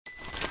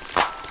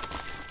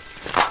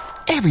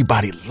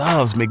Everybody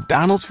loves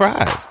McDonald's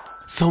fries.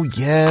 So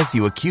yes,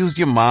 you accused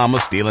your mom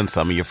of stealing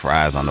some of your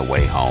fries on the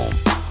way home.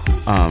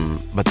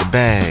 But the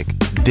bag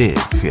did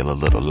feel a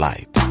little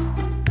light.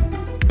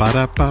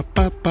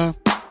 Ba-da-ba-ba-ba.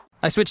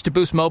 I switched to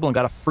Boost Mobile and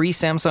got a free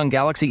Samsung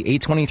Galaxy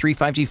A23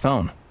 5G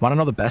phone. Want to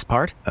know the best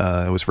part?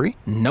 It was free?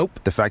 Nope.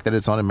 The fact that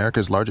it's on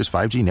America's largest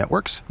 5G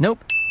networks?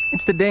 Nope.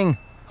 It's the ding.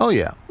 Oh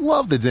yeah,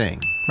 love the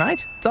ding.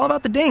 Right? It's all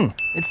about the ding.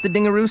 It's the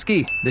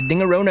dingarooski, the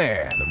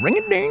dingaroner, the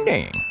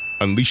ring-a-ding-ding.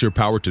 Unleash your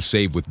power to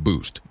save with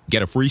Boost.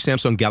 Get a free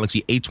Samsung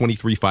Galaxy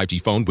A23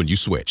 5G phone when you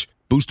switch.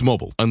 Boost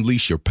Mobile.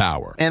 Unleash your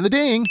power. And the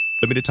ding.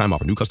 Limited time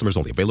offer. New customers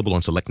only. Available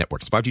on select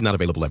networks. 5G not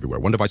available everywhere.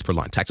 One device per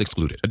line. Tax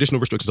excluded.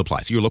 Additional restrictions apply.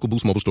 See your local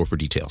Boost Mobile store for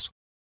details.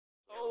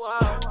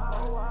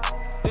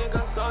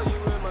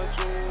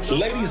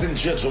 Ladies and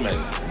gentlemen,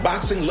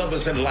 boxing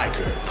lovers and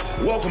likers,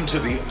 welcome to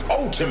the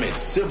ultimate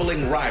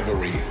sibling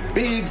rivalry,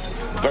 Bigs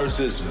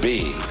versus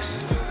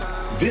Bigs.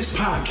 This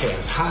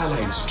podcast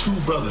highlights two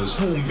brothers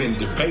who've been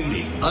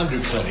debating,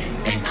 undercutting,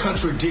 and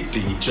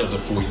contradicting each other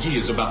for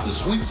years about the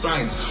sweet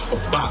science of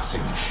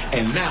boxing,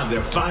 and now they're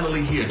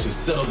finally here to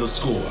settle the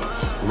score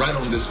right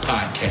on this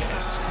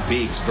podcast,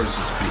 Bigs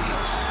versus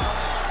Bigs.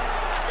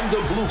 In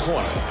the blue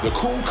corner, the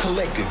cool,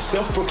 collected,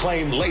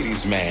 self-proclaimed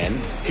ladies'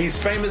 man. He's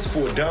famous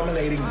for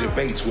dominating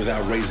debates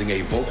without raising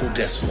a vocal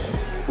decimal.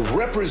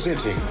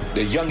 Representing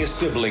the youngest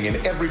sibling in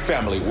every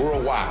family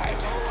worldwide,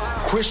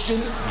 Christian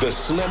the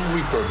Slim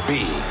Reaper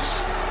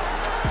Biggs.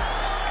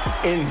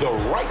 In the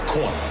right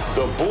corner,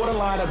 the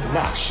borderline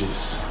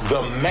obnoxious,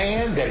 the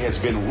man that has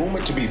been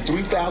rumored to be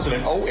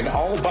 3,000-0 in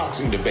all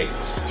boxing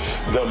debates,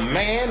 the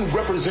man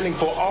representing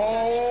for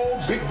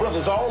all big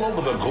brothers all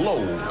over the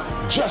globe,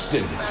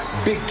 Justin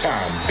Big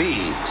Time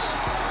Biggs.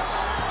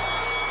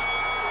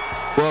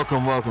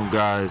 Welcome,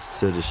 guys,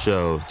 to the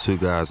show. Two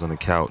guys on the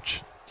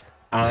couch.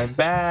 I'm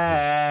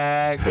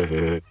back.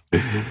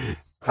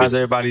 How's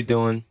everybody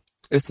doing?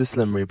 It's the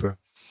Slim Reaper.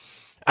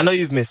 I know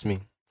you've missed me,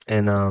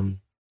 and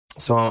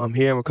so I'm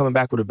here and we're coming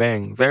back with a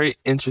bang. Very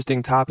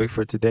interesting topic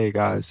for today,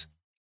 guys.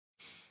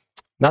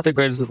 Not the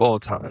greatest of all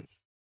time,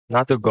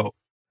 not the GOAT,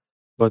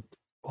 but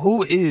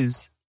who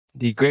is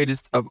the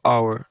greatest of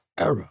our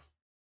era?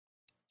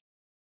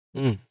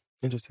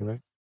 Interesting,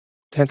 right?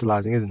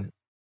 Tantalizing, isn't it?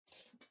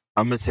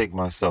 I'm going to take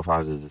myself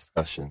out of the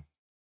discussion.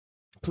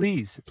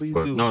 Please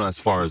But do. not as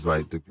far as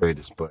like the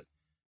greatest, but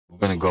we're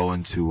going to go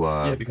into...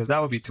 yeah, because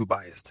that would be too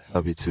biased.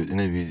 That'd be too... And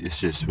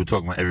it's just, we're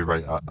talking about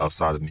everybody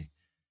outside of me.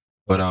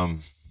 But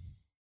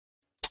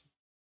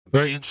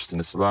very interesting.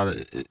 That's a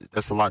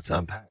lot to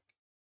unpack.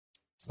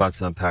 It's a lot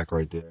to unpack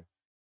right there.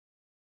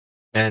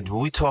 And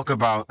when we talk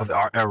about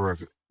our era,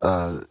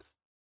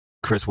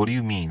 Chris, what do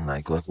you mean?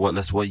 Like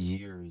what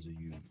years are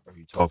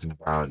you talking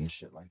about and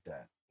shit like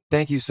that?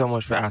 Thank you so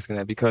much for asking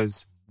that,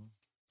 because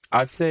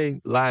I'd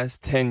say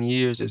last 10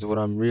 years is what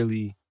I'm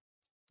really...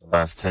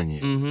 Last 10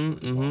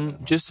 years.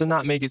 Just to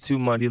not make it too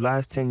muddy,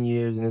 last 10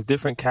 years, and there's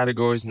different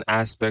categories and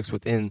aspects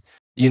within,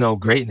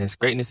 greatness.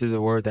 Greatness is a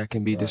word that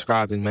can be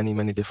described in many,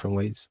 many different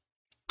ways.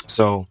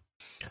 So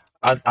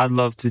I'd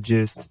love to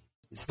just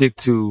stick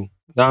to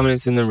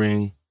dominance in the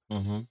ring,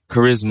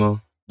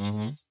 charisma,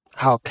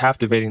 how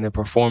captivating their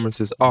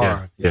performances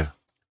are. Yeah.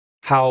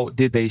 How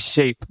did they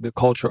shape the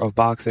culture of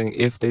boxing,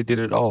 if they did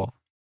it all?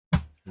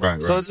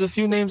 Right. So there's a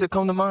few names that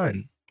come to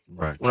mind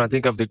when I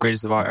think of the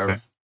greatest of our era.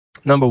 Okay.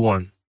 Number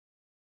one,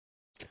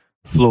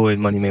 Floyd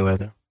Money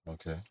Mayweather.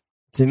 Okay.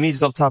 To me,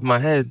 just off the top of my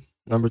head,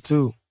 number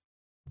two,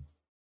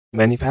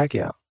 Manny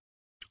Pacquiao.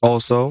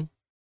 Also,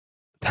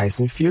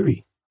 Tyson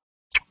Fury.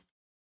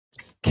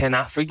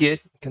 Cannot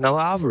forget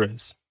Canelo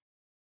Alvarez.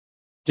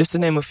 Just to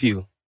name a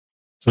few.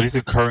 So these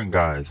are current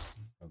guys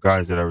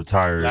that are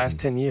retired. Last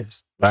 10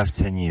 years. Last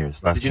 10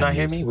 years. Did you not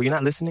hear me? Were you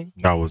not listening?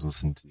 No, I wasn't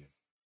listening to you.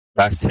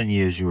 Last 10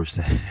 years, you were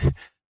saying,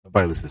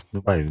 nobody listens.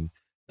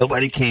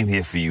 Nobody came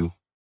here for you.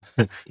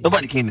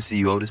 Nobody came to see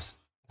you, Otis.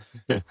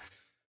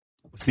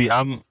 See,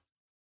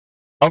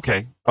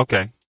 okay.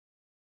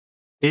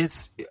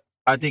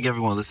 I think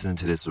everyone listening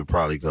to this would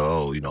probably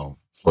go,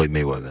 Floyd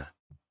Mayweather.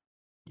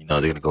 They're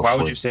going to go Why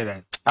Floyd. would you say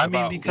that?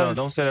 Because...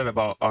 No, don't say that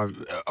about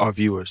our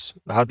viewers.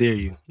 How dare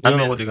you? You don't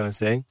know what they're going to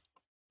say.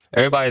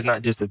 Everybody's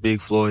not just a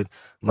big Floyd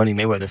Money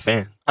Mayweather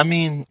fan.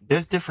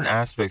 There's different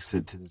aspects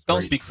to this.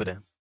 Don't speak for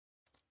them.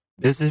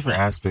 There's different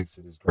aspects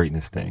to this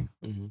greatness thing.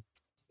 Mm-hmm.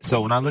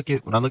 So when I look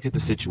at the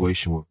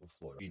situation with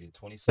Floyd, he beat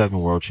 27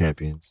 world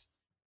champions.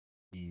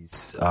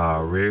 He's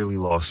rarely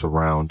lost a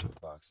round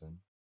of boxing.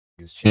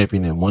 He was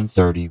champion in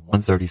 130,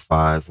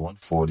 135,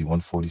 140,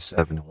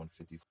 147, and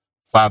 150.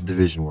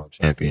 5-division world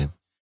champion.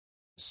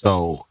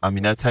 So,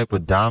 that type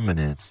of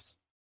dominance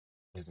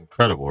is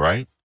incredible,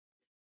 right?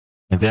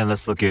 And then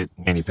let's look at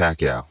Manny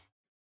Pacquiao.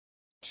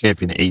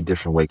 Champion in 8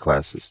 different weight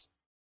classes.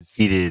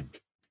 Defeated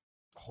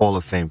Hall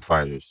of Fame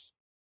fighters.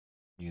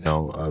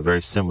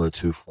 Very similar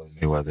to Floyd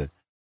Mayweather.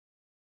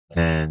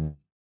 And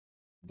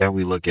then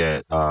we look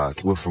at,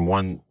 went from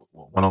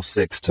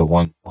 106 to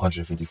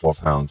 154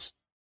 pounds.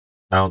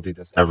 I don't think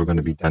that's ever going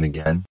to be done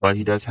again, but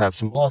he does have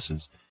some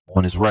losses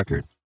on his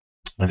record.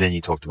 And then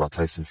you talked about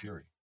Tyson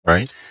Fury.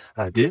 right?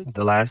 I did.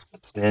 The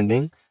last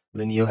standing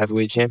lineal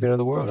heavyweight champion of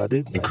the world. I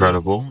did.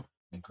 Incredible.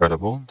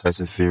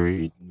 Tyson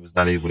Fury was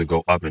not able to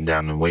go up and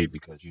down in weight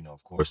because,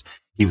 of course,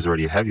 he was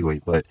already a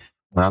heavyweight. But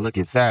when I look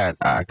at that,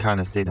 I kind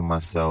of say to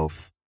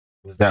myself,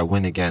 at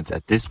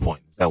this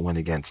point, is that win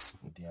against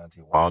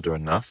Deontay Wilder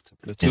enough?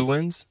 The 2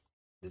 wins?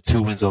 The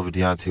 2 wins over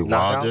Deontay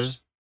Wilder.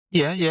 Knockouts?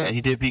 Yeah.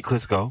 He did beat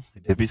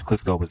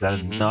Klitschko. Was that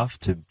enough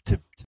to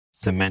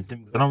cement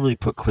him? I don't really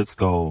put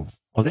Klitschko.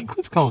 I think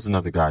Klitschko is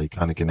another guy you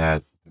kind of can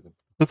add.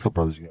 Klitschko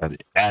brothers, you got to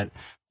add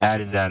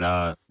in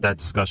that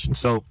discussion.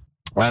 So,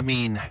 I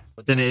mean,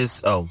 but then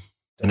there's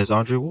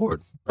Andre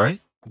Ward, right?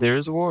 There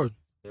is Ward.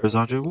 There's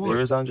Andre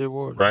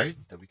Ward. Right?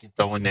 That we can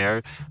throw in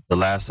there. The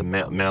last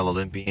male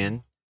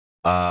Olympian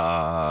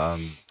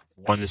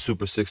won the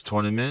Super 6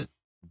 tournament.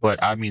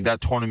 But, I mean,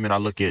 that tournament, I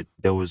look at,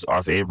 there was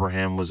Arthur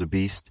Abraham was a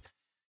beast.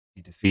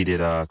 He defeated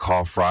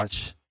Carl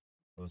Froch,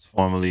 who was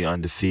formerly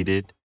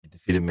undefeated. He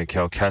defeated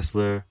Mikhail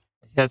Kessler.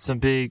 He had some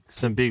big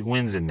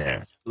wins in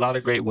there. A lot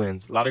of great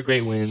wins.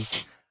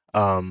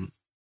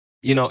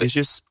 It's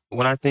just,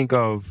 when I think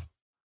of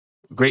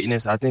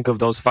greatness, I think of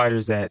those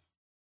fighters that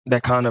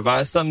kind of,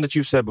 something that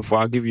you said before,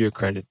 I'll give you your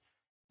credit.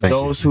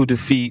 Those who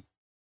defeat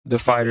the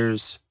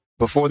fighters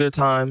before their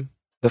time,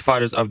 the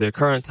fighters of their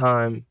current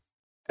time,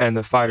 and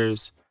the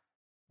fighters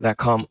that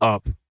come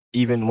up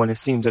even when it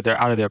seems that they're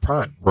out of their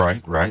prime.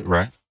 Right.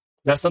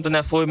 That's something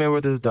that Floyd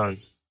Mayweather has done.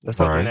 That's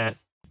something that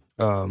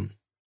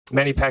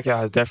Manny Pacquiao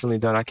has definitely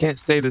done. I can't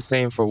say the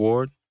same for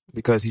Ward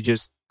because he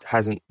just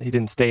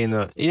didn't stay in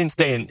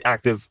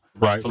active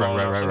for long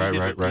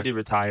enough. He did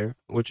retire,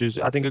 which is,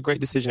 I think, a great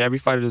decision. Every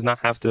fighter does not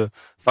have to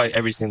fight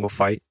every single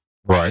fight.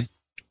 Right.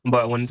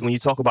 But when you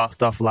talk about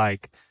stuff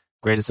like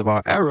greatest of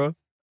our era,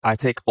 I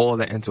take all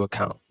that into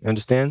account. You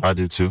understand? I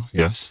do too,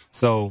 yes.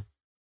 So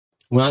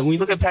when we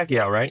look at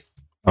Pacquiao, right?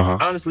 Uh-huh.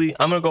 Honestly,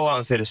 I'm going to go out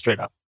and say this straight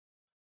up.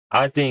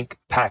 I think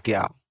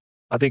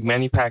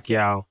Manny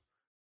Pacquiao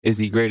is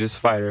the greatest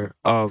fighter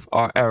of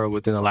our era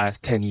within the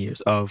last 10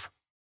 years of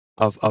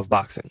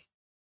boxing.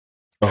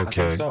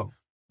 Okay.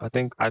 I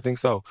think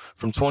so.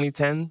 From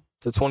 2010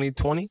 to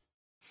 2020,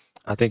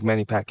 I think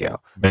Manny Pacquiao.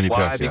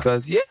 Why?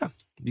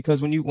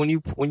 Because when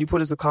you put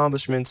his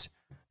accomplishments,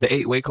 the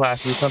 8 weight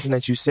classes, something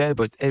that you said,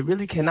 but it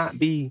really cannot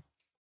be.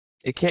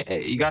 It can't.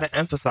 You got to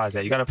emphasize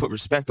that. You got to put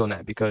respect on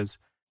that because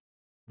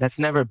that's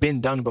never been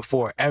done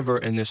before ever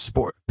in this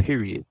sport.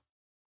 Period.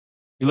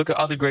 You look at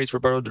other greats,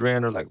 Roberto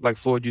Duran, or like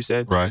Floyd, you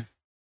said, right?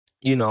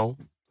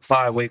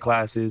 5 weight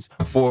classes,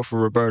 4 for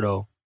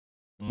Roberto,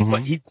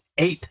 but he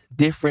 8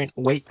 different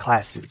weight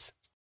classes.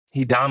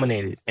 He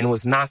dominated and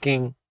was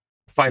knocking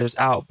fighters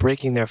out,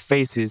 breaking their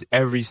faces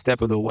every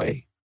step of the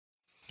way.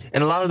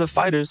 And a lot of the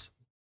fighters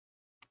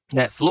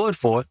that Floyd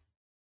fought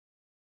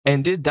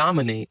and did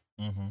dominate,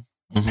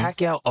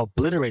 Pacquiao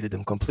obliterated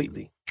them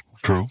completely.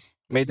 True.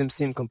 Made them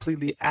seem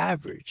completely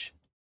average.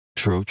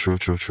 True.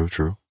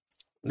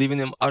 Leaving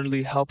them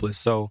utterly helpless.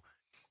 So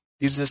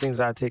these are the things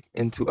that I take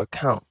into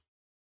account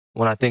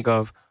when I think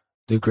of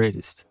the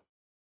greatest.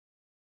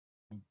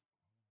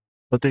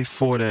 But they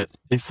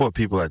fought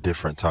people at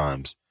different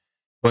times.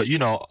 But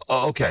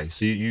okay,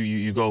 so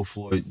you go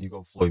Floyd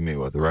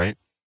Mayweather, right?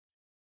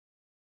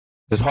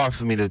 It's hard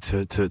for me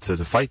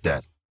to fight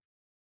that.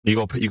 You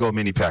go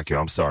Manny Pacquiao.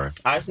 I'm sorry.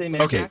 I say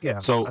Manny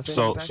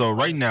Pacquiao. So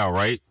right now,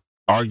 right?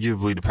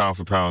 Arguably the pound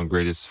for pound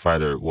greatest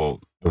fighter. Well,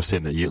 I was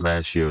saying that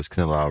last year was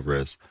Canelo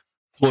Alvarez.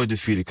 Floyd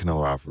defeated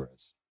Canelo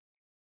Alvarez.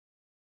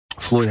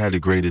 Floyd had the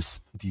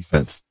greatest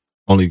defense.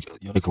 You only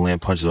could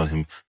land punches on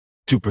him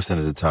 2%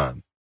 of the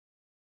time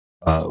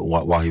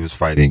while he was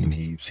fighting, and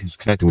he was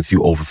connecting with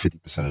you over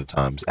 50% of the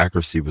time. His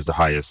accuracy was the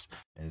highest,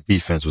 and his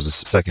defense was the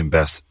second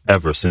best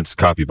ever since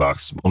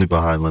Copybox, only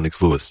behind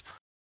Lennox Lewis.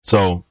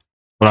 So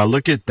when I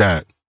look at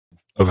that,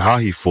 of how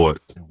he fought,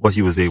 and what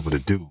he was able to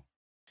do,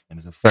 and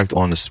his effect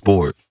on the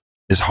sport,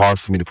 it's hard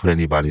for me to put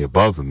anybody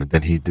above him. And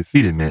then he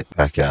defeated Manny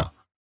Pacquiao,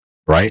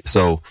 right?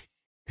 So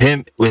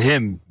with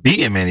him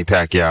beating Manny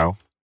Pacquiao,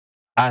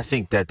 I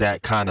think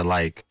that kind of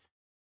like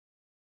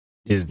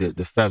is the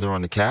feather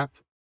on the cap.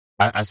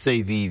 I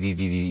say the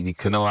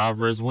Canelo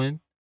Alvarez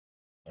win,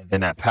 and then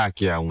that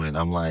Pacquiao win.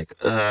 I'm like,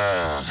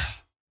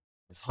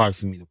 it's hard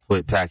for me to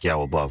put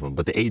Pacquiao above him.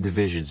 But the 8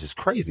 divisions is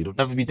crazy. It'll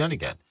never be done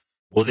again.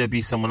 Will there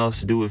be someone else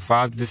to do with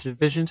 5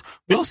 divisions?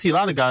 We don't see a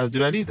lot of guys do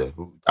that either.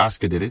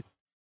 Oscar did it.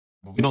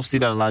 But we don't see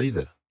that a lot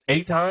either.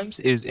 8 times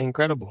is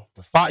incredible.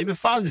 Even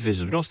 5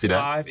 divisions, we don't see that.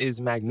 5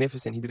 is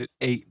magnificent. He did it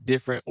 8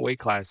 different weight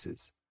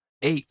classes.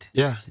 8.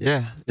 Yeah.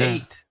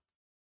 8.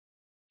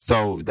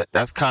 So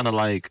that's kind of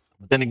like,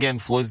 but then again,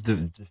 Floyd's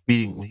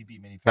defeating, when he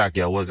beat Manny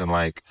Pacquiao, wasn't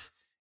like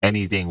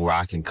anything where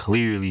I can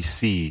clearly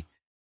see.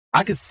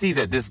 I could see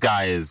that this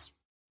guy is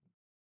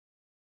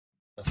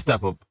a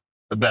step up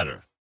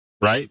better,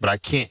 right? But I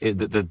can't,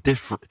 the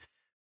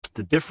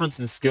difference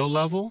in skill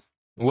level.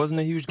 It wasn't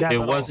a huge gap. It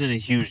wasn't a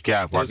huge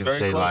gap where I can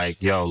say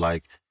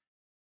close.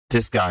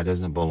 This guy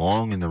doesn't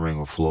belong in the ring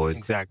with Floyd.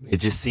 Exactly. It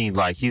just seemed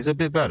like he's a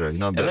bit better.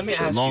 Let me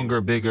ask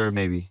longer, bigger,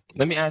 maybe.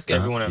 Let me ask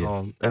everyone at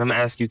home, and I'm going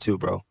to ask you too,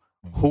 bro.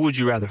 Who would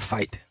you rather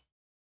fight?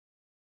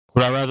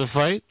 Would I rather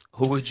fight?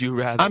 Who would you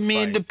rather I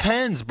mean, fight?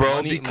 depends,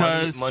 bro,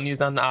 because... Money is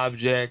not an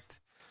object.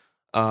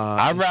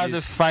 I'd rather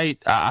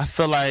fight... I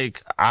feel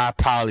like I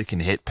probably can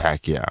hit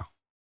Pacquiao.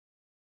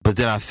 But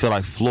then I feel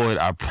like Floyd,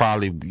 I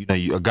probably...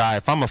 a guy,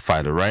 if I'm a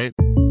fighter, right?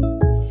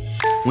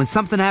 When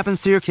something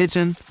happens to your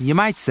kitchen, you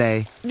might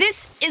say,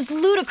 "This is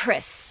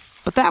ludicrous."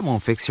 but that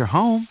won't fix your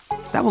home.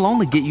 That will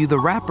only get you the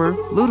rapper,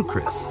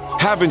 Ludacris.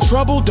 Having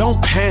trouble?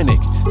 Don't panic.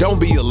 Don't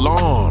be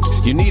alarmed.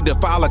 You need to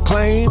file a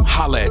claim?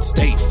 Holla at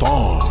State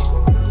Farm.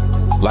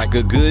 Like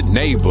a good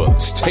neighbor,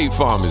 State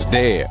Farm is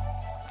there.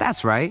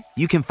 That's right.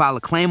 You can file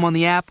a claim on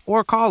the app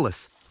or call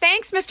us.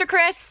 Thanks, Mr.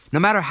 Chris. No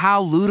matter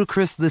how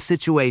ludicrous the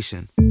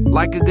situation,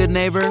 like a good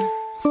neighbor,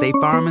 State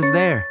Farm is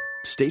there.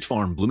 State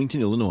Farm,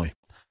 Bloomington, Illinois.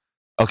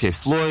 Okay,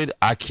 Floyd,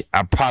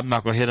 I'm probably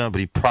not going to hit him,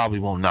 but he probably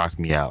won't knock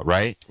me out,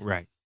 right?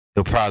 Right.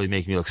 He'll probably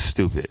make me look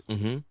stupid.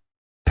 Mm-hmm.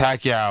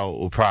 Pacquiao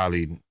will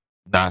probably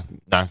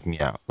knock me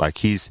out.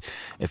 Like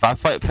if I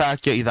fight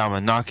Pacquiao, either I'm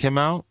going to knock him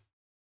out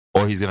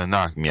or he's going to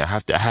knock me. I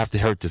have to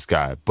hurt this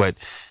guy. But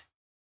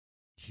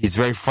he's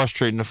very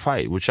frustrating to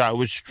fight, which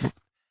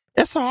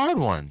it's a hard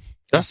one.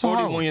 That's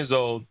 41 years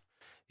old.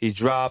 He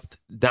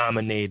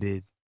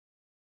dominated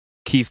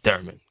Keith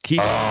Thurman.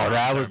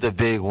 That was the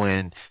big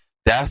win.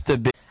 That's the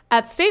big.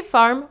 At State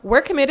Farm,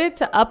 we're committed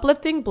to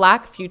uplifting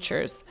Black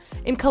futures.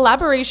 In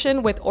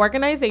collaboration with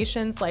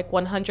organizations like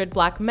 100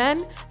 Black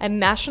Men and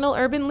National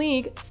Urban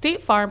League,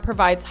 State Farm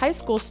provides high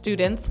school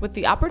students with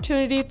the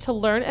opportunity to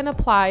learn and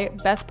apply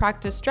best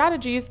practice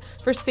strategies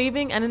for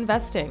saving and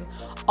investing,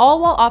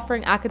 all while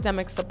offering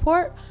academic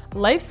support,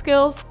 life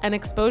skills, and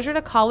exposure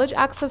to college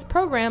access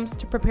programs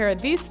to prepare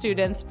these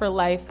students for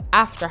life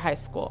after high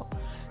school.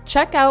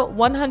 Check out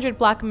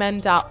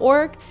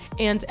 100blackmen.org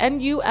and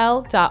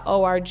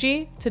nul.org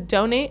to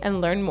donate and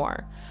learn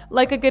more.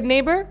 Like a good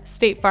neighbor,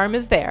 State Farm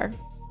is there.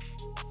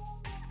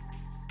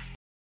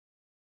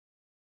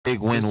 Big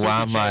win where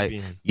I'm like,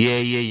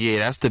 yeah.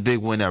 That's the big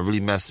win that really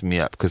messed me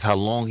up because how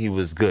long he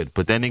was good.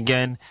 But then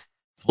again,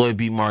 Floyd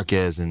beat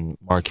Marquez and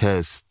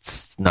Marquez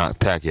knocked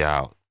Pacquiao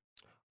out.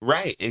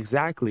 Right,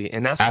 exactly.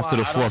 And that's after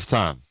the fourth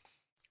time.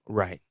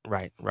 Right.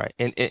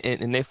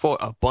 And they fought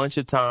a bunch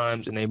of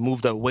times and they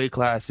moved up weight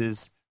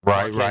classes.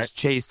 Marquez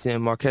chased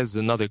him. Marquez is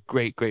another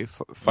great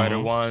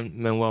fighter, Juan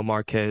Manuel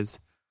Marquez.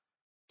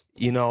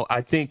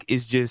 I think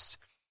it's just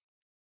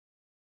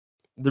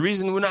the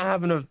reason we're not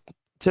having a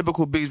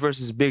typical bigs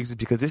versus bigs is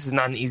because this is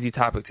not an easy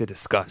topic to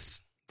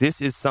discuss.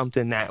 This is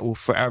something that will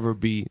forever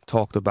be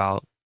talked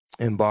about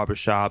in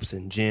barbershops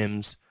and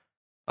gyms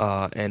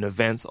and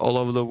events all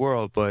over the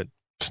world. But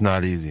it's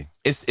not easy.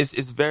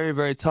 It's very,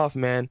 very tough,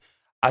 man.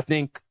 I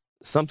think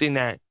something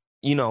that,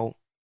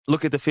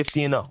 look at the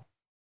 50-0.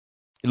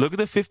 You look at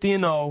the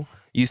 50-0,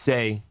 you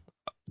say,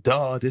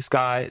 duh, this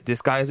guy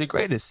is the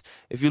greatest.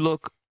 If you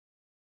look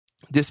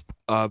this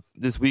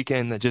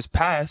weekend that just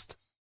passed,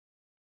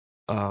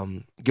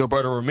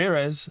 Gilberto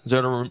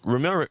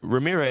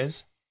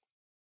Ramirez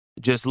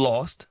just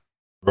lost.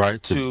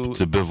 Right, to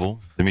Bivol,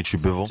 Dimitri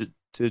Bivol.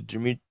 To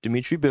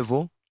Dimitri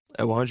Bivol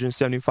at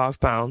 175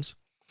 pounds.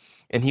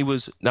 And that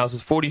was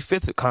his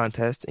 45th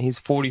contest, and he's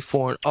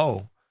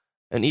 44-0.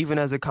 And even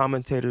as the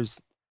commentators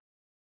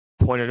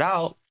pointed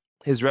out,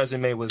 his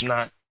resume was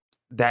not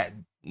that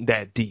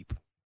deep.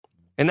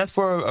 And that's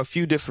for a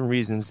few different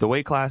reasons. The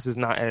weight class is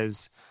not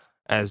as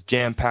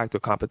jam-packed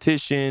with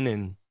competition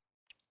and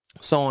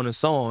so on and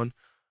so on.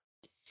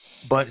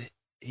 But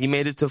he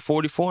made it to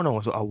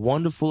 44-0. So a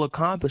wonderful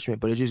accomplishment,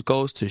 but it just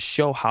goes to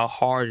show how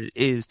hard it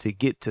is to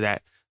get to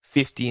that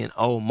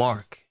 50-0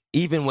 mark,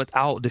 even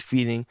without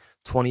defeating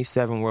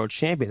 27 world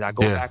champions. I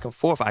go back and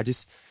forth. I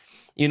just,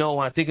 when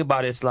I think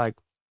about it, it's like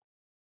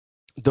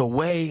the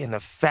way and the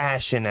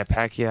fashion that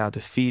Pacquiao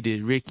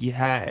defeated Ricky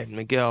Hatton,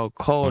 Miguel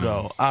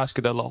Cotto,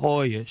 Oscar De La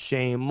Hoya,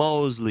 Shane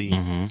Mosley.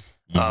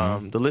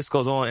 The list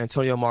goes on.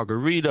 Antonio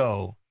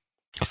Margarito.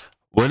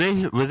 Were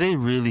they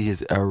really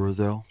his era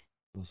though?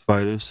 Those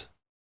fighters.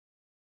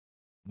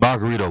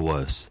 Margarito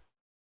was,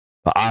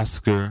 but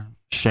Oscar,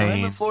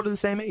 Shane. They're Florida the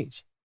same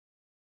age.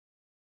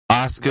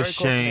 Oscar,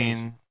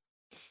 Shane.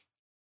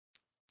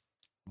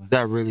 Was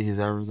that really his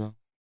era though?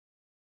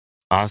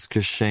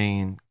 Oscar,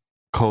 Shane,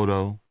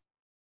 Cotto.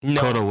 No.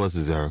 Cotto was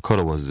his era.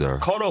 Cotto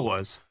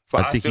was.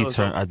 I think he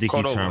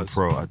turned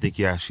pro. I think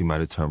he actually might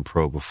have turned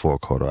pro before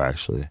Cotto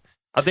actually.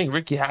 I think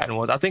Ricky Hatton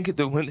was. I think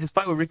when his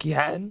fight with Ricky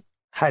Hatton,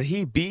 had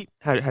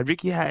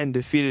Ricky Hatton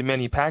defeated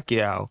Manny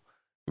Pacquiao,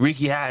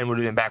 Ricky Hatton would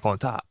have been back on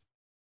top.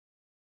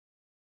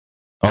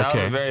 That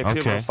was a very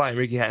pivotal fight in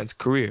Ricky Hatton's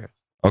career.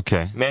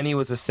 Okay. Manny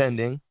was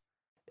ascending,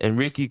 and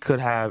Ricky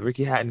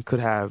Hatton could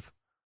have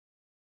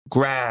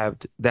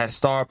grabbed that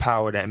star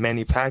power that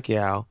Manny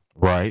Pacquiao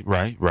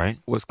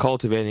was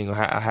cultivating or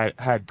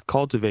had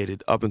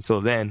cultivated up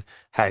until then,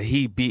 had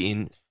he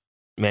beaten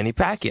Manny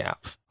Pacquiao.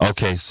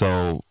 Okay,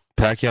 so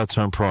Pacquiao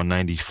turned pro in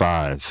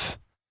 95.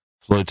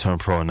 Floyd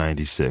turned pro in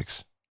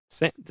 96.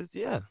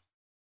 Yeah.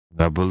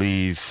 I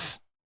believe,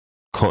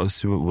 let's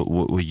see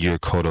what year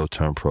Cotto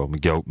turned pro.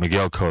 Miguel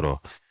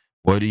Cotto.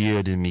 What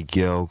year did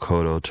Miguel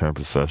Cotto turn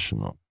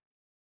professional?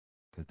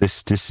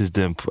 This is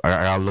them. I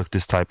gotta look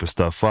this type of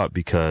stuff up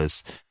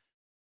because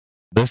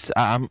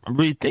I'm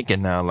really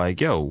thinking now,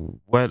 like, yo,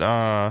 what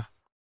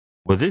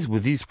with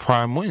these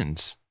prime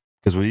wins,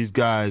 because with these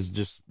guys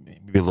just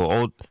maybe a little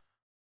old.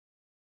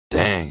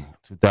 Dang,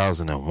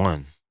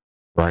 2001.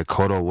 Right,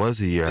 Cotto was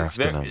a year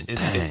after them.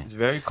 It's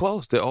very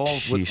close. They're all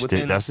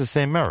within. That's the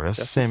same era. That's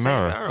the same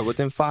era.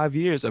 Within 5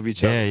 years of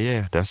each other.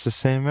 Yeah. That's the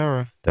same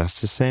era.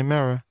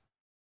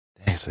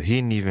 Dang, so he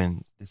didn't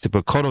even.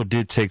 But Cotto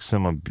did take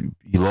some.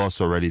 He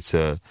lost already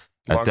to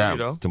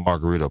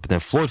Margarito. But then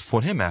Floyd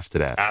fought him after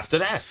that.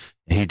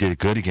 And he did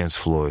good against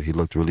Floyd. He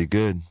looked really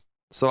good.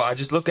 So I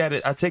just look at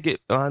it.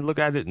 I look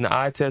at it in the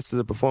eye test of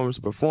the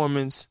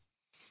performance,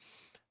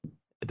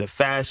 the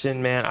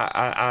fashion, man.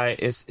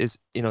 It's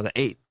the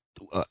eight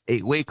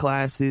weight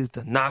classes,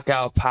 the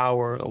knockout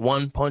power,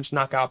 one punch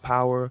knockout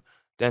power.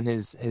 Then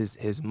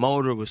his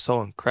motor was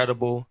so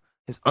incredible.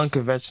 His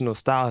unconventional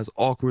style, his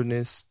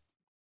awkwardness.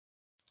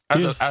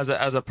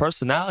 As a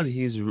personality,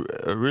 he's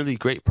a really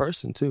great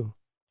person too.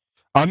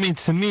 I mean,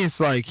 to me, it's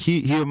like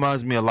he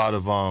reminds me a lot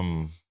of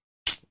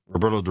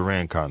Roberto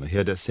Duran kind of. He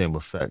had that same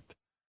effect,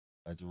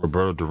 like the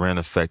Roberto Duran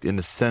effect, in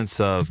the sense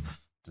of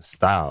the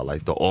style,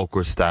 like the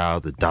awkward style,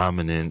 the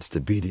dominance, the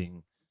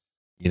beating,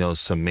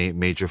 some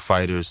major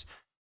fighters.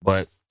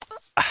 But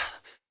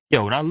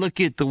when I look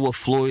at what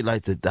Floyd,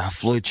 like how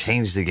Floyd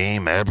changed the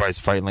game, everybody's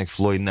fighting like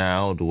Floyd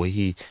now. The way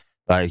he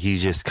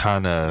just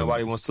kind of,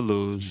 nobody wants to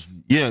lose.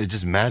 Yeah,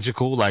 just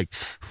magical. Like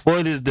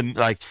Floyd is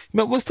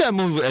what's that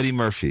movie with Eddie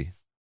Murphy,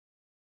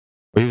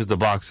 where he was the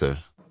boxer?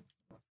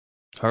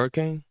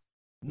 Hurricane?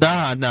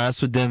 Nah,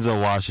 that's with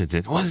Denzel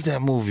Washington. What's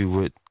that movie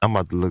with? I'm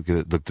about to look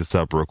this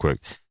up real quick.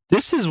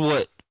 This is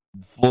what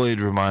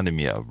Floyd reminded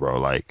me of, bro.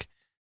 Like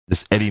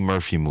this Eddie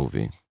Murphy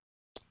movie.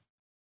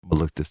 I'm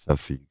gonna look this up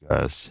for you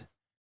guys.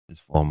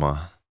 Just for my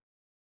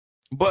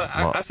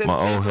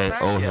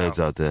old heads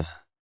out there.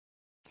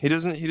 He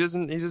doesn't.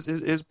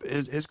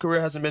 His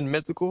career hasn't been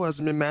mythical.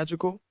 Hasn't been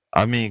magical.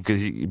 I mean,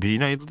 because he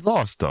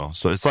lost though.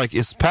 So it's like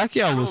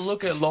Pacquiao I don't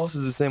look at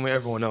losses the same way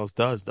everyone else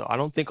does, though. I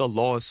don't think a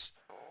loss.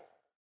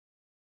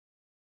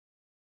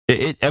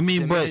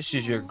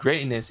 Diminishes your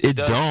greatness. It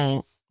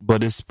don't.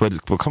 But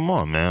come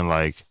on, man.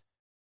 Like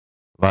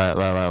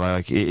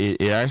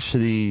it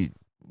actually,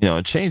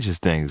 it changes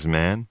things,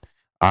 man.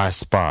 I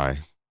Spy.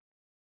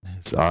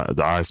 It's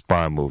the I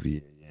Spy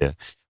movie. Yeah,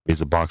 he's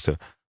a boxer.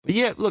 But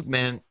yeah, look,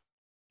 man.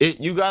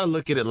 You gotta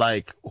look at it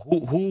like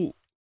whose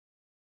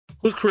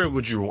career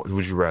would you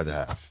rather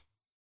have?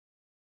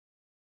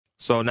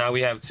 So now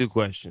we have two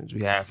questions.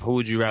 We have, who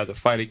would you rather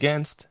fight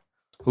against?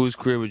 Whose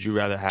career would you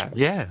rather have?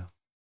 Yeah.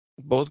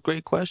 Both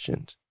great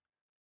questions.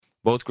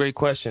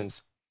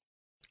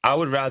 I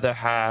would rather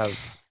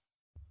have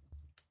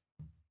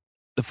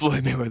the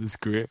Floyd Mayweather's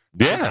career.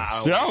 Yeah.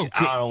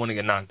 I don't want to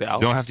get knocked out.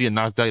 You don't have to get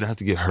knocked out. You don't have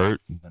to get hurt.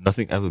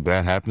 Nothing ever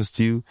bad happens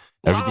to you.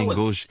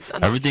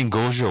 Everything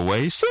goes your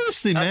way.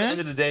 Seriously, man. At the end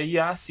of the day,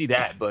 yeah, I see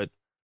that. But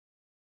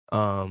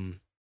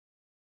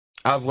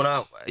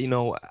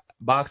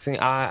boxing,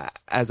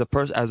 as a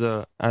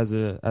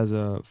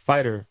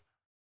fighter,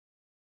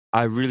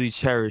 I really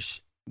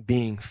cherish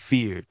being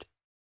feared.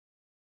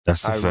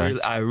 That's a fact.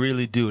 I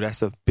really do.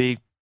 That's a big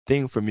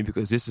thing for me,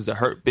 because this is a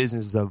hurt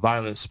business, it's a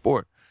violent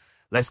sport.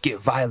 Let's get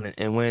violent.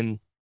 And when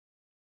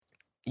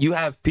you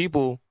have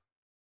people,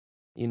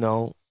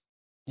 let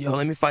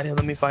me fight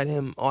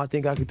him. Oh, I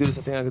think I could do this.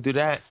 I think I could do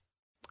that.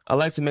 I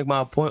like to make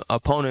my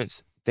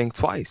opponents think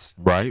twice.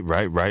 Right.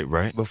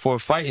 Before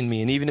fighting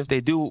me. And even if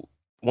they do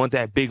want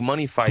that big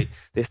money fight,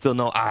 they still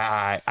know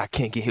I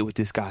can't get hit with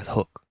this guy's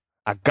hook.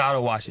 I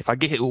gotta watch it. If I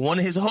get hit with one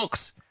of his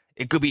hooks,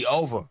 it could be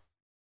over.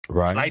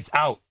 Right. Lights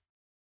out.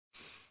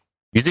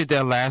 You think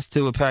that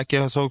lasted with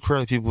Pacquiao's whole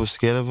career? People were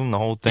scared of him the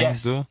whole thing?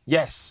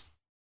 Yes.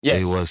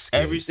 They was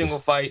scared. Every single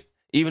fight,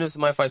 even if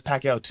somebody fights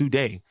Pacquiao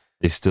today,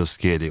 they still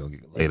scared they're going to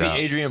get laid out.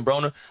 Adrian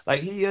Broner. Like,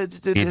 his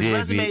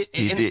resume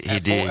he did.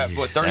 At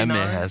 39, that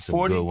man has some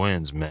 40, good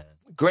wins, man.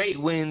 Great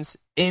wins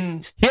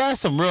in. He had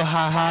some real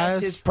high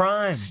highs. His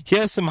prime. He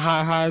had some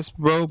high highs,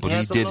 bro, but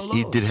he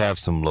did have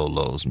some low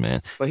lows, man.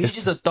 But he's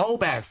just a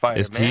throwback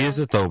fighter, man. He is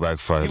a throwback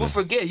fighter. People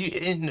forget.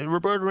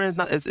 Roberto Duran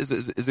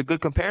is a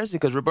good comparison,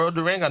 because Roberto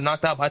Duran got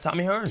knocked out by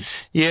Tommy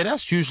Hearns. Yeah,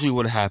 that's usually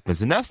what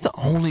happens, and that's the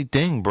only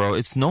thing, bro.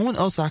 It's no one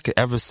else I could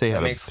ever say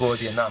that makes Floyd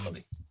the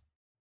anomaly.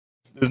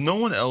 There's no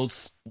one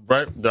else,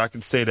 right, that I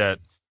could say that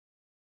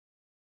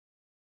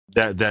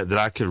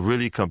I could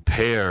really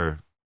compare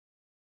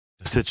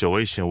the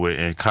situation with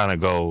and kind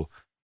of go,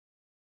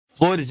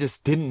 Floyd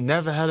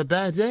never had a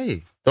bad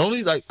day. The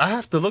only, I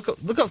have to look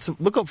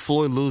up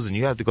Floyd losing.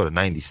 You have to go to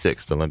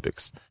 96, the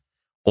Olympics.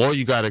 Or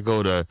you got to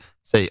go to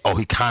say, oh,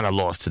 he kind of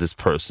lost to this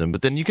person.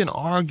 But then you can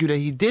argue that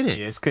he didn't.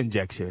 Yeah, it's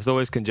conjecture. It's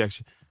always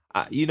conjecture.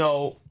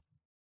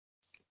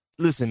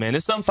 Listen, man,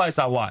 there's some fights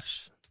I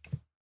watch.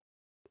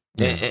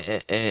 Yeah.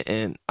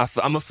 And I'm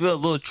going to feel a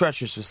little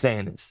treacherous for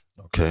saying this.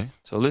 Okay.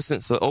 So listen,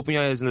 open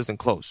your ears and listen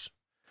close.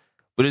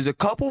 But there's a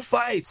couple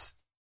fights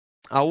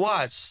I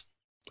watch.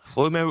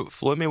 Floyd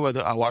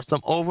Mayweather, I watch them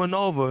over and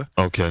over.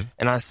 Okay.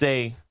 And I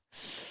say,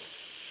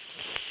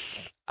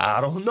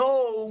 I don't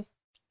know.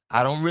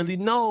 I don't really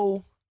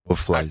know. What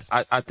flight?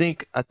 I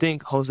think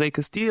Jose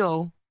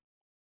Castillo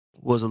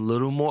was a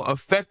little more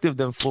effective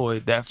than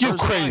Floyd. That first You're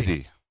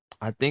crazy. Fight.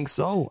 I think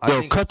so.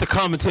 Cut the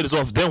commentators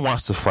off, then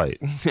watch the fight.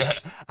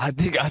 I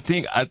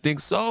think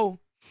so.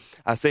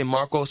 I say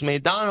Marcos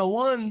Maidana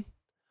won.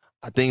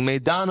 I think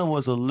Maidana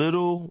was a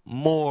little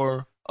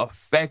more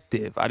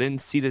effective. I didn't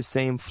see the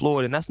same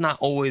Floyd, and that's not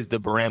always the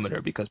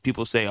barometer because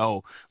people say,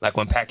 oh, like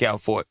when Pacquiao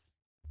fought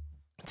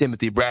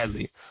Timothy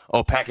Bradley,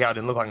 oh, Pacquiao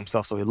didn't look like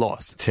himself, so he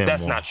lost.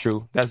 That's not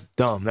true. That's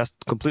dumb. That's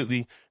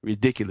completely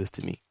ridiculous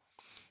to me.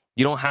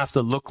 You don't have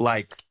to look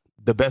like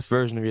the best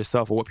version of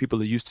yourself or what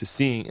people are used to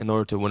seeing in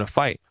order to win a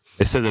fight.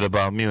 They said that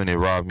about me when they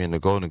robbed me in the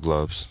Golden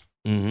Gloves.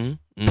 Mm-hmm.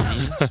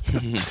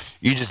 Mm-hmm.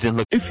 You just didn't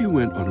look. If you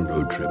went on a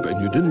road trip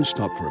and you didn't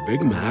stop for a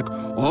Big Mac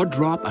or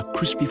drop a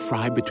crispy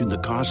fry between the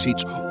car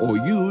seats or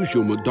use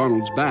your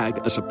McDonald's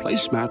bag as a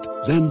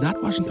placemat, then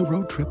that wasn't a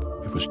road trip.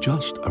 It was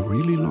just a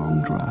really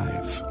long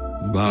drive.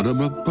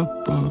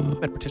 Ba-da-ba-ba-ba.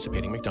 At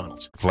participating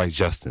McDonald's. Like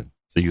Justin.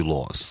 So you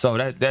lost. So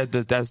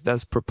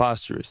that's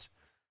preposterous.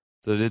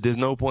 So there's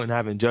no point in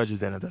having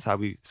judges in it. That's how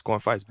we score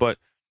fights. But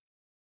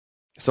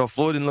so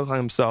Floyd didn't look like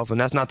himself,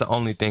 and that's not the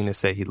only thing to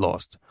say he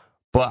lost.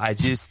 But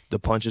the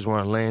punches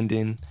weren't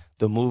landing.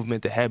 The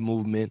movement, the head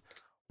movement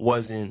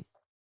wasn't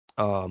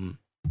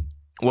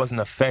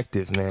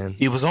effective, man.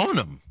 He was on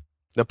him.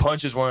 The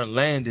punches weren't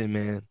landing,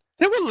 man.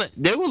 They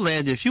were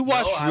landing. If you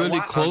watch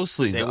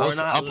closely, the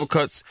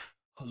uppercuts,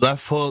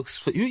 left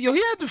hooks. He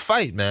had to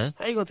fight, man.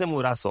 How you gonna tell me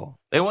what I saw?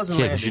 It wasn't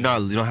landing. You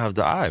don't have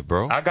the eye,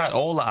 bro. I got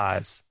all the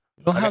eyes.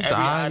 You don't have the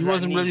eye. You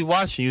wasn't really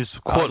watching. You was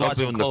caught up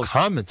in the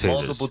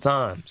commentators.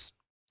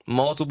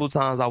 Multiple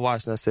times I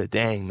watched and I said,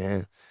 dang,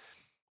 man,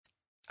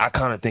 I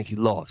kind of think he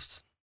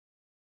lost.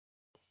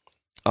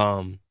 But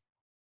on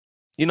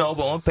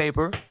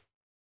paper,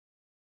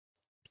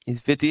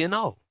 he's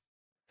 50-0.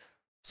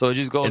 So it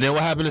just goes. And then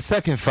what happened in the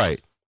second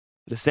fight?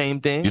 The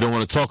same thing. You don't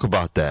want to talk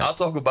about that. I'll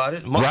talk about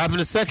it. What happened in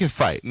the second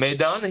fight?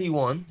 Maidana, he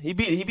won. He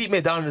beat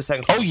Maidana in the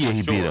second fight. Oh, yeah,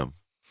 he beat him.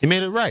 He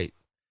made it right.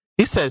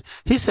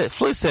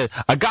 Floyd said,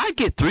 a guy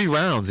get 3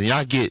 rounds and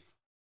y'all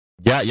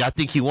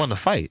think he won the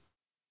fight.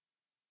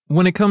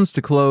 When it comes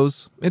to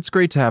clothes, it's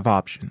great to have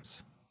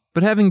options.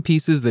 But having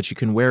pieces that you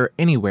can wear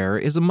anywhere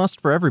is a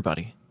must for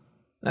everybody.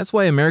 That's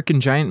why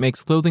American Giant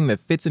makes clothing that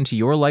fits into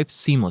your life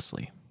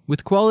seamlessly,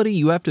 with quality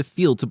you have to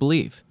feel to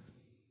believe.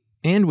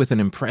 And with an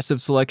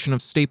impressive selection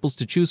of staples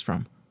to choose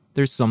from,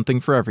 there's something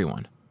for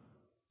everyone.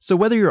 So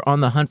whether you're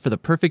on the hunt for the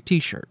perfect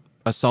t-shirt,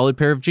 a solid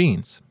pair of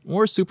jeans,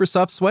 or super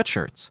soft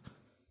sweatshirts,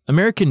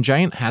 American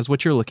Giant has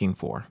what you're looking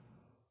for.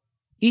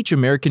 Each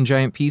American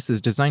Giant piece is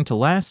designed to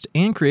last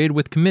and created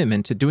with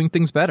commitment to doing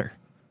things better.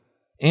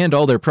 And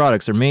all their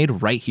products are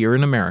made right here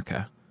in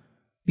America.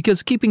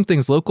 Because keeping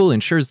things local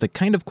ensures the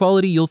kind of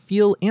quality you'll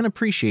feel and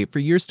appreciate for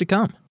years to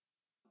come.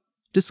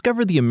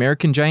 Discover the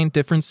American Giant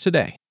difference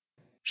today.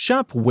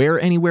 Shop Wear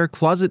Anywhere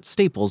closet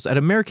staples at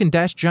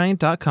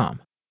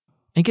american-giant.com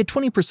and get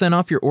 20%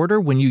 off your order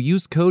when you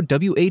use code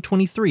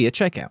WA23 at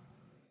checkout.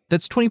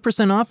 That's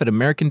 20% off at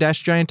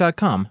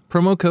american-giant.com,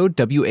 promo code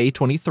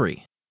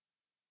WA23.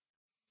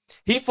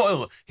 He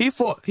fought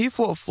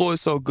Floyd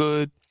so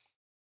good.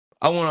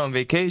 I went on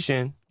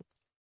vacation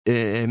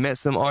and met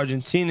some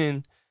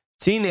Argentinian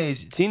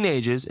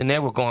teenagers, and they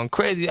were going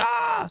crazy.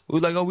 We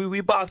was like, oh,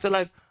 we boxed. They're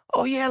like,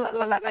 oh yeah,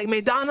 like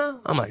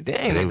Maidana. I'm like,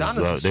 dang, Maidana's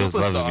a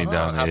superstar.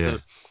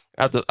 Maidana,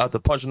 after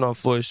punching on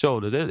Floyd's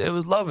shoulder, they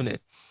was loving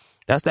it.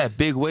 That's that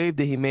big wave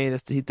that he made.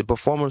 The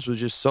performance was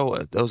just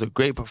that was a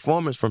great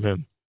performance from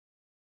him.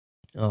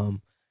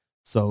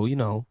 So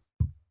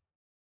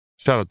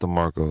shout out to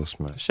Marcos,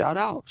 man. Shout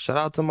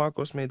out to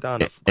Marcos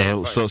Maidana.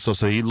 And so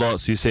he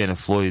lost. You saying that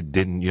Floyd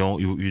didn't?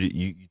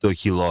 You think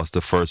he lost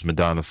the first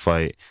Maidana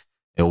fight?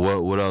 And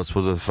what else?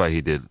 What other fight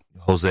he did?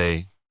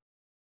 Jose.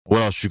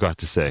 What else you got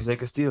to say? Jose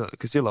Castillo.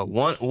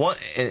 One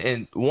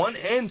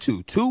and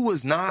two. Two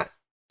was not.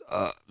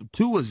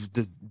 Two was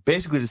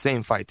basically the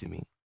same fight to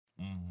me.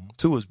 Mm-hmm.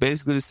 Two was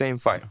basically the same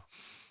fight.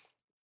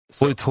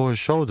 Floyd tore his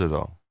shoulder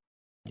though.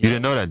 You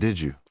didn't know that, did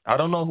you? I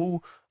don't know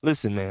who.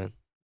 Listen, man.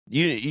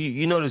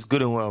 You know this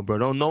good and well, bro.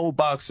 Don't no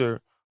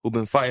boxer who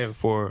been fighting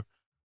for,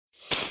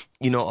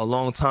 a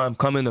long time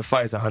come into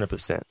fights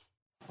 100%.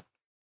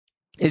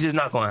 It's just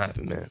not gonna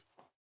happen, man.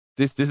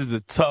 This is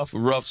a tough,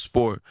 rough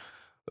sport.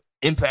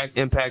 Impact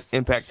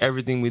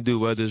everything we do,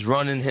 whether it's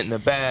running, hitting the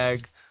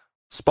bag,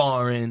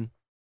 sparring.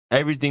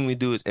 Everything we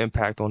do is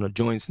impact on the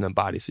joints in the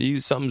body. So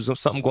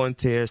something going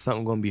to tear,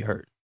 something going to be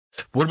hurt.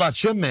 What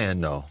about your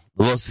man though?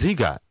 The losses he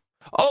got.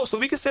 Oh, so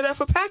we can say that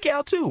for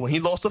Pacquiao too. When he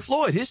lost to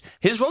Floyd, his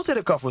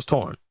rotator cuff was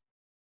torn.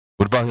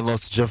 What about he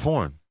lost to Jeff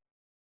Horn?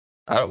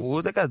 What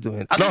was that guy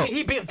doing? I think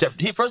he beat Jeff.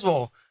 First of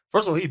all,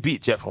 he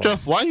beat Jeff Horn.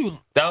 Jeff, why you?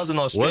 That was in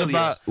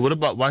Australia. What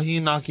about why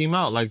he knock him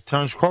out? Like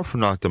Terrence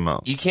Crawford knocked him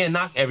out. You can't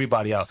knock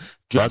everybody out.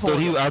 I thought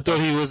he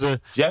was a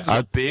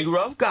big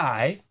rough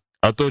guy.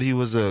 I thought he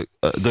was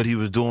that he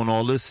was doing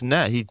all this and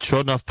that. He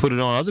sure enough put it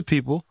on other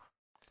people.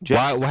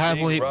 Jeff What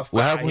happened when he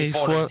fought in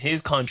fought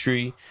his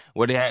country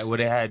where they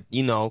had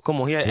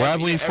come on, he had What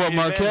happened when he fought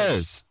Marquez?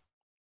 Advantage.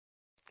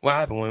 What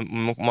happened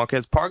when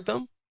Marquez parked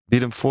him?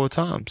 Beat him 4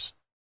 times.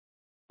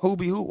 Who?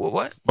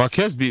 What?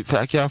 Marquez beat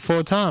Pacquiao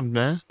 4 times,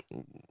 man.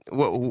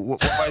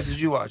 What fights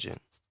did you watching?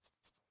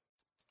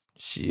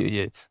 Shit,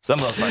 yeah. Some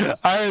of the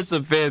fights. I heard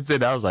some fans say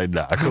that. I was like,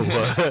 nah, come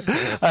on.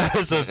 I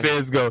heard some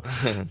fans go,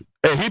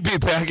 hey, he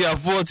beat Pacquiao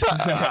 4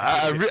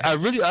 times. I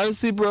really,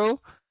 honestly, bro,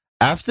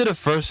 after the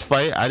first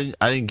fight, I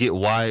didn't get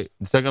why,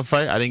 the second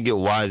fight, I didn't get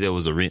why there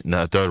was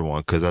a third one,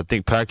 because I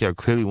think Pacquiao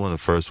clearly won the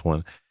first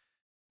one.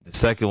 The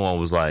second one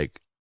was like,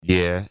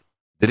 yeah.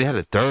 Then they had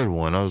a third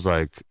one. I was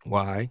like,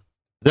 why?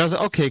 Then I was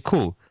like, okay,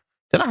 cool.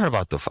 Then I heard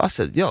about I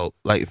said, yo,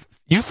 like, if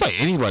you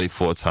fight anybody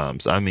 4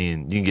 times, I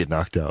mean, you can get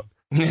knocked out.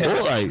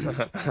 Or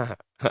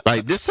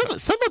like there's some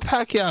of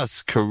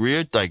Pacquiao's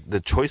career, like the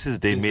choices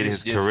they made in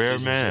his career,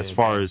 man, as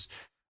far as,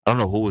 I don't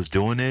know who was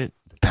doing it,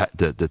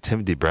 the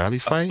Timothy Bradley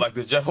fight. Like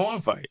the Jeff Horn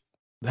fight.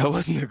 That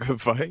wasn't a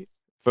good fight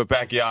for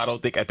Pacquiao, I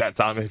don't think, at that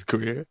time in his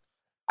career.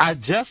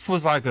 Jeff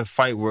was like a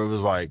fight where it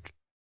was like,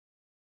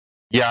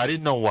 yeah, I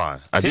didn't know why.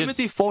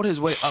 Timothy fought his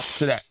way up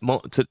to that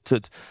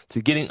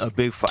to getting a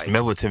big fight.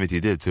 Remember what Timothy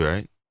did too,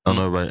 right? I don't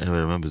know if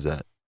anybody remembers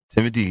that.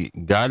 Timothy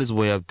got his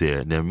way up there.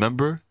 And then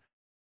remember,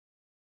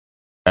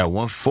 at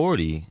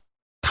 140,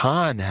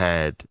 Khan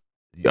had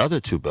the other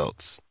 2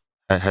 belts.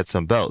 Had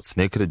some belts.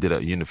 And they could have did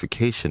a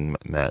unification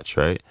match,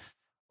 right?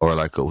 Or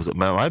like,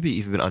 might be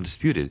even been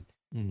undisputed.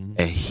 Mm-hmm.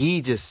 And he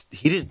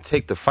didn't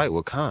take the fight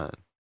with Khan.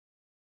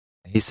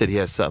 He said he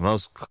had something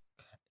else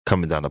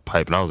coming down the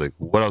pipe. And I was like,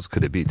 what else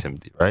could it be,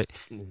 Timothy, right?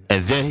 Mm-hmm.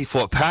 And then he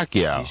fought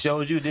Pacquiao. He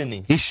showed you, didn't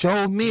he? He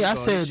showed me. I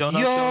said,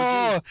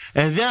 yo.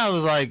 And then I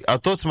was like, I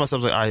thought to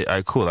myself, like, all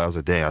right, cool. I was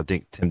like, dang, I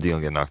think Timothy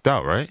gonna get knocked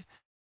out, right?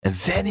 And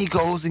then he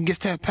goes and gets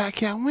that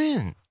Pacquiao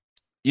win.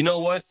 You know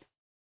what?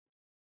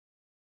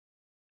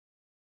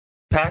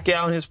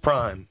 Pacquiao in his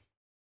prime.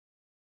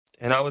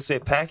 And I would say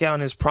Pacquiao in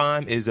his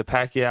prime is the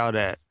Pacquiao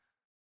that,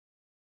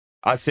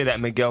 I'd say that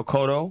Miguel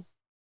Cotto.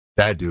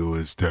 That dude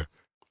was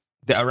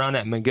around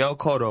that Miguel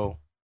Cotto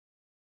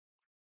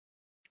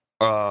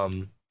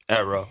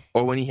era.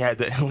 Or when he had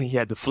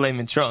the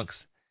Flaming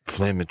Trunks.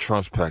 Flaming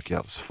Trunks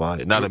Pacquiao was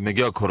fire. Not a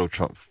Miguel Cotto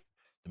Trump.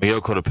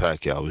 Miguel Cotto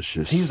Pacquiao was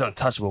just... He was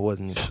untouchable,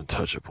 wasn't he?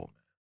 Untouchable,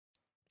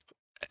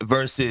 man.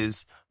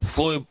 Versus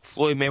Floyd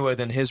Mayweather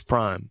in his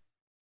prime.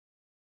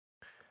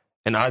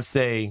 And I'd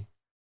say...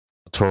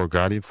 Toro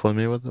Gotti, Floyd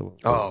Mayweather?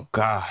 Oh,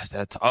 gosh.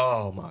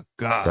 Oh, my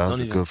God. That was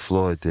a good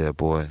Floyd there,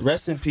 boy.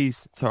 Rest in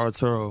peace to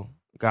Arturo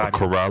Gotti.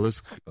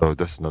 Corrales? Oh,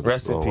 that's another...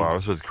 Rest in peace. Wow, I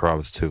was with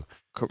Corrales, too.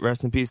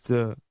 Rest in peace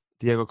to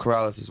Diego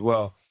Corrales as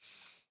well.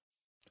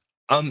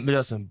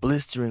 There's some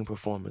blistering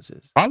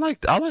performances. I like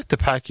the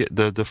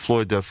Pacquiao, the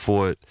Floyd that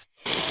fought...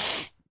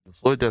 The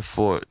Floyd that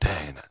fought...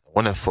 Dang, the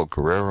one that fought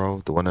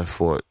Guerrero, the one that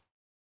fought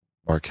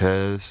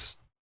Marquez...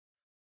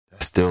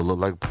 That still look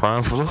like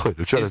prime Floyd.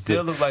 I'm trying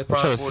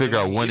to figure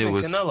out when it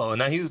was. Canelo, and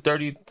now he was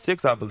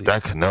 36, I believe.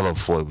 That Canelo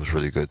Floyd was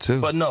really good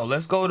too. But no,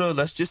 let's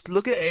just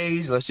look at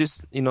age. Let's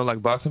just,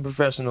 like boxing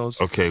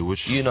professionals. Okay,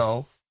 which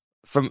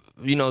from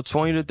 20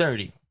 to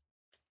 30.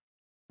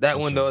 That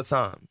window of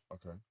time.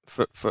 Okay.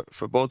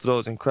 For both of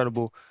those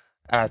incredible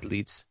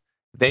athletes,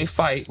 they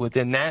fight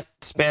within that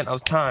span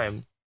of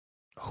time.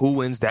 Who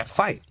wins that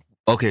fight?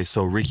 Okay,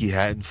 so Ricky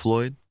Hatton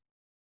Floyd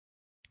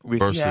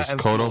versus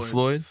Cotto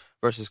Floyd.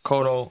 Versus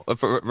Cotto,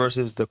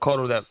 versus the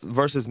Cotto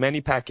versus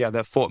Manny Pacquiao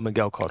that fought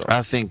Miguel Cotto.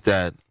 I think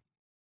that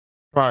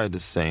probably the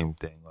same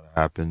thing would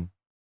happen.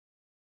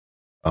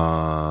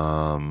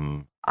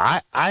 I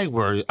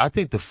worry. I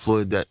think the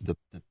Floyd that the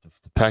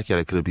Pacquiao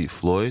that could have beat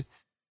Floyd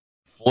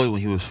when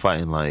he was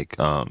fighting like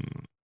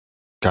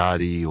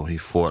Gotti, when he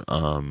fought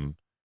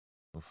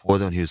before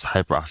then when he was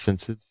hyper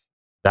offensive.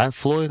 That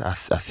Floyd, I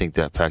think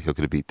that Pacquiao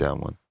could have beat that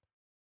one.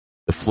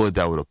 The Floyd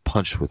that would have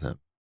punched with him.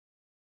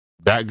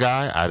 That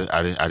guy,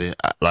 I didn't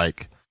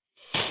like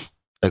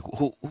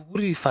who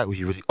did he fight with?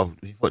 He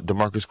fought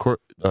DeMarcus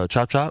Court,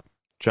 Chop.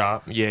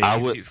 Yeah, I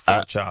wouldn't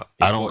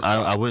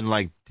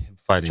like him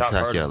fighting Chop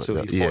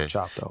Pacquiao. He fought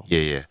Chop though.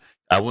 Yeah.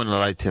 I wouldn't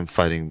have liked him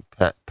fighting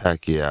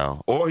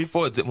Pacquiao. Or he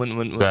fought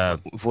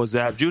for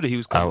Zab Judah. He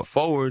was coming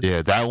forward.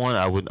 Yeah, that one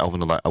I wouldn't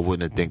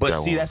have think. But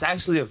see, that's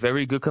actually a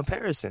very good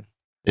comparison.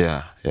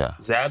 Yeah.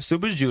 Zab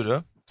Super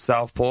Judah.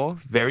 Southpaw,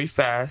 very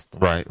fast.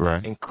 Right.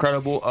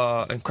 Incredible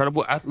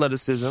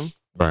athleticism.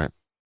 Right.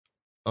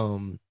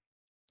 Could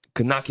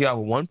knock you out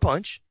with one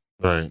punch.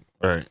 Right.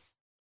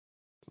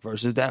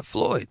 Versus that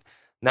Floyd.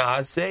 Now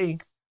I'd say,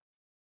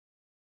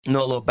 a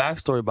little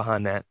backstory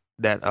behind that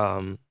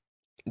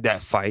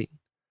fight.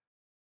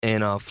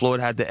 And Floyd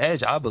had the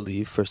edge, I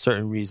believe, for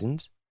certain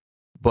reasons.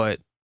 But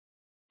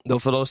though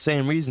for those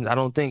same reasons, I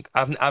don't think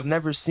I've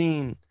never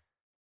seen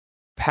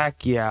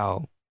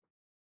Pacquiao,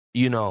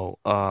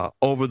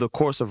 over the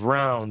course of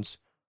rounds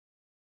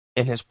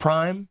in his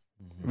prime,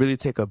 really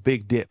take a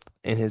big dip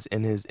in his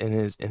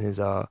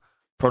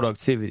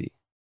productivity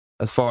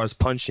as far as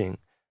punching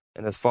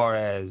and as far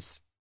as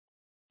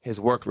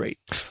his work rate.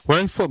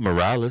 When he fought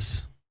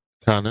Morales,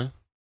 kinda.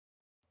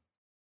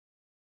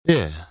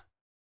 Yeah.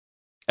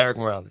 Eric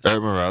Morales.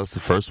 Eric Morales, the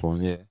first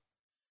one, yeah.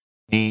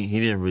 He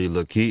didn't really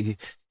look. He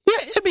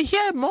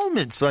had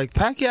moments. Like,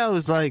 Pacquiao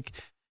was like,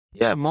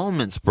 he had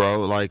moments,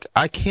 bro. Like,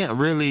 I can't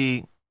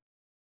really,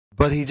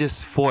 but he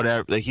just fought,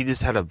 like, he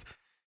just had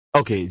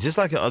okay, just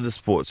like in other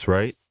sports,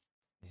 right?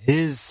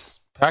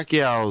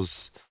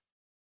 Pacquiao's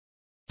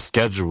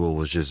schedule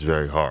was just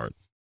very hard.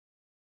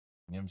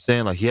 You know what I'm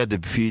saying? Like, he had to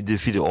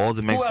defeated all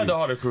the Mexican. Who had the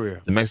harder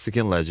career? The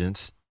Mexican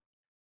legends.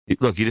 He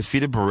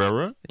defeated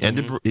Barrera.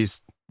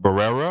 He's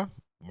Barrera,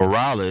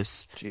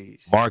 Morales,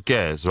 Jeez.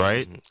 Marquez,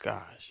 right?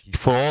 Gosh. He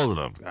fought all of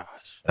them.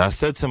 Gosh. And I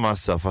said to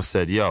myself, I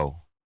said, yo,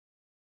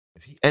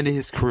 if he ended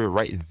his career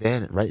right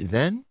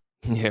then,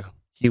 yeah,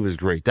 he was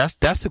great.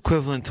 That's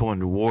equivalent to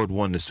when Ward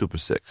won the Super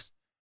Six.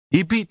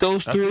 He beat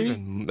those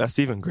three. That's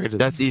even greater.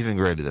 Even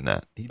greater than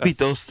that. He beat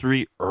those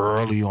three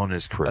early on in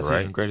his career, that's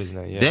right? Even greater than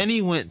that. Yeah. Then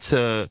he went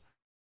to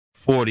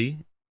 40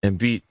 and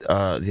beat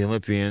the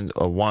Olympian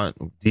Juan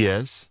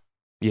Diaz.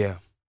 Yeah.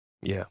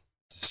 Yeah.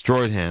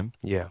 Destroyed him.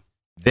 Yeah.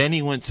 Then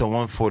he went to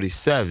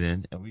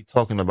 147, and we're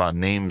talking about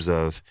names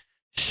of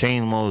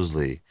Shane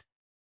Mosley.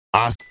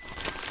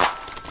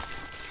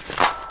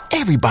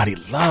 Everybody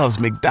loves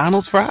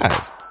McDonald's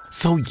fries.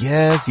 So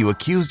yes, you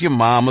accused your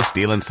mom of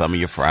stealing some of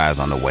your fries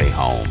on the way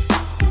home.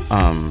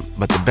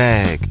 But the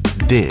bag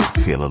did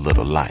feel a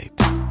little light.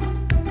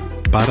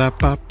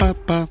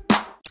 Ba-da-ba-ba-ba.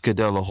 Oscar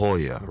De La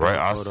Hoya,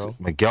 right?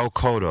 Miguel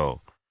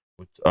Cotto.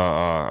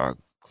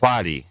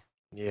 Clottey.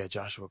 Yeah,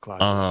 Joshua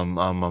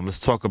Clottey. Let's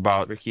talk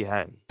about Ricky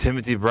Hatton.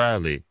 Timothy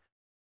Bradley.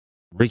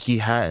 Ricky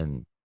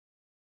Hatton.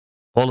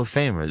 Hall of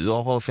Famers. These are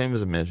all Hall of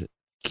Famers I mentioned.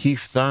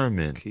 Keith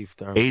Thurman.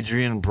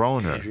 Adrian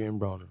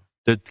Broner.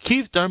 The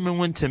Keith Thurman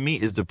one to me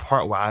is the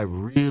part where I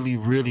really,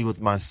 really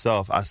with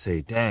myself, I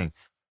say, dang,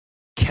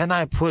 can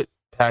I put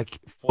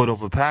Floyd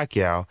over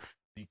Pacquiao?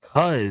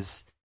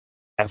 Because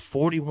at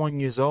 41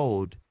 years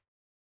old,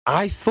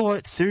 I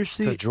thought,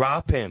 seriously. To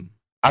drop him.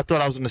 I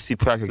thought I was going to see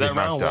Pacquiao get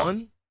knocked out.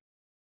 One?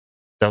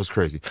 That was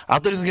crazy. I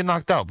thought he was going to get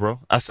knocked out, bro.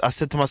 I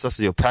said to myself, I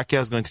said, yo,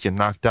 Pacquiao's going to get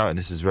knocked out, and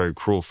this is a very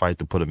cruel fight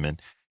to put him in.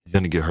 He's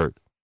going to get hurt.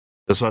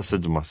 That's what I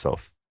said to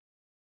myself.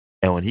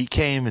 And when he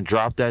came and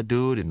dropped that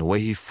dude and the way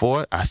he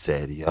fought, I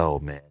said, yo,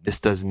 man, this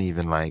doesn't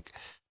even like,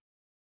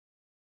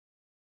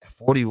 at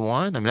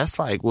 41, I mean, that's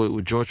like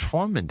what George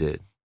Foreman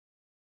did.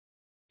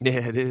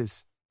 Yeah, it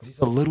is. He's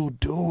a little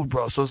dude,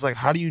 bro. So it's like,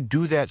 how do you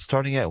do that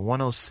starting at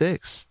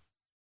 106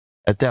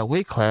 at that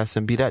weight class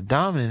and be that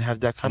dominant and have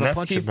that kind of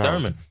punch? That's Keith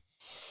Thurman.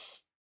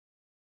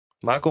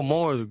 Michael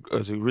Moore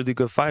is a really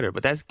good fighter,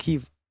 but that's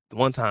Keith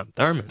one-time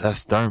Thurman.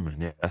 That's Thurman,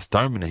 yeah. That's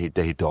Thurman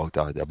that he dogged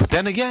out there. But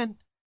then again,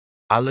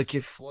 I look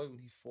at Floyd when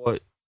he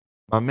fought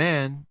my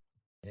man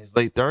in his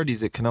late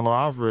 30s at Canelo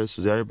Alvarez,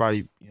 was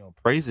everybody,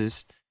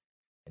 praises,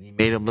 and he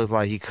made him look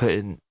like he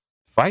couldn't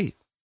fight.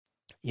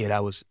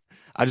 Yeah,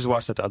 I just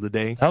watched that the other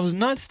day. That was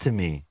nuts to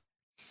me.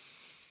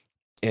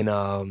 And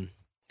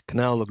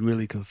Canelo looked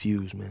really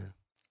confused, man.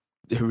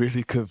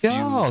 Really confused.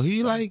 Yo,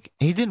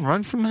 he didn't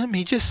run from him.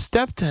 He just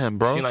stepped to him,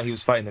 bro. Seemed like he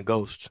was fighting a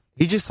ghost.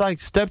 He just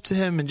stepped to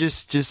him and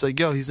just like,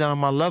 yo, he's not on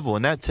my level.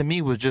 And that to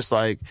me was just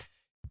like,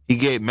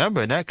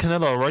 remember, and that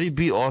Canelo already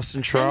beat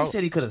Austin Trout. He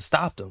said he could have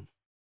stopped him.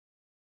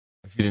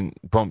 If he didn't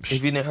bump. If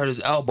he didn't hurt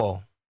his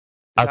elbow.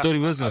 I thought he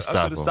was going to stop him.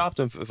 I could have stopped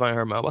him if I didn't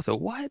hurt my elbow. I said,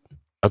 what?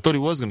 I thought he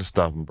was going to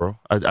stop him, bro.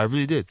 I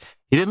really did.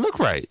 He didn't look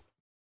right.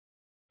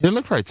 He didn't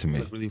look right to me. He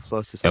looked really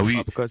flustered.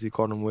 Because he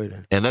caught him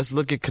waiting. And let's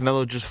look at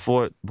Canelo just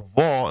fought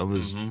Bivol and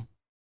was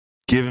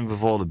giving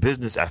Bivol the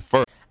business at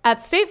first.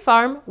 At State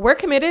Farm, we're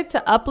committed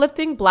to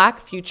uplifting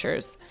Black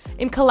futures.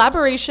 In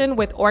collaboration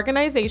with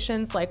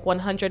organizations like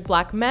 100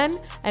 Black Men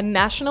and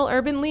National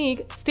Urban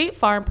League, State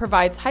Farm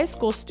provides high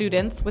school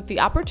students with the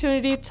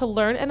opportunity to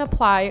learn and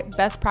apply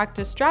best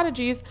practice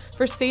strategies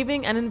for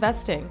saving and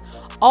investing,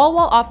 all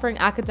while offering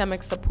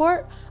academic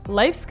support,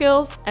 life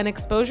skills, and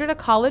exposure to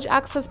college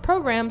access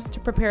programs to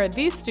prepare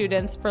these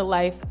students for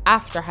life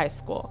after high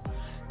school.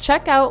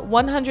 Check out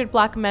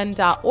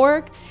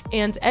 100blackmen.org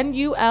and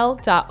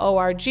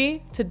nul.org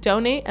to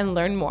donate and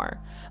learn more.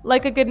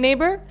 Like a good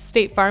neighbor,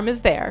 State Farm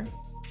is there.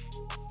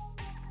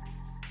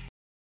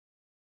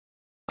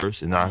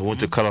 And I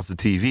went to cut off the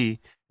TV,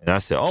 and I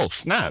said, oh,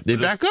 snap, they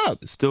back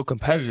up. It's still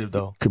competitive,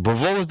 though.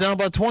 Bivol was down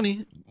by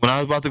 20 when I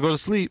was about to go to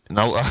sleep. And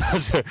I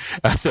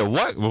said,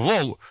 what?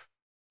 Bivol?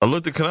 I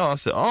looked at Canelo, I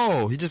said,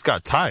 oh, he just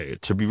got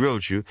tired, to be real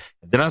with you.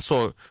 And then I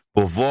saw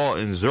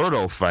Bivol and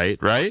Zurdo fight,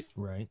 right?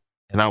 Right.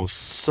 And I was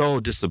so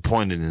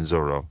disappointed in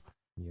Zurdo.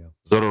 Yeah.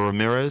 Zurdo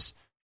Ramirez.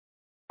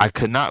 I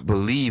could not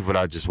believe what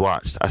I just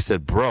watched. I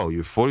said, bro,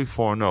 you're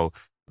 44-0.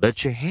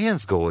 Let your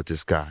hands go with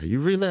this guy. You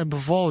really letting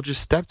Bivol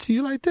just step to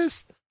you like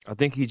this? I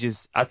think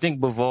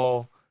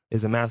Bivol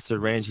is a master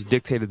of range. He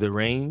dictated the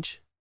range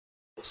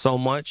so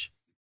much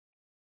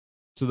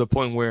to the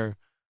point where,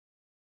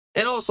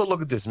 and also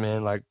look at this,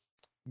 man, like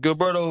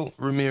Gilberto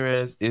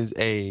Ramirez is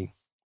a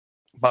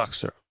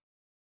boxer.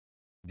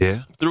 Yeah.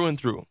 Through and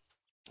through.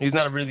 He's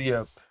not really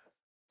a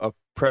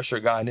pressure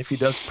guy, and if he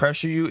does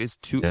pressure you, it's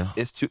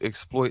to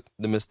exploit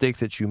the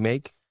mistakes that you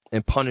make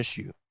and punish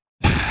you.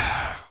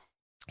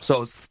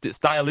 So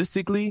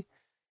stylistically,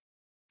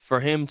 for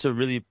him to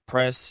really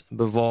press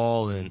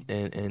Bivol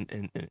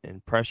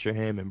and pressure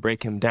him and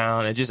break him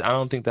down, I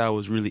don't think that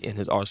was really in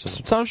his arsenal.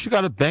 Sometimes you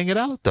got to bang it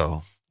out,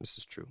 though. This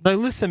is true. Like,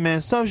 listen,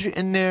 man, sometimes you're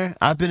in there.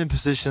 I've been in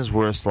positions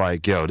where it's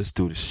like, yo, this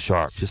dude is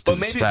sharp. This dude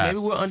is fast.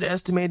 Maybe we're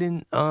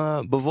underestimating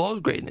Bivol's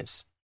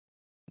greatness.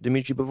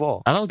 Dimitri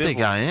Bivol. I don't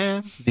think I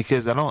am,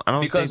 because I don't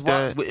think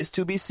that it's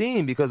to be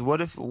seen. Because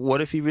what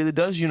if he really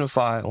does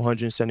unify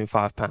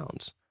 175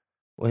 pounds?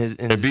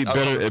 It'd be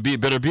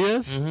better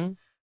BF. Mm-hmm.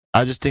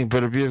 I just think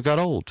Better BF got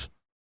old.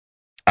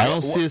 I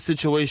don't see a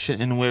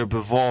situation in where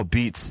Bivol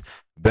beats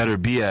Better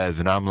BF,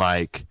 and I'm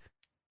like,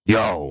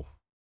 yo,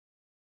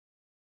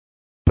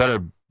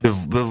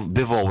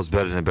 Bivol was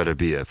better than Better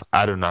BF.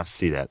 I do not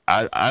see that.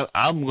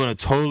 I'm gonna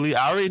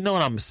I already know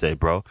what I'm gonna say,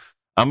 bro.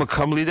 I'm gonna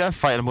come lead that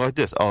fight. I'm like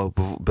this. Oh,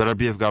 Better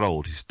BF got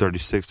old. He's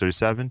 36,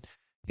 37.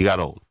 He got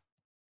old.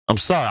 I'm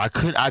sorry.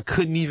 I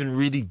couldn't even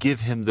really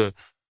give him the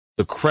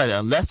credit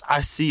unless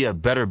I see a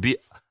Better BF.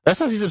 Unless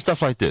I see some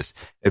stuff like this.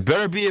 If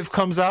Better BF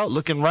comes out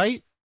looking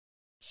right,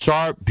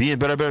 sharp,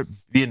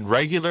 being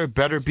regular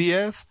Better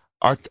BF,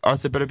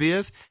 Arthur Better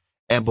BF,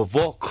 and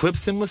Bivol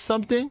clips him with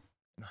something,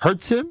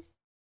 hurts him,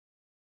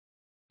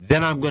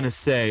 then I'm gonna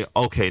say,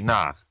 okay,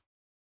 nah,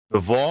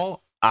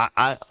 Bivol,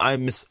 I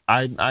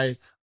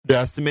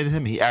underestimated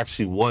him. He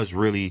actually was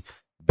really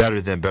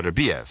better than Better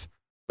BF.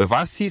 But if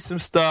I see some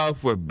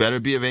stuff where Better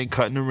BF ain't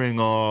cutting the ring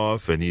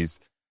off and he's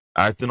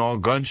acting all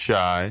gun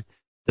shy,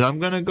 then I'm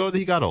gonna go that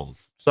he got old.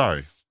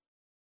 Sorry.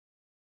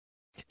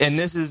 And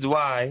this is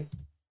why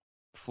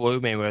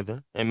Floyd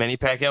Mayweather and Manny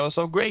Pacquiao are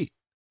so great.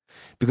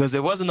 Because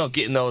there wasn't no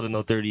getting older,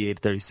 no 38,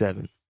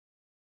 37.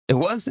 It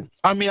wasn't.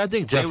 I mean, I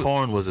think Jeff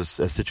Horn was a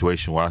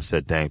situation where I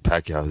said, dang,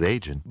 Pacquiao's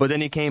aging. But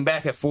then he came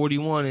back at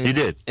 41. He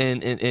did.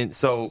 And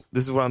so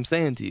this is what I'm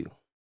saying to you.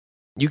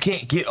 You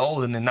can't get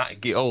old and then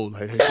not get old.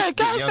 Yeah,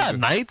 guys got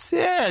nights.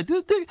 Yeah.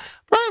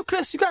 Bro,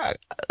 Chris, you got...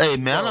 Hey,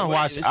 man, I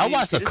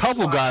watched a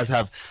couple guys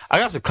I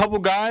got a couple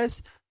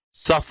guys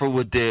suffer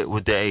with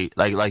the age.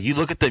 Like you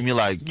look at them, you're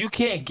like... You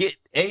can't get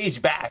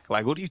age back.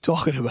 Like, what are you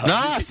talking about?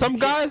 Nah, some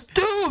guys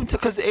do.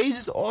 Because age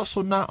is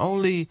also not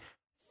only...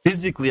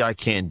 Physically, I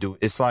can't do it.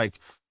 It's like,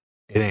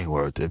 it ain't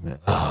worth it, man.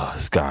 Oh,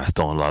 this guy's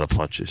throwing a lot of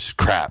punches.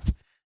 Crap.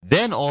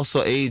 Then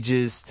also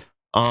ages.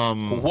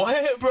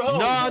 What, bro?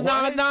 No.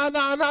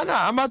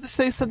 I'm about to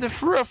say something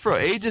for real.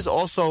 Ages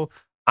also,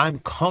 I'm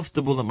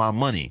comfortable in my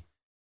money.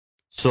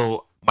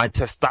 So my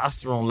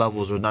testosterone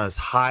levels are not as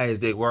high as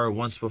they were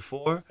once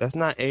before. That's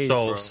not age,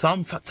 so bro.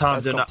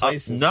 Sometimes they're not up.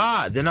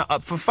 Nah, they're not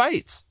up for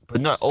fights.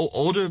 But no,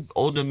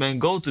 older men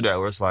go through that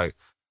where it's like,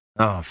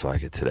 oh, I don't feel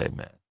like it today,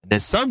 man. And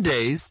then some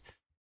days,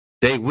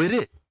 they with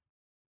it.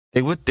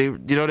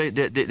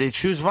 They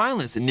choose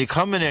violence, and you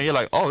come in there, you're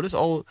like, oh, this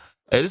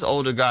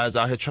older guy's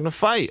out here trying to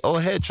fight,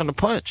 trying to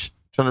punch,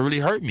 trying to really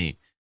hurt me.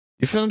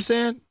 You feel what I'm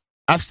saying?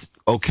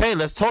 Okay,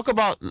 let's talk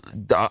about.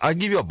 I'll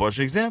give you a bunch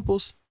of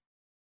examples.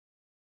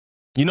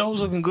 You know who's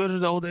looking good at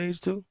the old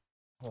age too?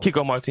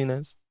 Kiko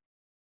Martinez.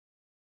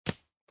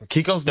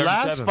 Kiko's 37.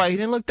 Last fight, he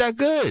didn't look that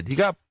good. He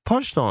got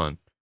punched on.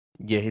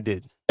 Yeah, he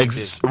did.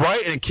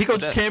 Right, and Kiko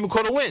just came and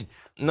caught a win.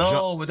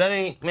 No, but that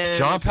ain't, man.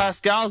 John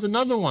Pascal's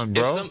another one,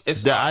 bro.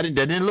 That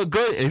didn't look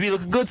good. If he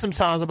looking good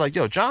sometimes, I'm like,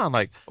 yo, John,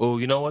 like. Oh,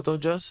 you know what though,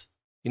 Just?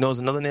 You know, there's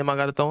another name I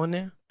got to throw in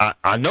there.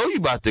 I know you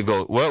about to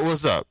go.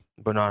 What's up?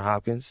 Bernard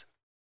Hopkins.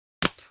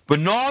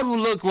 Bernard will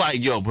look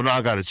like, yo,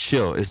 Bernard got to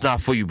chill. It's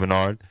not for you,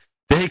 Bernard.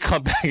 Then he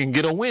come back and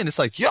get a win. It's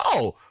like,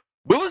 yo,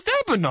 where was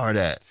that Bernard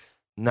at?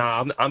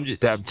 Nah, I'm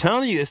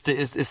telling you,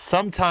 it's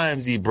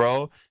sometimes,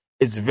 bro.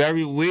 It's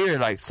very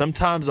weird. Like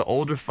sometimes an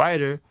older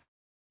fighter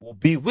will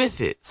be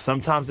with it.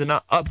 Sometimes they're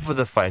not up for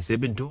the fights.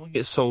 They've been doing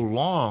it so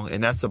long,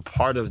 and that's a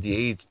part of the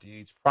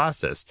age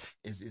process.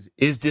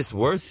 Is this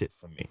worth it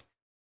for me?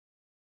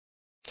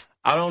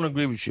 I don't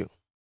agree with you,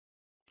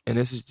 and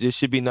this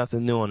should be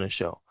nothing new on the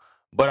show.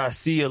 But I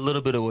see a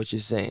little bit of what you're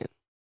saying.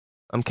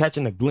 I'm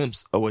catching a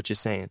glimpse of what you're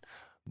saying,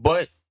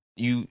 but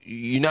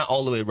you're not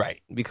all the way right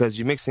because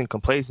you're mixing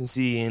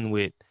complacency in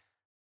with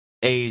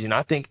age, and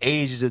I think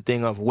age is a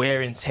thing of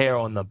wear and tear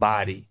on the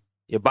body.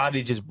 Your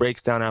body just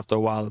breaks down after a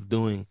while of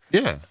doing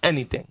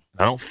anything.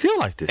 I don't feel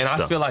like this, and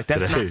I feel like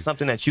that's not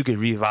something that you could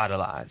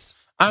revitalize.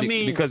 I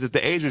mean, because if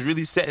the age was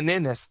really setting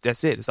in,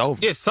 that's it. It's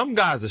over. Yeah, some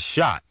guys are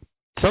shot.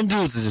 Some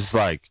dudes are just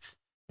like,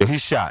 yo,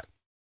 he's shot.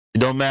 It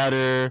don't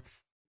matter.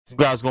 Some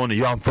guys going to,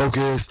 yo, I'm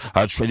focused.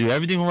 I try to do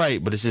everything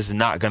right, but it's just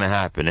not gonna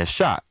happen. They're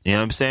shot. You know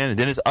what I'm saying? And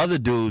then there's other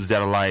dudes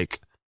that are like,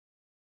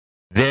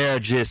 they're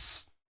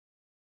just.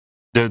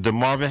 The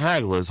Marvin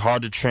Hagler is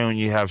hard to train when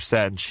you have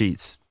satin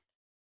sheets.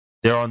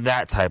 They're on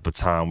that type of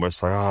time where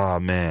it's like, oh,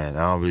 man,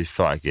 I don't really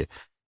feel like it.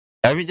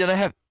 Every day I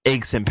have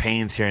aches and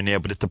pains here and there,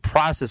 but it's the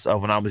process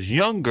of when I was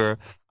younger,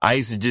 I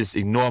used to just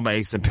ignore my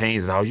aches and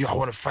pains and, I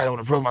want to fight, I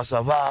want to prove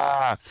myself.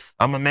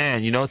 I'm a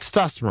man,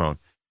 testosterone.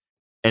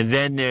 And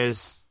then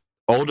there's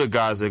older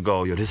guys that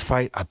go, yo, this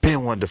fight, I've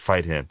been wanting to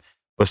fight him.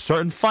 But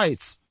certain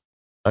fights,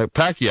 like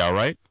Pacquiao,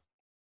 right?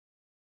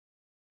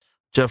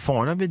 Jeff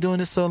Horn, I've been doing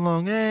this so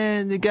long.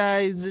 The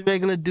guy's a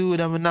regular dude.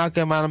 I'm going to knock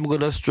him out. I'm going to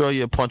go to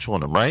Australia and punch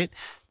on him, right?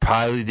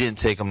 Probably didn't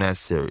take him that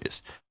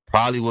serious.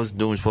 Probably wasn't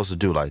doing what he was supposed to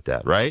do like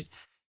that, right?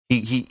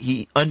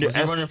 He Was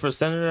he running for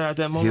senator at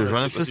that moment? He was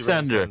running for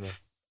senator.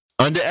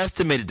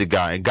 Underestimated the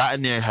guy and got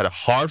in there and had a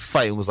hard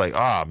fight and was like,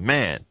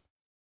 man.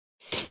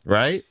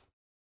 Right?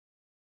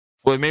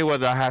 Floyd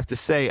Mayweather, I have to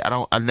say,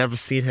 I've never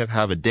seen him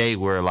have a day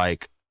where,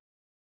 like,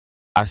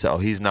 I said,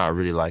 he's not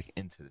really, like,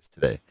 into this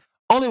today.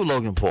 Only with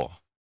Logan Paul.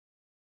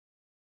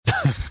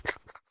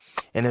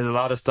 And there's a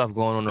lot of stuff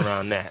going on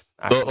around that.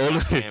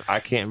 I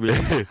can't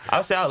really.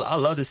 I'll say I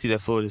love to see that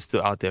Floyd is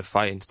still out there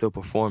fighting, still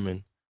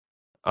performing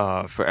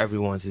for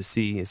everyone to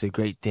see. It's a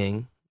great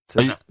thing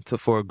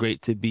for a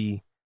great to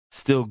be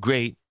still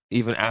great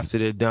even after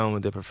they're done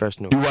with their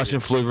professional career. You watching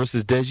Floyd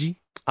versus Deji?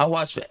 I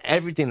watch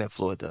everything that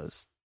Floyd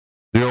does.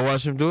 You don't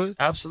watch him do it?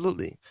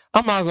 Absolutely.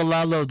 I'm not gonna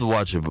lie, I love to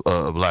watch a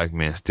black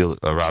man still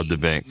rob the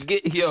bank.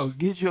 Get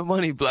your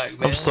money, black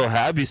man. I'm so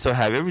happy. I'd be so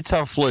happy. Every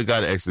time Floyd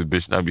got an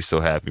exhibition, I'd be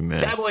so happy,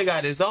 man. That boy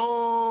got his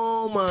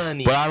own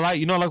money. But I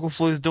like what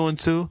Floyd's doing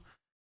too?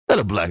 Let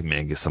a black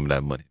man get some of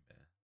that money, man.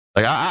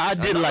 Like I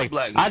did like,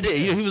 I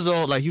did, he was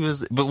all like,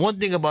 but one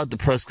thing about the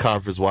press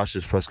conference, watch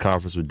this press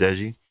conference with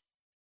Deji,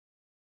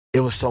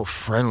 it was so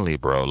friendly,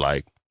 bro.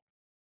 Like,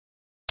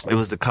 it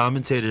was the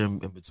commentator in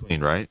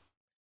between, right?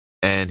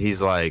 And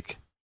he's like,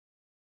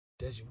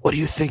 what do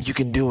you think you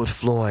can do with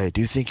Floyd?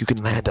 Do you think you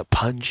can land a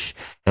punch?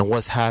 And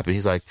what's happened?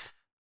 He's like,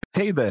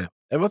 hey there,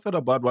 ever thought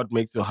about what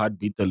makes your heart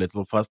beat a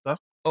little faster?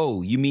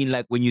 Oh, you mean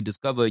like when you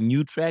discover a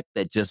new track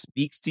that just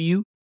speaks to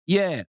you?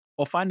 Yeah,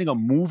 or finding a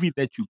movie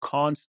that you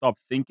can't stop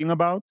thinking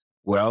about?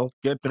 Well,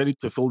 get ready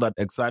to feel that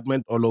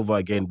excitement all over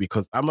again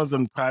because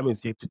Amazon Prime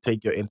is here to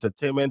take your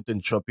entertainment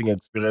and shopping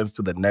experience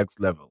to the next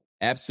level.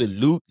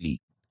 Absolutely.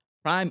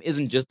 Prime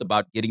isn't just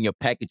about getting your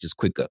packages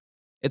quicker.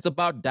 It's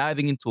about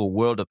diving into a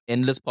world of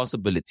endless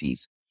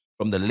possibilities,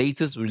 from the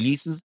latest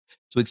releases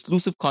to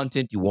exclusive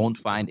content you won't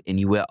find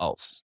anywhere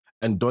else.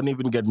 And don't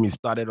even get me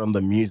started on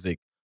the music.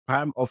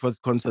 Prime offers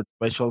concert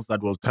specials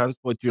that will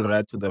transport you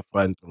right to the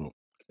front row.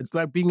 It's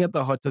like being at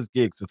the hottest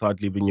gigs without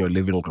leaving your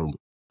living room.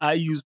 I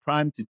use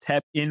Prime to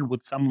tap in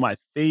with some of my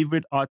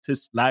favorite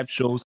artists' live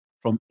shows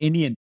from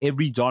any and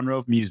every genre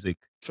of music.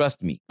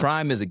 Trust me,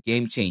 Prime is a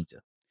game changer.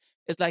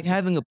 It's like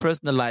having a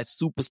personalized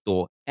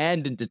superstore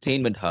and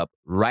entertainment hub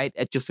right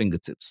at your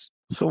fingertips.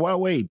 So why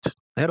wait?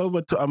 Head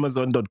over to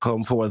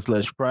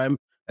amazon.com/Prime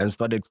and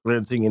start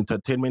experiencing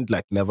entertainment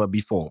like never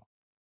before.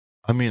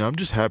 I mean, I'm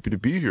just happy to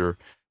be here.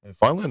 And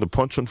if I land a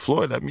punch on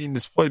Floyd, I mean,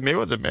 this Floyd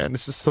Mayweather, man,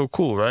 this is so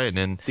cool, right? And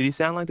then, did he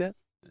sound like that?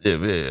 Yeah,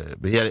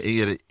 but he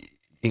had an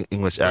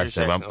English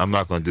accent. I'm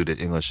not going to do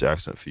the English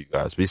accent for you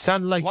guys. But he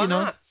sounded like, Why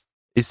not?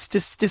 It's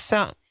just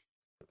sound.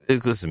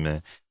 Listen,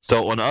 man.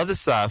 So on the other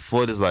side,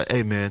 Floyd is like,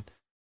 hey, man,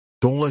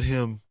 don't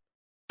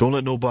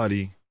let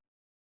nobody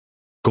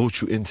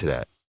goat you into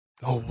that.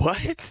 Oh, what?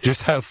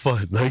 Just have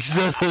fun. Like,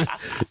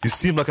 you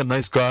seem like a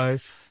nice guy.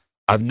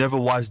 I've never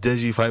watched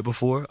Deji fight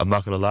before. I'm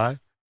not going to lie.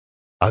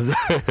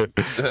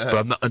 But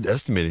I'm not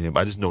underestimating him.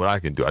 I just know what I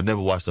can do. I've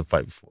never watched him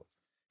fight before.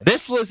 And then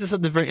Floyd said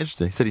something very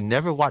interesting. He said he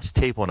never watched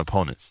tape on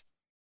opponents.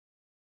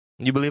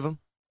 You believe him?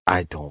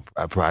 I don't.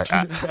 I'm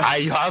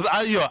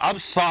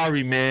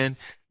sorry, man.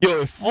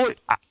 Yo, if Floyd,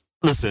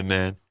 listen,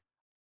 man.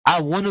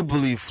 I want to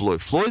believe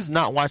Floyd. Floyd's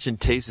not watching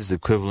tapes is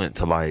equivalent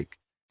to like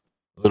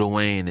Lil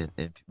Wayne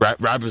and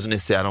rappers when they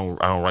say I don't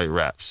write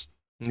raps.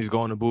 He's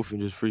going to booth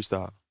and just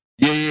freestyle.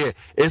 Yeah.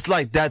 It's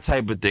like that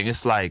type of thing.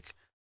 It's like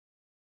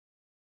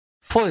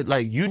Floyd,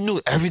 like you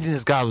knew everything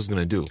this guy was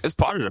gonna do. It's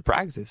part of the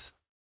practice.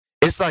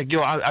 It's like,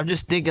 yo, I'm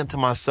just thinking to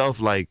myself,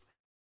 like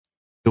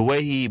the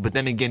way but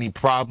then again,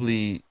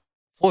 Floyd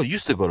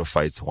used to go to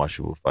fights and watch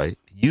people fight.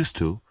 He used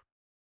to.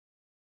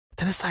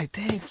 Then it's like,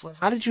 dang, Floyd,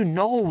 how did you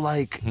know?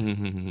 Like,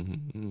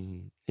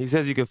 he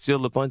says he can feel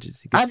the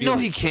punches. I know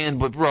he can,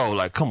 but bro,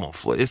 like, come on,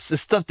 Floyd. It's the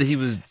stuff that he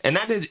was, and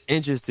that is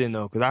interesting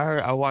though, because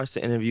I watched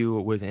the interview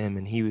with him,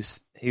 and he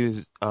was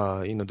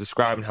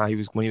describing how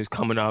when he was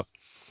coming up,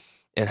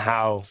 and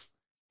how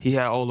he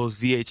had all those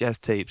VHS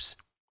tapes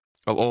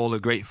of all the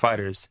great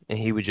fighters, and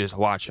he would just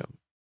watch them.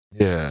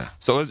 Yeah.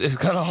 So it's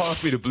kind of hard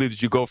for me to believe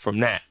that you go from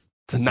that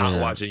to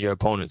not watching your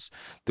opponents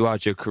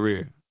throughout your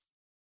career.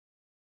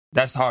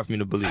 That's hard for me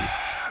to believe.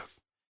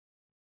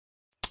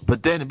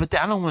 But then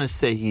I don't want to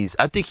say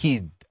I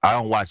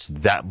don't watch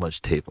that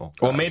much tape on.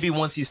 Or maybe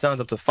once he signs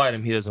up to fight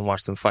him, he doesn't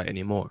watch them fight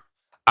anymore.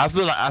 I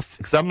feel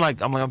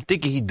like I'm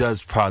thinking he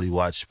does probably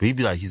watch, but he'd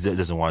be like he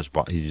doesn't watch.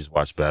 He just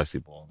watch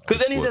basketball.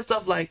 Because then he said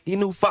stuff like he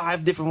knew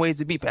 5 different ways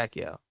to beat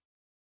Pacquiao.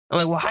 I'm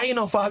like, well, how you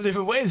know 5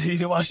 different ways if you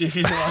didn't watch it? If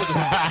you didn't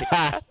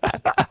watch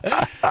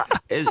it,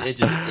 it's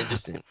just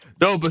interesting.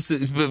 No, but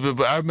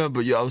I remember,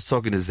 I was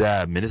talking to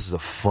Zab, man. This is a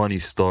funny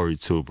story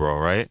too, bro.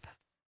 Right?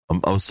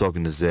 I was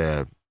talking to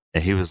Zab,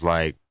 and he was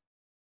like,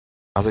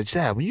 I was like,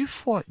 Zab, when you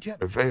fought, you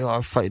had a very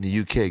hard fight in the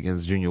UK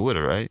against Junior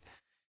Witter, right?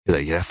 He's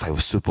like, yeah, that fight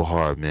was super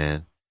hard,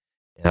 man.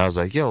 And I was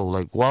like, yo,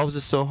 like, why was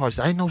it so hard? He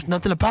said, I know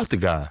nothing about the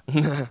guy.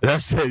 And I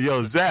said,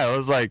 yo, Zab, I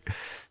was like,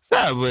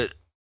 Zab, but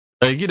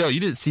Like, you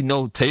didn't see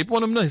no tape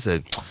on him? No, he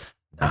said,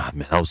 nah,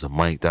 man, I was a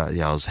Mike.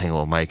 I was hanging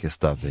with Mike and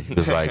stuff. And he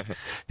was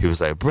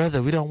like,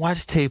 brother, we don't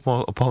watch tape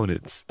on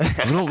opponents.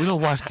 We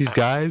don't watch these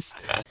guys.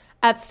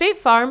 At State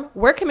Farm,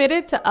 we're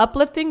committed to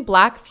uplifting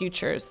Black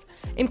futures.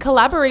 In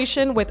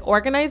collaboration with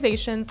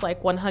organizations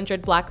like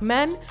 100 Black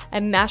Men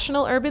and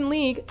National Urban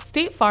League,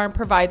 State Farm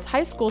provides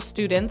high school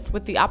students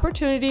with the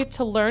opportunity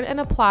to learn and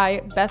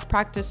apply best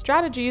practice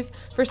strategies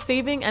for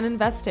saving and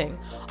investing,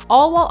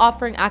 all while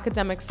offering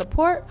academic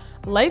support,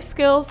 life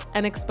skills,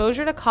 and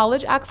exposure to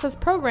college access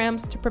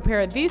programs to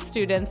prepare these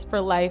students for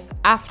life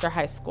after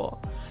high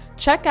school.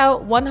 Check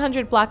out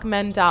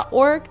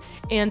 100blackmen.org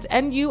and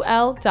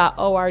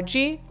nul.org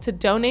to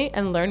donate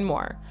and learn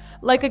more.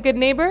 Like a good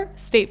neighbor,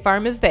 State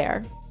Farm is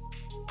there.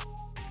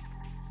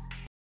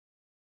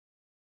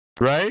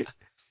 Right?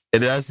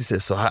 And then as he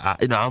said, so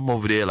I'm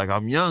over there, like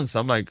I'm young, so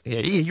I'm like, yeah,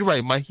 you're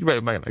right, Mike. You're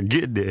right, Mike. I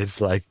get there.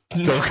 It's like,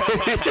 it's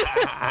okay.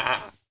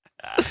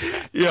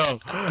 Yo,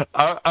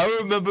 I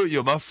remember,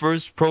 my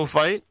first pro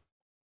fight.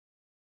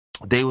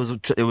 They were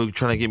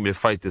trying to get me to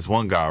fight this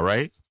one guy,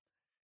 right?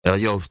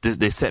 And like,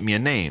 they sent me a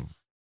name.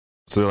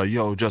 So they're like,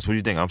 yo, Just, what do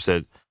you think? I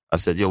said,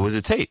 yo, where's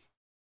the tape?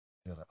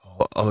 They're like,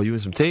 oh, you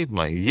want some tape? I'm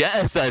like,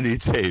 yes, I need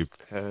tape.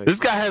 This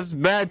guy has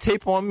mad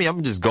tape on me.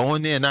 I'm just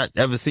going there and not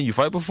ever seen you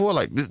fight before.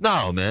 Like this,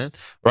 no, man,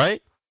 right?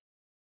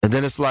 And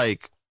then it's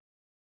like,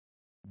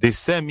 they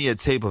sent me a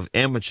tape of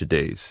amateur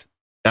days.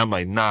 And I'm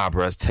like, nah,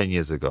 bro, that's 10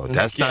 years ago.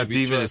 That's not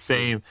even the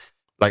same.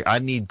 Like, I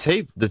need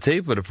the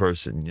tape of the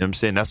person. You know what I'm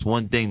saying? That's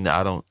one thing that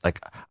I don't, like,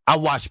 I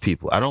watch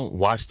people. I don't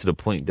watch to the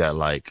point that,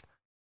 like,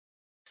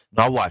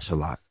 no, I watch a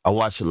lot. I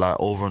watch a lot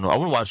over and over. I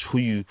want to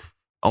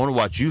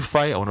watch you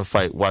fight. I want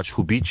to watch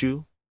who beat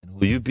you and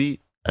who you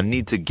beat. I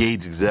need to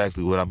gauge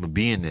exactly what I'm going to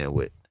be in there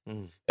with.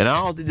 And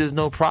I don't think there's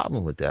no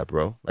problem with that,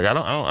 bro. Like, I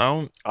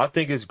don't. I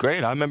think it's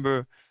great. I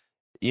remember,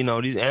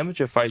 these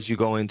amateur fights you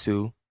go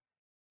into,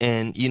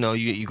 and,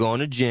 you go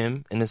in the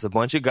gym, and it's a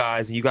bunch of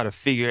guys, and you got to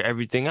figure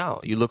everything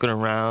out. You're looking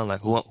around,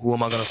 like, who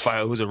am I going to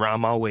fight? Who's around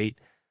my weight?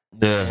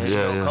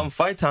 Yeah. Come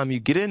fight time, you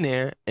get in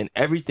there, and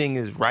everything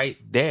is right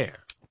there.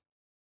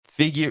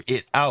 Figure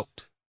it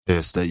out.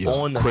 Yes,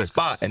 on the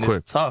spot, and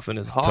it's tough and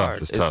it's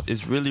hard. It's tough.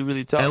 It's really,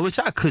 really tough. And which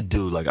I could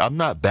do. Like, I'm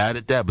not bad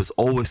at that, but it's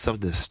always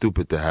something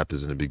stupid that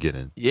happens in the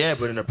beginning. Yeah,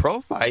 but in a pro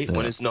fight,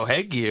 when it's no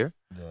headgear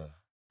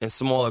and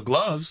smaller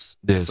gloves,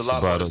 it's a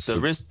lot more.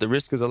 The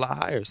risk is a lot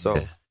higher. So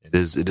it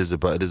is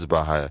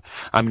about higher.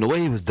 I mean, the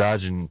way he was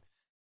dodging,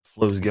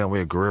 Floyd was getting away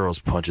with Guerrero's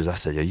punches. I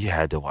said, you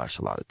had to watch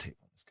a lot of tape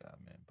on this guy,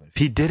 man. But if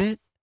he didn't,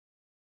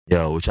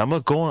 which I'm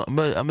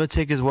gonna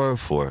take his word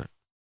for it.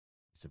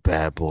 He's a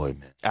bad boy,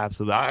 man.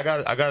 Absolutely. I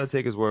gotta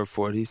take his word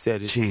for it. He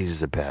said it. Jeez,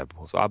 he's a bad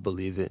boy. So I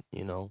believe it,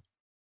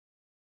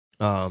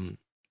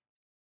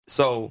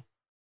 So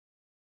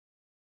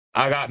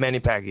I got Manny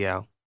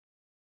Pacquiao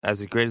as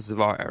the greatest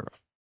of our era.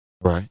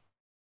 Right.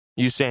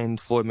 You saying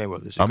Floyd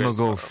Mayweather? I'm gonna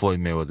go with Floyd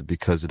Mayweather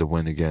because of the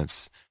win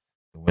against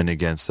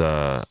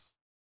the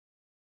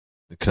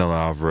Canelo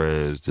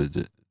Alvarez,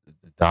 the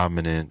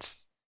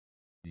dominance,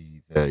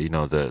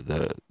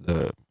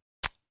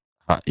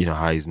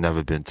 how he's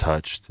never been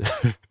touched.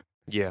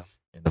 Yeah.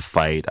 In the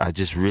fight, I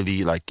just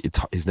really like it.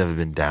 He's never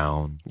been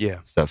down. Yeah.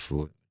 Except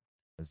for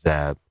a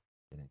Zab,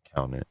 didn't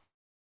count it.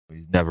 But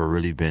he's never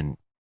really been,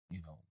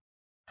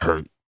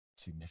 hurt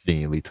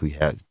significantly till he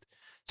has.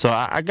 So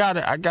I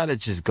gotta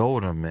just go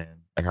with him,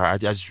 man. Like I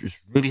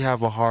just really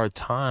have a hard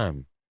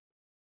time.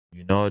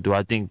 Do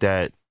I think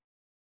that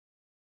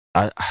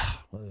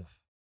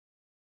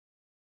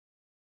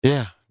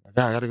yeah, I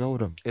gotta go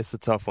with him. It's a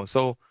tough one.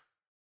 So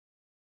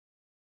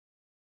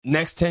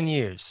next 10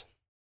 years,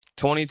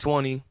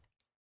 2020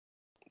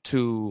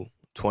 to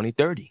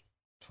 2030.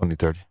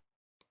 2030.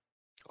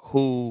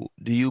 Who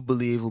do you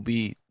believe will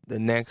be the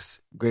next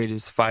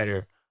greatest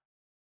fighter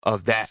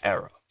of that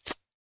era?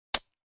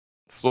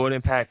 Floyd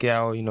and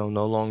Pacquiao,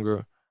 no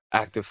longer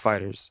active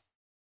fighters.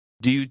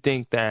 Do you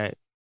think that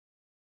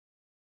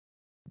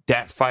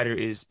fighter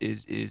is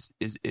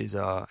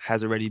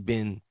has already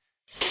been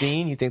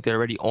seen? You think they're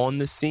already on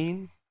the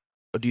scene,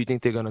 or do you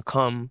think they're gonna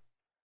come,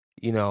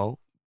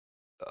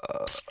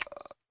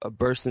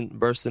 bursting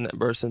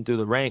through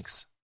the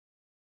ranks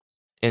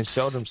and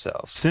show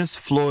themselves? Since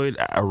Floyd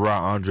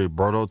around Andre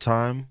Berto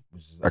time,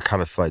 I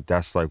kind of feel like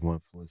that's like when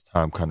Floyd's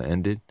time kind of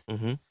ended.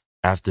 Mm-hmm.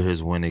 After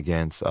his win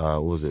against,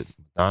 what was it,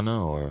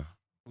 Madonna, or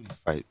who did he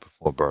fight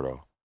before Berto?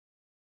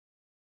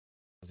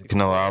 Was it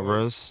Canelo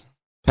Alvarez?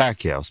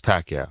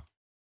 Pacquiao.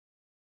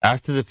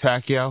 After the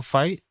Pacquiao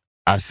fight,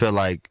 I feel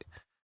like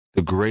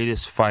the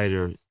greatest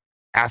fighter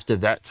after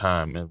that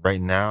time, and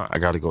right now, I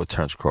got to go with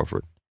Terrence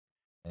Crawford.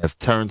 If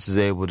Terrence is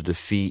able to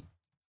defeat,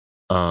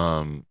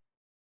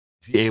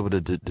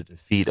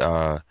 defeat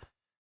Errol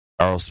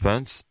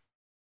Spence,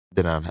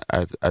 then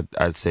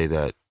I'd say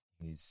that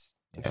he's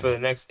for the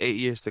next 8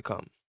 years to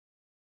come.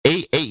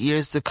 8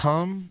 years to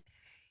come,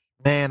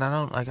 man.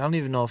 I don't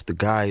even know if the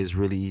guy is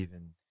really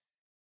even.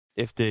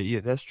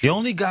 That's true. The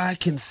only guy I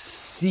can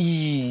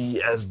see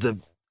as the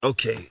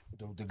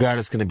guy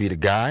that's going to be the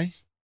guy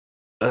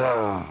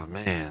Oh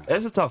man,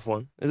 It's a tough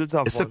one.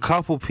 It's a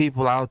couple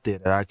people out there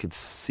that I could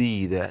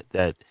see that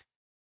a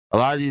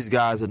lot of these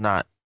guys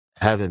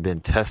haven't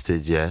been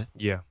tested yet.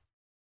 Yeah.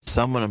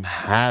 Some of them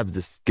have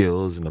the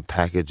skills and the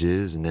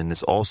packages, and then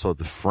there's also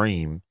the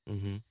frame.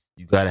 Mm-hmm.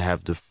 You got to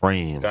have the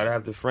frame. Got to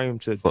have the frame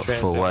to for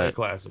transcend weight what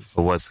classes.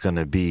 for what's going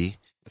to be.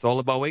 It's all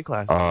about weight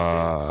classes.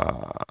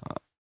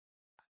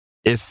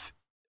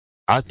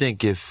 I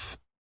think if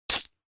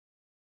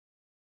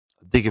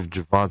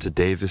Gervonta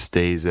Davis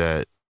stays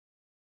at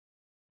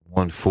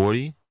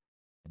 140,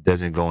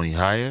 doesn't go any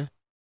higher,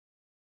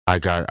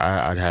 I'd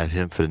have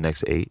him for the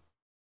next 8.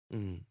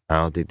 Mm. I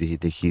don't think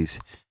that he's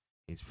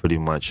pretty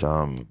much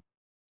the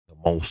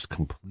most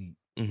complete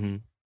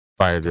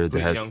fighter that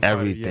has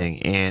everything,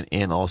 fighter,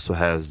 and also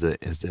has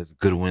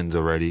good wins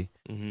already,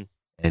 and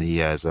he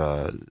has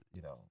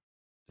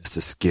just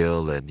the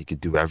skill, and he could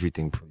do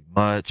everything pretty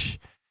much.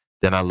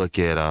 Then I look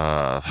at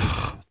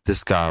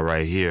this guy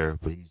right here,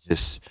 but he's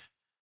just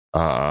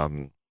my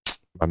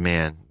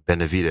man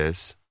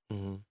Benavidez,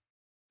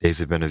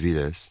 David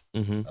Benavidez.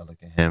 I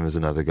look at him as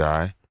another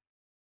guy.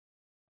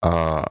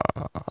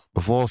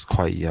 Bivol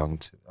quite young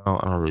too.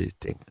 I don't really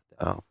think.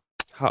 How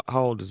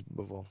old is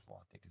Bivol?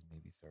 I think it's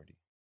maybe 30.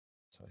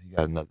 So he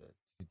got another.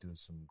 He doing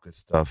some good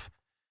stuff.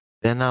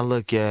 Then I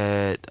look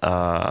at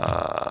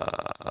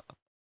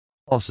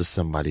also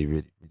somebody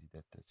really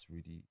that's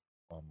really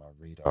on my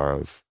radar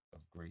of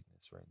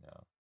greatness right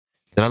now.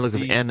 Then I look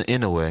at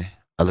Inoue.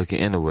 I look at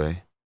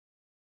Inoue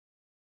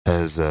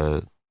as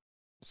a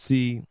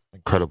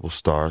incredible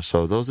star.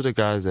 So those are the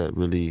guys that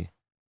really.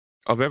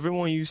 Of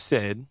everyone you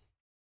said,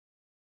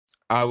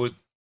 I like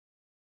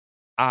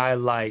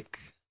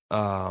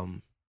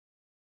Naoya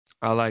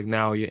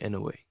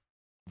Inoue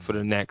for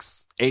the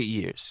next 8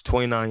 years.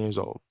 29 years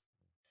old.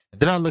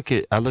 And then I look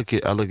at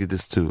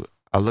this too.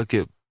 I look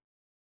at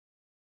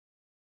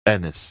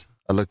Ennis.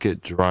 I look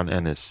at Jaron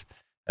Ennis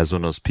as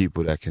one of those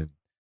people that can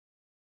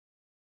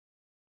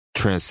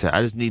transcend.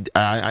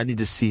 I need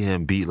to see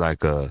him beat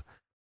like a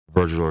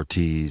Virgil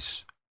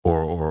Ortiz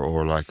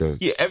or like a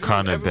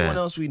Conor everyone Benn.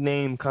 else we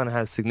named kind of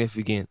has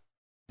significant.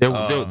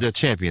 They're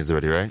champions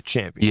already, right?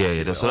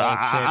 Champions. Yeah. So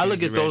I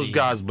look at those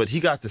guys, but he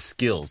got the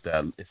skills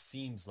that it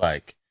seems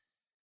like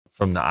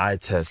from the eye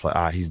test,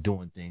 like he's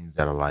doing things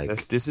that are like.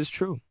 This is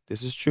true.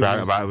 This is true.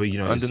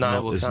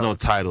 Undeniable. There's no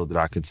title that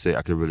I could say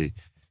I could really.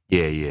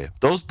 Yeah.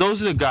 Those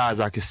are the guys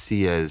I could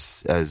see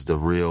as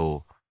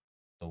the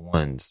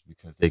ones,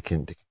 because they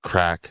can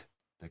crack.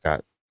 They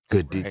got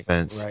good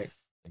defense. Right.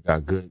 They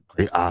got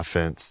great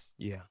offense.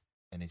 Yeah.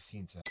 And they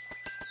seem to.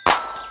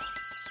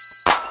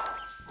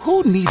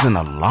 Who needs an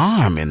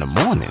alarm in the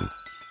morning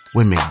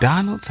when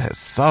McDonald's has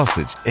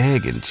sausage,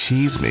 egg, and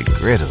cheese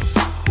McGriddles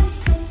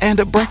and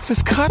a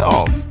breakfast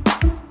cutoff?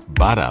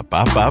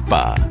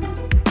 Ba-da-ba-ba-ba.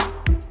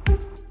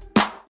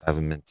 Have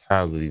a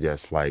mentality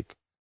that's like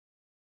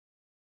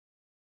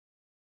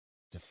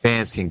the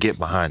fans can get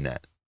behind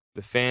that.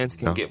 The fans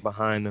can get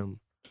behind them.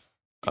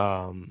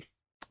 But,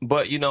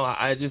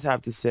 I just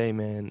have to say,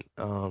 man,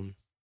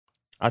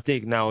 I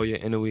think Naoya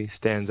Inoue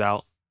stands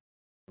out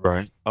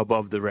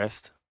above the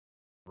rest.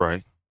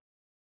 Right.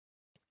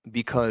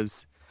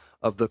 Because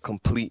of the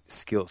complete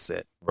skill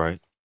set. Right.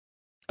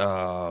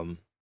 I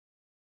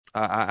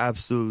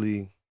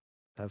absolutely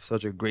have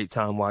such a great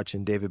time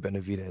watching David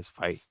Benavidez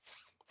fight.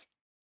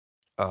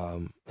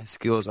 His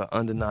skills are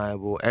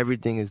undeniable.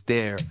 Everything is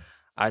there.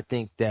 I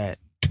think that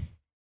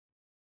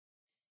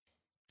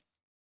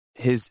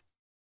he's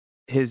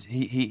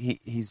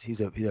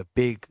a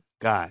big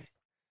guy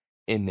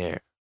in there,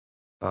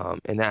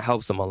 and that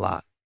helps him a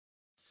lot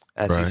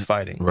as he's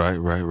fighting.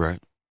 Right.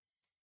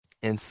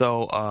 And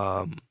so,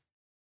 I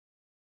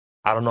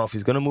don't know if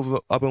he's gonna move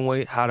up in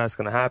weight, how that's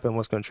gonna happen,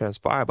 what's gonna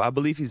transpire. But I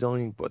believe he's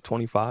only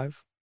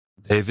 25.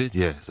 David,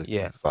 yeah, he's like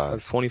 25.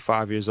 Like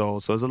 25 years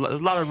old. So there's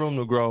a lot of room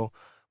to grow.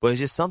 But it's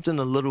just something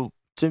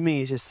to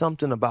me, it's just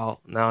something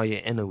about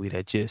Naoya Inoue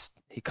that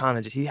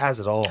he has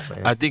it all,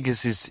 man. I think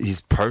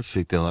he's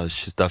perfect in a lot of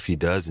stuff he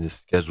does in his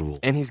schedule.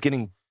 And he's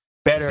getting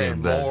better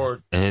and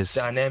more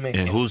dynamic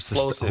and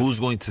explosive. Who's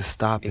going to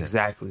stop him?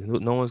 Exactly.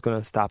 No one's going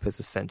to stop his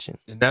ascension.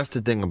 And that's the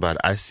thing about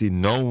it. I see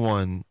no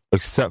one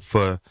except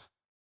for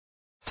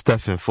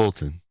Stephen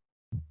Fulton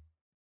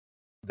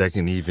that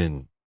can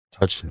even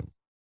touch him.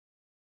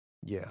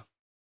 Yeah.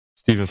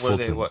 Stephen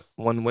Fulton. What,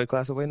 one weight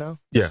class away now?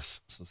 Yes.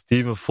 So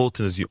Stephen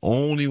Fulton is the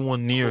only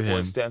one near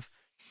him.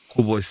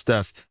 Cool Boy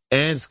Steph.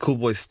 And Cool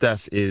Boy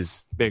Steph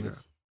is bigger.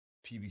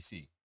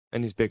 PBC.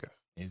 And he's bigger.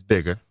 He's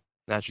bigger.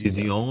 Naturally.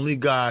 He's the only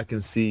guy I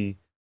can see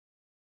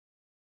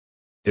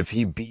if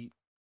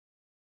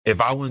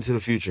I went to the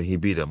future and he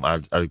beat him,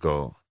 I'd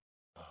go,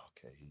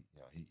 okay.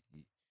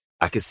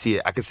 I could see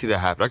it. I could see that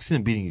happen. I could see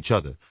them beating each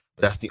other.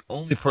 But that's the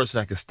only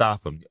person that can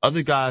stop him. The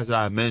other guys that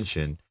I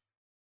mentioned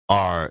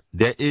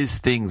there is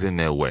things in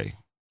their way.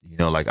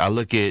 Like I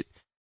look at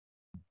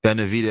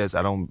Benavidez,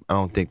 I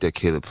don't think that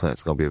Caleb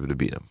Plant's gonna be able to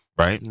beat him,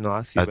 right? No,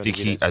 I see. I think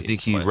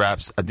he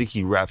wraps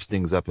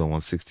things up in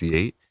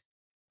 168,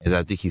 and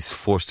I think he's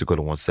forced to go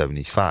to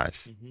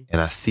 175.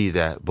 And I see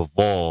that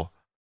Bivol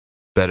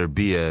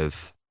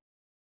Beterbiev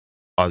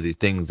are the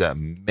things that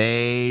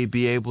may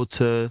be able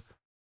to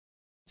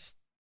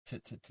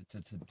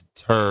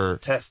deter.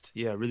 Test.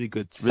 Yeah, really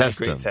good. Really Test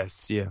great him.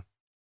 tests. Yeah.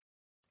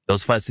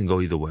 Those fights can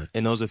go either way.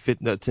 And those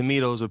are to me,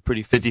 those are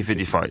pretty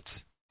 50-50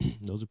 fights.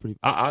 Those are pretty.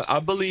 I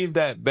believe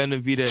that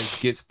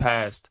Benavidez gets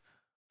past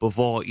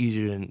Bivol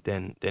easier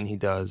than he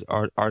does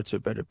Artur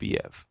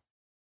Beterbiev.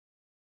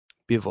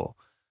 Bivol.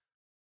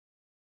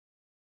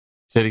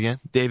 Say it again.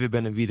 David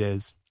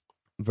Benavidez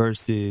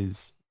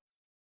versus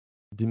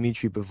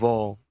Dmitry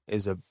Bivol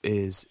is a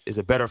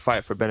better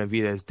fight for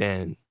Benavidez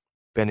than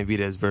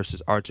Benavidez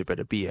versus Artur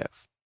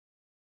Beterbiev.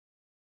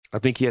 I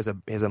think he has a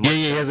he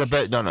has a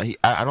bet. No,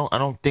 I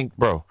don't think,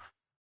 bro.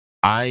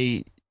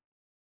 I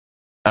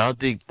don't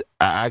think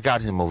I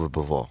got him over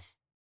Bivol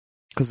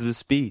because of the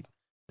speed.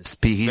 The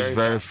speed, he's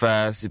very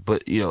fast,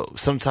 but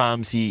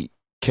sometimes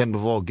can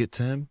Bivol get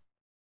to him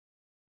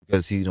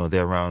because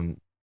they're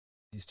around.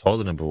 He's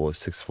taller than Bivol,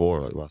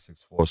 6'4", like about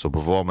 6'4", so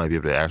Bivol might be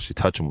able to actually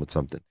touch him with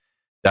something.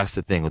 That's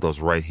the thing with those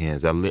right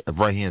hands. That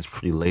right hand's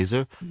pretty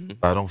laser,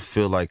 but I don't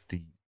feel like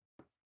the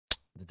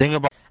thing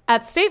about.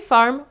 At State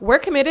Farm, we're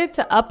committed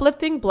to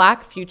uplifting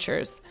Black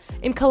futures.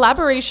 In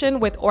collaboration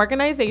with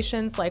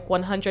organizations like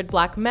 100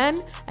 Black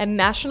Men and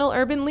National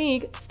Urban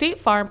League,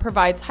 State Farm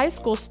provides high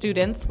school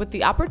students with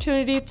the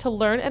opportunity to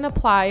learn and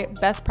apply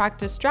best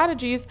practice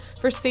strategies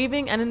for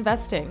saving and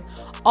investing,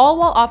 all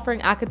while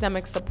offering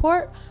academic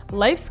support,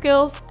 life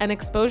skills, and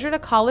exposure to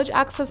college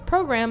access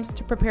programs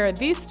to prepare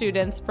these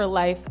students for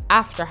life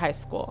after high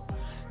school.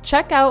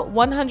 Check out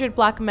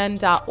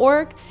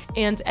 100blackmen.org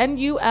and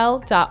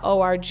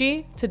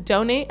nul.org to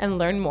donate and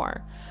learn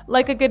more.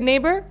 Like a good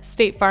neighbor,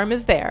 State Farm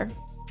is there.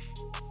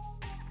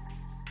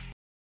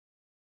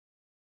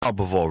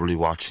 Bivol really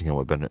watching him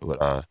with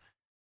the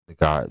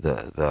guy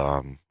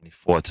he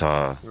fought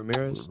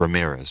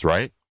Ramirez,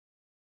 right?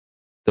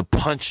 The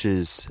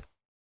punches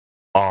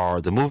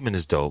the movement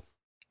is dope,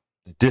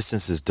 the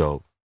distance is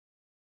dope,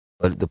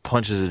 but the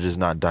punches are just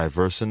not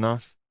diverse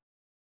enough.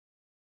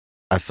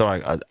 I feel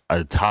like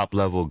a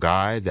top-level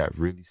guy that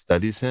really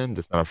studies him,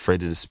 that's not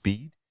afraid of the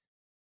speed,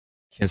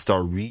 can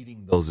start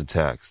reading those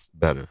attacks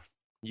better.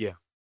 Yeah.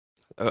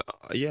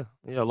 Yeah.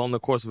 Along the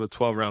course of a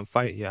 12-round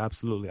fight, yeah,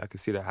 absolutely. I can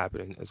see that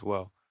happening as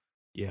well.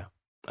 Yeah,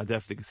 I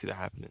definitely can see that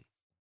happening.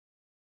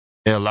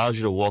 It allows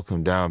you to walk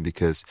him down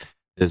because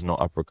there's no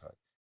uppercut.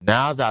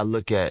 Now that I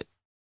look at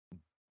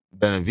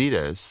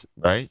Benavidez,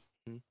 right,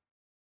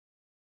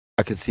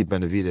 I can see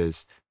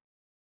Benavidez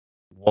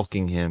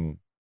walking him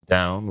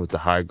down with the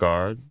high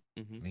guard,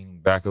 leaning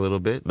back a little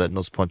bit, letting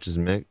those punches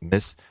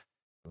miss.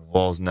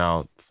 Bivol's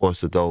now forced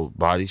to throw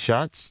body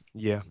shots,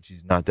 which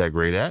he's not that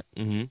great at,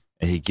 and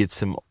he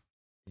gets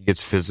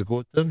physical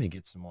with them. He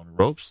gets him on the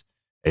ropes,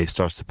 and he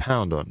starts to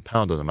pound on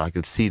him. I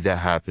could see that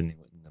happening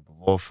in the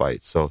Bivol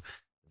fight, so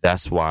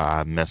that's why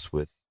I mess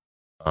with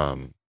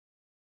Benavidez.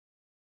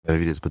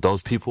 But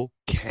those people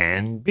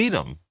can beat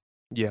him.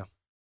 Yeah.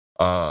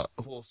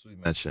 Who else did we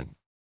mention?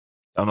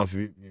 I don't know if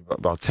you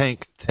about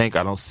Tank. Tank,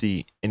 I don't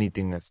see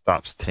anything that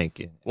stops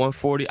Tank in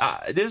 140.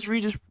 This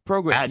Regis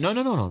progress. No.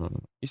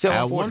 You said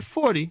at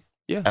 140.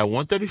 Yeah. At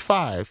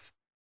 135.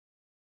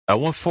 At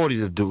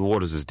 140, the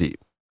waters is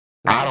deep.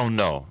 I don't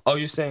know. Oh,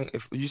 you're saying I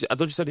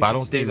thought you said. I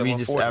don't think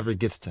Regis ever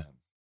gets to him.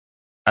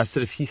 I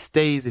said if he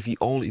stops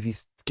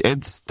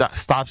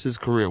his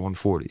career at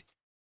 140.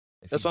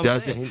 That's what I'm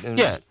saying.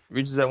 Yeah,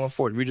 Regis at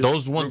 140. Regis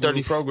those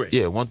 130 progress.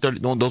 Yeah,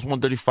 130. Those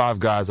 135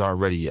 guys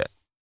aren't ready yet.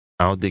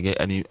 I don't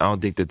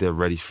think that they're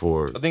ready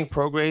for. I think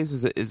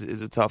Prograis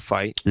is a tough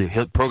fight.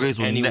 Yeah, Prograis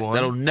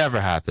that'll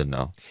never happen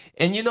though.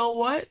 And you know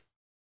what?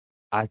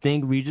 I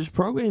think Regis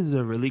Prograis is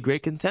a really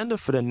great contender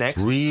for the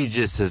next.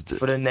 Regis is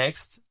this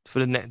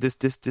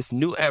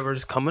new era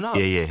is coming up.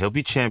 Yeah, he'll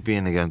be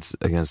champion against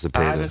Zepeda.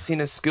 I haven't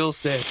seen a skill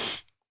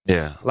set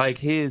like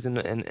his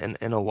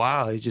in a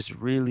while. He just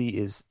really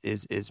is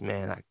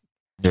man. Like,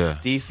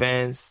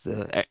 defense,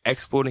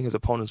 exploiting his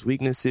opponent's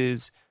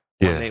weaknesses.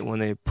 When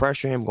they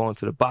pressure him, going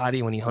to the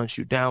body, when he hunts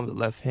you down with the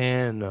left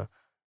hand,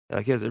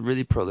 like he has a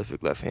really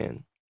prolific left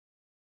hand.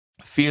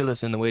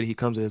 Fearless in the way that he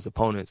comes at his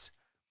opponents.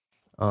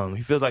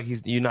 He feels like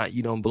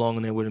you don't belong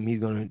in there with him. He's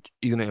gonna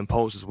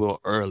impose his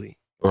will early.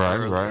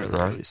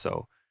 Right.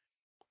 So,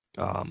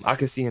 I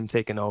can see him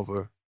taking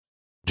over.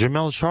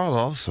 Jermell Charlo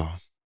also.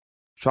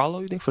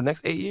 Charlo, you think for the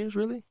next 8 years,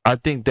 really? I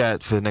think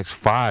that for the next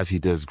 5, he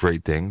does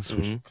great things.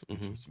 Which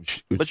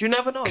but you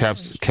never know.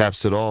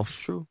 Caps it off.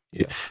 True.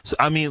 Yeah. So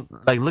I mean,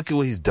 like, look at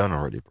what he's done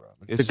already, bro.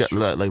 Look at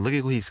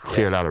what he's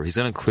cleared out already. He's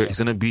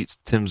gonna beat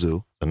Tim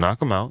Tszyu and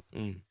knock him out.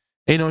 And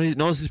you know what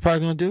he's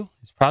probably gonna do?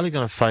 He's probably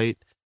gonna fight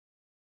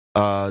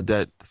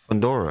that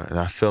Fundora, and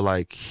I feel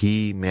like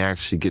he may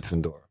actually get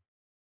Fundora.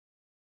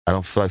 I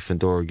don't feel like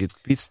Fundora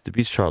beats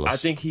Charlo. I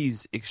think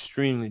he's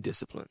extremely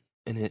disciplined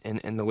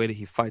in the way that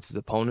he fights his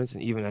opponents,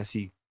 and even as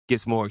he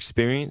gets more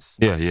experience.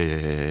 Yeah.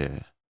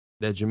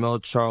 That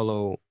Jermell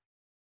Charlo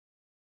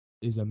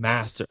is a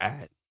master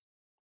at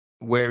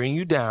wearing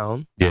you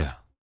down. Yeah.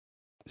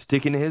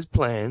 Sticking to his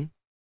plan.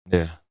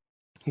 Yeah.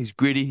 He's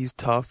gritty. He's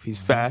tough. He's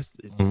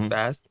fast.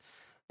 Fast.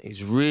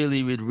 He's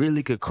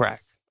really could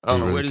crack. I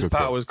don't know where his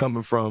power is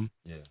coming from.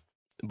 Yeah.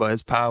 But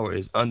his power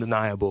is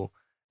undeniable.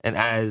 And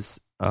as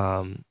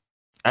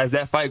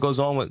that fight goes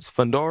on with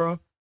Fundora,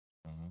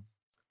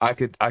 I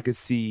could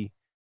see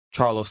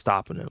Charlo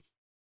stopping him.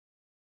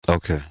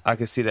 Okay. I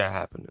could see that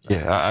happening.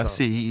 Yeah, I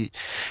see.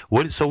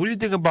 What do you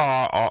think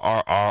about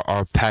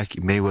our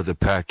Mayweather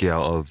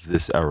Pacquiao of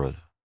this era?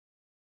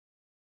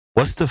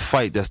 What's the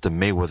fight that's the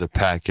Mayweather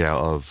Pacquiao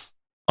of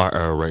our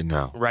era right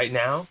now? Right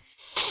now?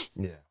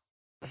 Yeah.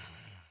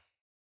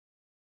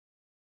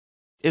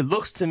 It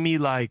looks to me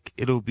like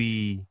it'll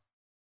be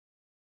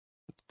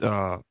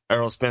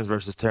Errol Spence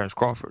versus Terrence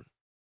Crawford.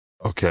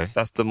 Okay.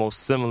 That's the most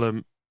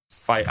similar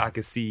fight I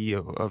could see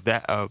of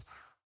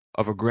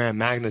a grand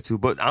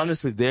magnitude. But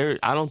honestly,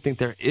 I don't think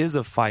there is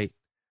a fight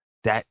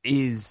that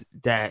is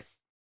going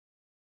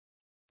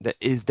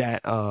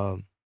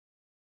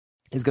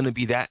to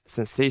be that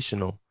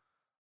sensational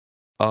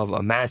of a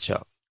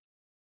matchup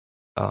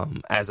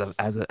as a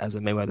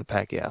Mayweather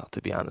Pacquiao,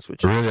 to be honest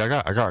with you. Really, I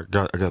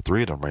got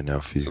 3 of them right now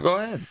for you. So go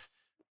ahead.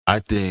 I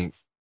think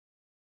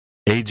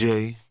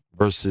AJ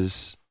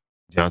versus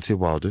Deontay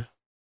Wilder,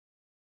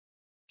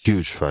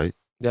 huge fight.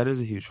 That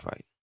is a huge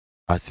fight.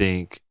 I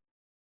think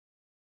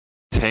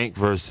Tank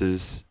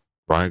versus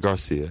Ryan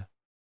Garcia,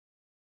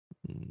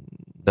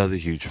 another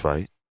huge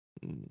fight.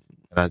 And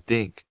I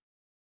think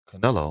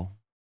Canelo,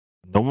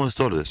 no one's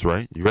thought of this,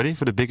 right? You ready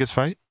for the biggest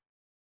fight?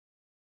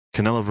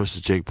 Canelo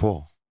versus Jake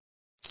Paul.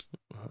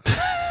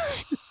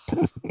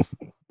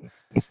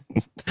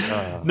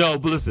 No,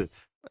 but listen.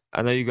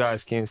 I know you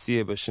guys can't see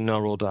it, but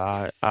Chanel rolled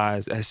her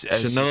eyes as she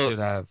should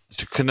have.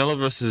 Canelo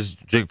versus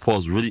Jake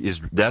Paul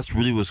that's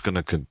really what's going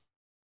to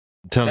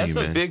tell you, man. That's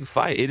a big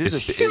fight. It's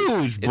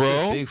huge, bro.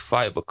 It's a big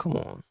fight, but come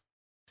on.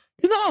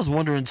 You know what I was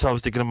wondering, so I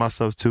was thinking to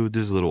myself, too,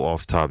 this is a little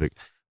off topic.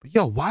 But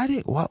yo,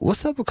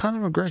 what's up with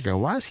Conor McGregor?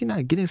 Why is he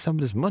not getting some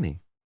of this money?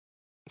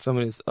 Some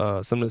of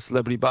the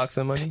celebrity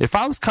boxing money? If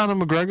I was Conor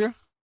McGregor,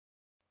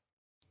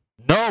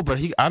 no,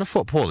 but I'd have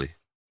fought Paulie.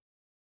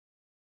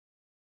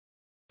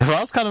 If I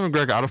was Conor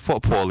McGregor, I'd have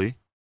fought Paulie,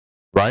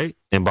 right,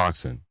 in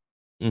boxing.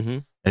 Mm-hmm.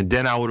 And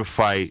then I would have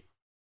fight.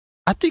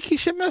 I think he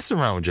should mess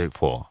around with Jake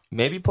Paul.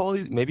 Maybe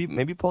Paulie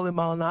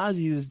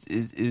Malignaggi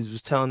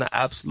is telling the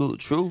absolute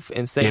truth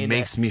and saying it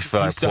makes me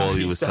feel like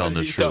Paulie was telling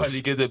the truth. He started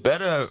to get the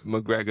better of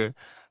McGregor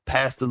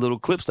past the little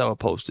clips that were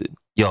posted.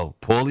 Yo,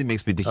 Paulie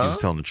makes me think he was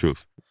telling the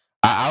truth.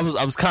 I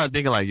was kind of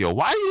thinking like, yo,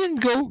 why you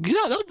didn't go? You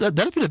know,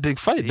 that'd been a big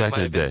fight back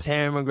in the day.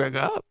 Tearing McGregor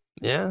up.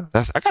 Yeah,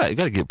 I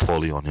gotta get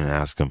Paulie on here and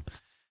ask him.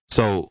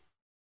 So,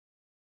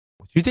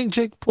 do you think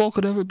Jake Paul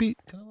could ever beat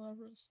Canelo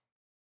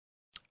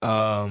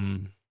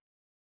Alvarez?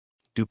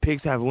 Do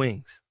pigs have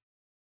wings?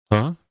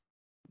 Huh?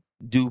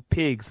 Do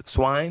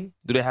swine,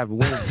 do they have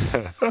wings?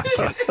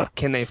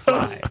 Can they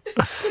fly?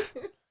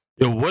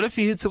 Yo, what if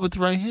he hits it with the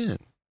right hand?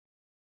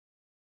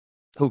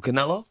 Who,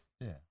 Canelo?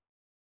 Yeah.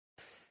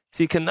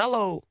 See,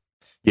 Canelo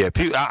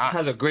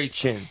has a great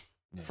chin,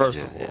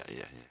 first of all.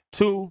 Yeah.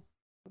 2,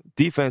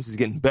 defense is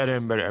getting better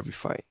and better every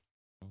fight.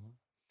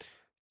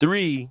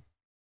 3,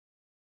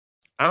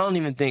 I don't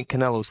even think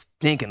Canelo's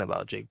thinking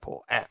about Jake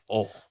Paul at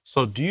all.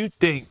 So do you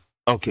think,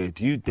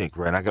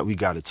 right, we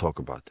got to talk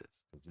about this.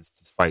 This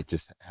fight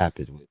just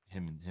happened with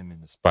him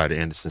and the Spider,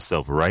 Anderson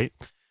Silva, right?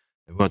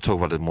 And we're going to talk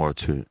about it more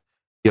too.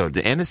 Yo,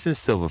 the Anderson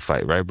Silva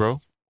fight, right,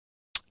 bro?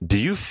 Do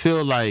you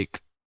feel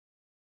like,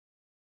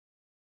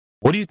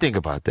 what do you think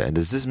about that?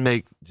 Does this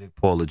make Jake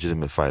Paul a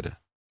legitimate fighter?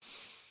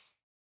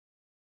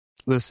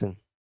 Listen,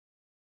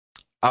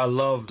 I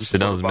love the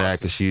sport of Chanel's boxing. mad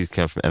because she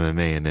came from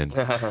MMA, and then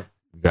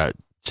we got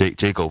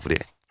Jake over there.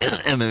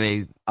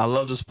 MMA. I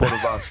love the sport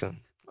of boxing.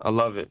 I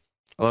love it.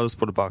 I love the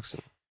sport of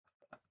boxing.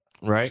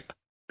 Right?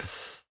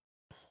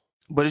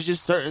 But it's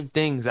just certain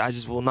things I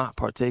just will not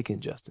partake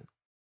in, Justin.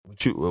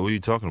 What are you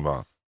talking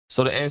about?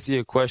 So to answer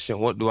your question,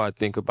 what do I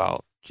think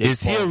about Jake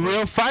Is he Paul a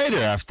real fighter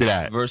after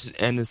that? versus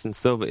Anderson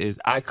Silva is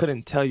I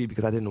couldn't tell you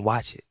because I didn't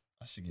watch it.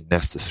 I should get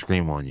Ness to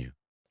scream on you.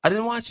 I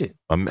didn't watch it.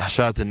 Shout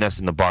out to Ness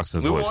in the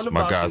boxing voice.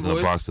 My guys in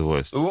the boxing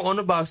voice. We were on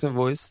the boxing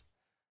voice,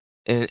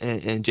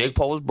 and Jake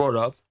Paul was brought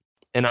up,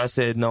 and I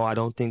said, no, I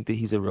don't think that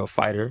he's a real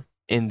fighter,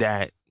 in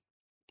that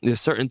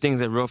there's certain things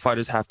that real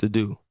fighters have to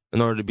do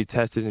in order to be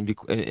tested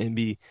and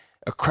be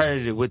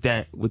accredited with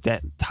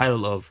that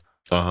title of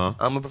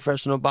I'm a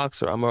professional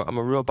boxer. I'm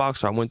a real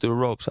boxer. I went through the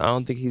ropes. I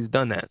don't think he's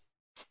done that.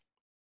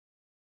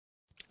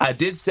 I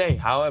did say,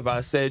 however,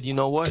 I said, you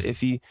know what?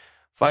 If he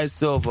fights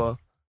Silva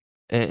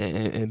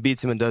and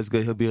beats him and does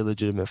good, he'll be a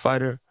legitimate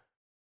fighter.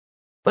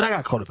 But I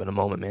got caught up in the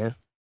moment, man.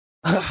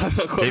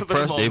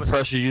 They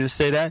pressured you to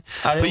say that.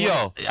 I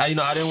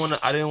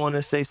didn't want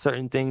to say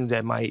certain things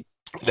that might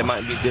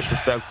be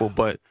disrespectful,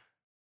 but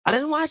I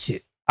didn't watch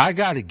it. I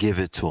gotta give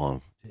it to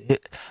him.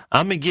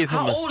 I'm gonna give him.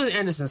 How old is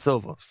Anderson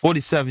Silva?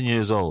 47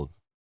 years old.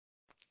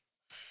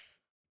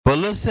 But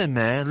listen,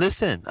 man,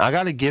 I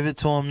gotta give it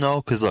to him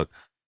though, because look,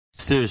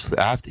 seriously,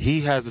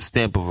 he has a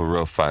stamp of a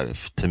real fighter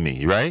to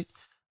me, right?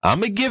 I'm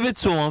gonna give it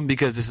to him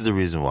because this is the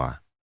reason why.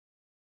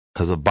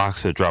 Because a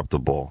boxer dropped the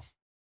ball.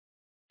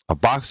 A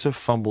boxer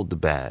fumbled the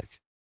bag.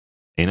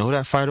 You know who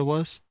that fighter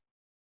was?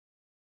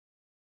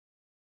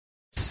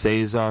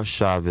 Cesar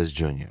Chavez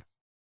Jr.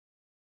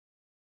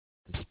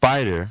 The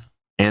Spider,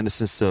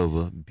 Anderson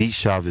Silva, beat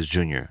Chavez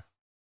Jr.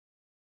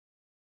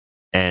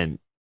 And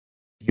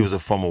he was a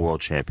former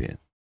world champion.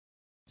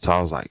 So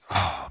I was like,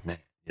 oh, man,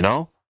 you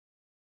know?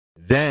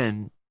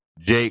 Then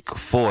Jake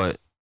fought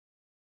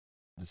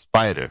the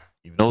Spider,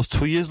 even though it was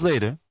 2 years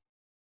later.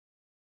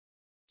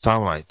 So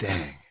I'm like,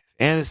 dang,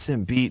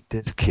 Anderson beat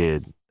this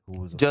kid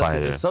who was a Justin,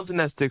 fighter. there's something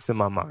that sticks in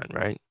my mind,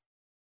 right?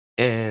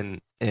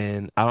 And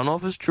I don't know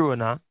if it's true or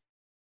not.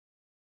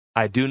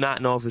 I do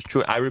not know if it's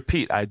true. I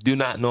repeat, I do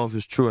not know if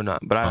it's true or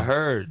not. But I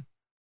heard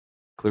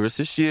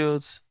Clarissa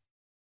Shields,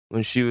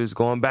 when she was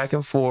going back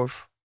and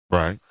forth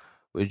right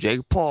with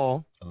Jake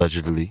Paul,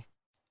 allegedly,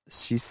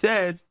 she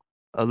said,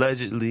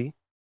 allegedly,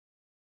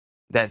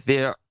 that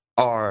there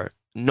are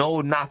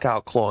no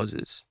knockout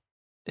clauses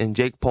in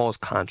Jake Paul's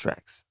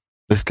contracts.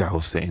 This guy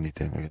will say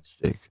anything against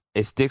Jake.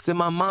 It sticks in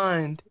my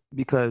mind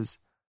because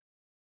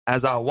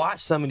as I watch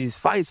some of these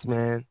fights,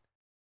 man,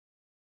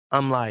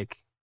 I'm like,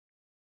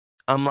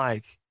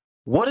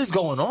 what is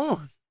going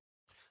on?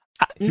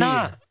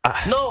 No.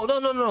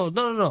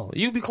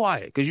 You be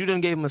quiet because you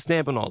done gave him a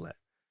stamp and all that.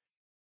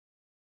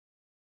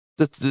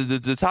 The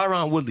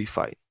Tyron Woodley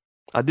fight,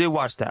 I did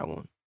watch that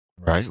one.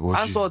 Right.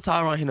 I saw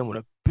Tyron hit him with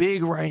a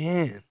big right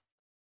hand,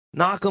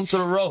 knock him to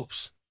the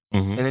ropes,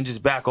 and then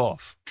just back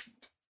off.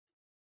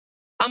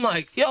 I'm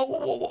like, yo,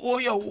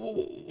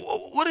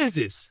 what is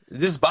this?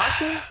 Is this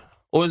boxing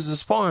or is this a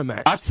sparring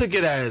match? I took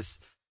it as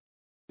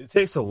it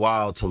takes a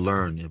while to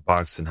learn in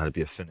boxing how to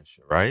be a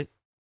finisher, right?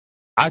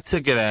 I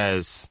took it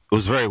as it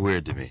was very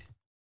weird to me.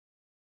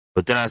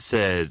 But then I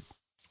said,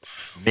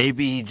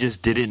 maybe he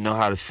just didn't know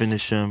how to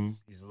finish him.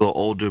 He's a little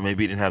older.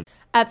 Maybe he didn't have.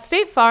 At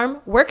State Farm,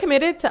 we're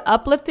committed to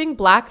uplifting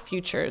Black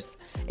futures.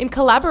 In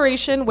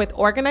collaboration with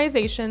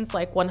organizations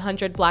like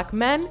 100 Black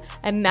Men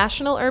and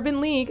National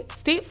Urban League,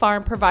 State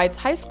Farm provides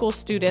high school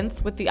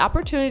students with the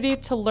opportunity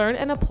to learn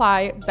and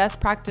apply best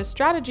practice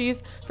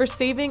strategies for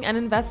saving and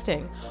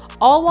investing,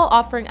 all while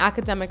offering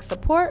academic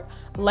support,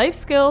 life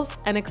skills,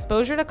 and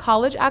exposure to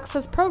college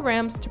access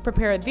programs to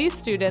prepare these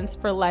students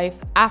for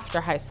life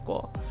after high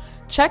school.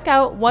 Check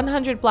out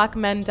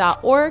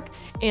 100blackmen.org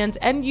and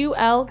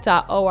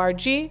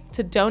nul.org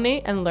to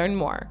donate and learn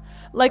more.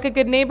 Like a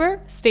good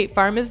neighbor, State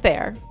Farm is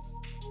there.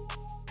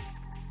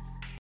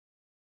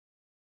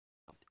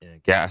 In a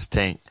gas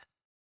tank.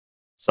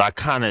 So I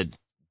kind of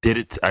did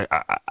it.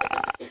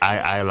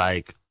 I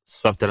like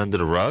swept that under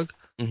the rug.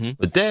 Mm-hmm.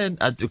 But then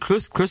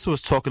Chris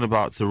was talking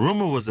about, the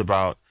rumor was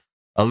about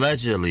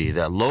allegedly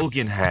that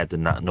Logan had the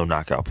no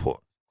knockout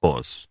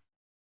clause.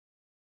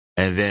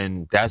 And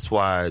then that's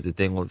why the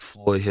thing with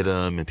Floyd hit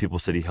him and people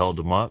said he held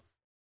him up.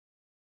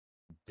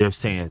 They're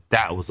saying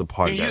that was a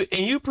part of that.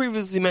 And you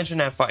previously mentioned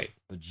that fight.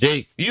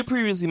 Jake. You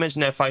previously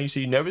mentioned that fight. You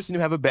said you never seen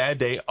him have a bad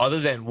day other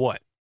than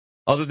what?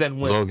 Other than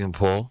when? Logan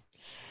Paul.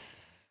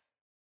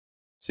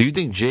 So you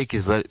think Jake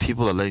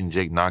people are letting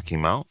Jake knock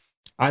him out?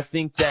 I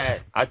think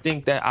that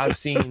I've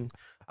seen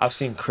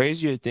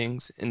crazier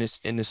things in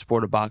this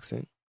sport of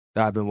boxing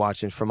that I've been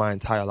watching for my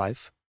entire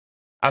life.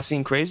 I've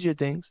seen crazier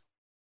things.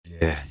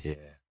 Yeah.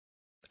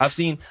 I've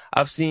seen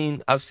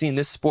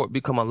this sport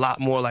become a lot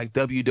more like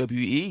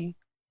WWE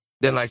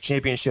than like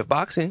championship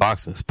boxing.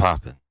 Boxing's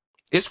popping.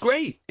 It's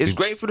great. It's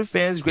great for the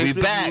fans. It's great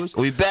for the viewers.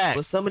 We back.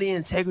 But some of the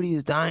integrity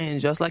is dying,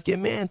 just like your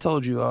man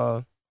told you.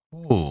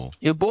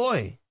 Your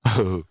boy,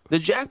 the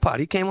jackpot.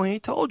 He came on here. He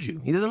told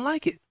you he doesn't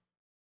like it.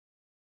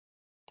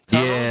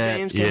 Yeah.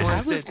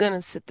 I was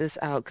gonna sit this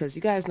out because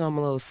you guys know I'm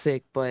a little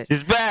sick, but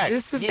he's back.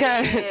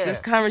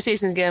 This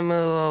conversation is getting me a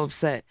little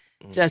upset.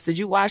 Just, did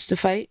you watch the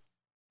fight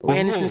with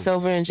Anderson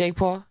Silva and Jake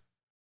Paul?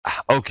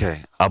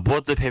 Okay, I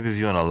bought the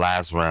pay-per-view in the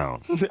last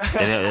round,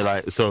 and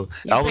I was so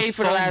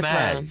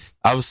mad. Round.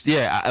 I was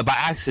by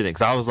accident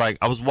because I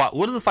was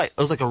what is the fight?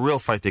 It was like a real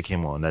fight that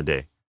came on that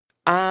day.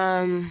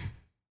 It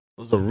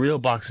was a real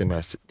boxing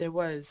match. There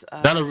was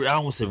I don't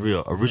want to say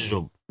real,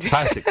 original,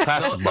 classic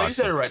boxing. You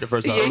said it right the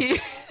first time.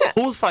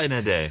 Who was fighting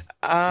that day?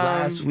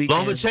 Last week.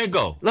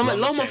 Lomachenko.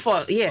 Loma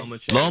fought. Yeah.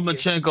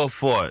 Lomachenko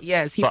fought.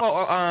 Yes, he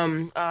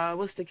fought.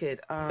 What's the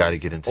kid? Gotta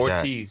get into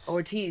Ortiz. that.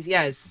 Ortiz.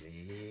 Yes.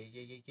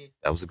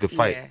 That was a good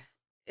fight. Yeah,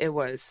 it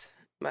was.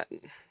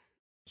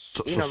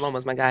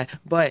 Loma's my guy.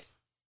 But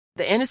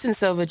the Anderson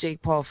Silva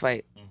Jake Paul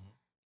fight,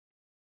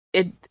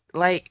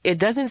 it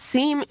doesn't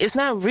seem, it's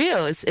not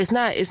real. It's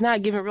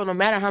not giving real. No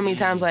matter how many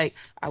times I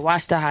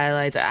watch the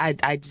highlights,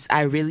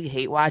 I really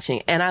hate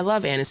watching. And I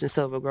love Anderson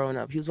Silva growing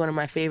up. He was one of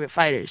my favorite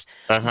fighters.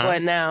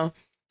 But now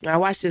I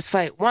watched this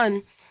fight.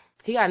 One,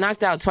 he got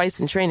knocked out twice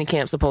in training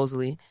camp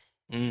supposedly.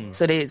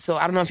 So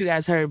I don't know if you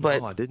guys heard,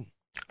 but no, I didn't.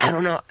 I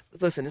don't know.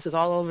 Listen, this is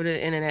all over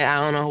the internet. I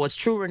don't know what's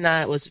true or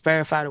not, what's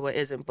verified or what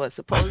isn't. But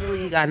supposedly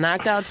he got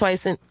knocked out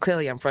twice.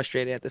 Clearly, I'm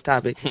frustrated at this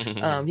topic.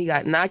 He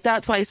got knocked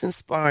out twice in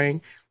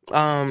sparring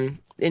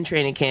in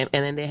training camp,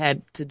 and then they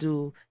had to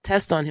do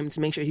tests on him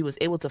to make sure he was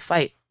able to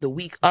fight the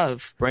week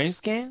of. Brain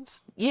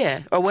scans?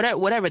 Yeah, or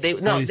whatever. They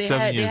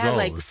had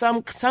like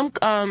some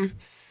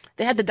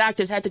they had the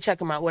doctors had to check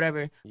him out,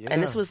 whatever. Yeah.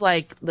 And this was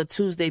like the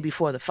Tuesday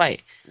before the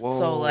fight. Whoa.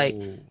 So like,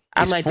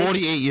 I'm He's like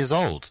 48 years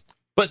old.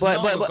 But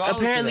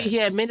apparently he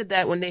admitted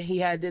that when he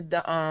did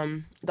the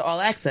All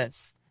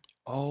Access.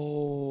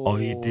 Oh,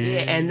 he did.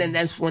 Yeah, and then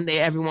that's when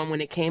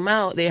when it came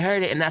out, they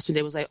heard it, and that's when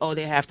they was like, oh,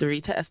 they have to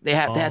retest. They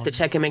have to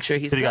check and make sure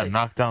he's So he good. got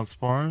knocked down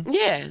sparring?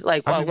 Yeah,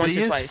 like I mean, once but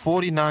or he twice. is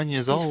 49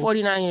 years old. He's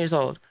 49 years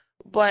old.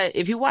 But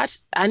if you watch,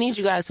 I need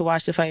you guys to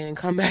watch the fight and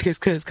come back as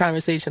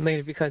conversation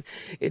later because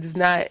it is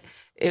not.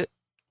 It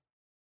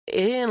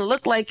didn't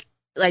look like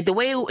the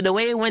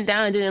way it went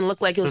down. It didn't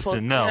look like it was.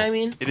 Listen, You no. know what I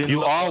mean,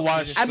 You are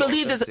watching. I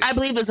believe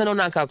there's a no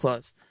knockout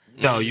clause.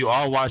 No, you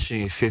are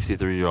watching a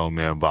 53-year-old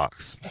man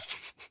box.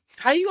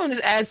 How you gonna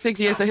just add 6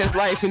 years to his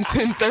life in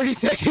 30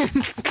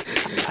 seconds?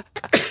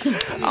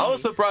 I was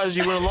surprised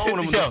you went along with him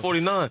with the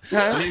 49.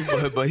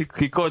 But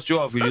he caught you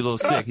off because you're a little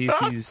sick.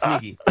 He's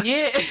sneaky.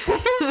 Yeah.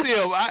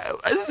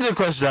 This is a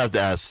question I have to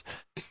ask.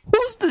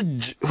 Who's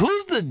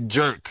the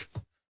jerk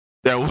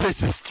that went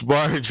to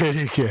sparring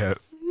training camp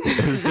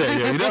and said,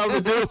 yo, you know what I'm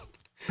going to do?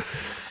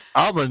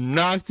 I'm going to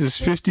knock this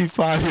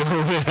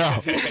 55-year-old man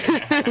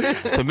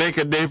out to make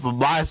a name for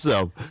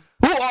myself.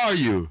 Who are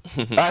you?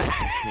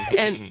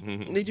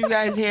 And did you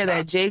guys hear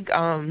that Jake,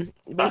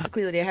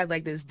 basically they had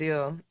like this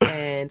deal,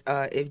 and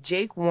if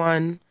Jake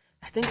won,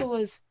 I think it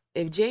was,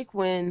 if Jake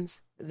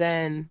wins,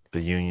 then...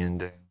 The union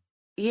thing.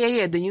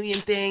 Yeah, the union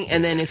thing,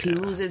 and then if he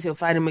loses, he'll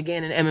fight him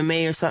again in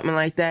MMA or something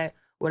like that,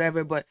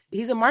 whatever, but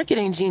he's a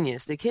marketing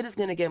genius. The kid is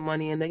going to get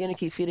money, and they're going to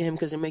keep feeding him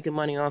because they're making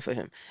money off of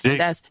him. And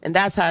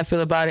that's how I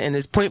feel about it, and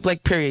it's point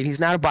blank period. He's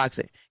not a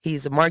boxer.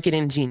 He's a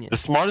marketing genius. The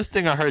smartest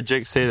thing I heard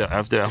Jake say that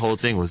after that whole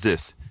thing was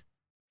this.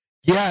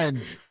 Yeah,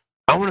 and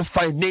I want to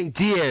fight Nate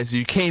Diaz.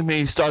 You came here,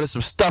 you started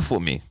some stuff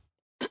with me.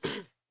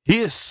 He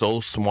is so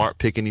smart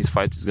picking these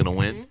fights he's going to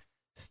win.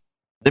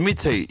 Let me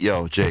tell you,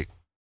 yo, Jake,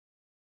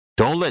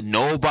 don't let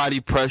nobody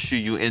pressure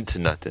you into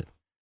nothing.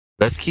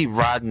 Let's keep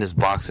riding this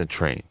boxing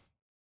train.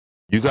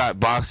 You got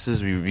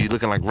boxers, we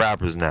looking like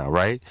rappers now,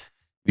 right?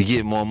 We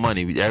get more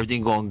money,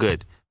 everything going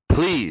good.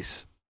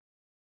 Please,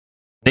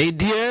 Nate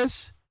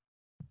Diaz,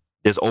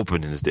 there's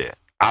openings there.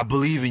 I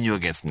believe in you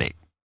against Nate.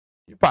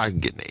 You probably can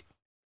get Nate.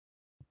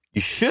 You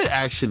should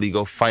actually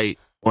go fight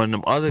one of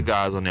them other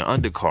guys on their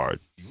undercard.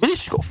 You really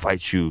should go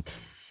fight you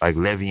like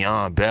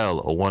Le'Veon Bell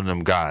or one of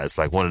them guys,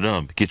 like one of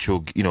them. Get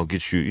you know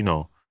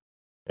what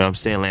I'm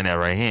saying, land that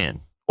right hand.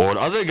 Or the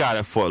other guy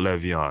that fought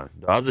Le'Veon,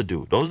 the other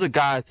dude. Those are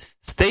guys,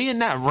 stay in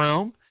that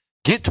realm,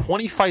 get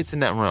 20 fights in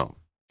that realm.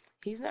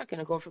 He's not going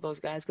to go for those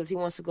guys because he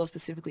wants to go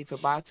specifically for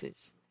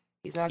boxers.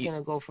 He's not going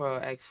to go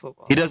for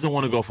ex-football. He doesn't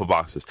want to go for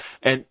boxers.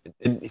 And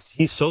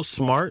he's so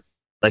smart.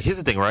 Like,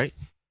 here's the thing, right?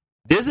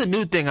 There's a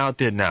new thing out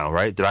there now,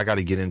 right, that I got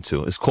to get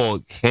into. It's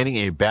called handing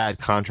a bad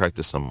contract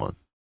to someone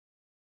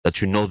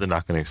that you know they're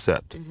not going to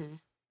accept. Mm-hmm.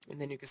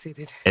 And then you can say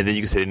that. And then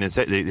you can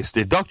say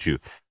they ducked you.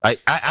 I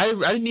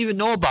didn't even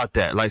know about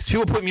that. Like,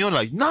 people put me on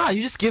like, nah,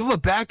 you just give him a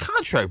bad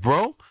contract,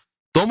 bro.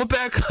 Throw him a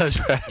bad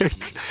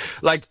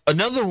contract. Like,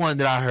 another one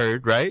that I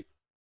heard, right,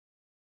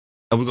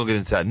 and we're going to get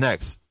into that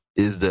next,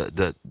 is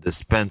the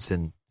Spence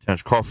and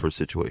Terence Crawford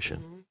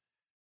situation.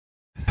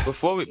 Mm-hmm.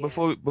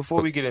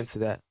 Before we get into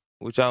that,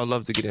 which I would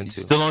love to get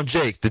into. Still on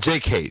Jake, the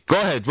Jake hate. Go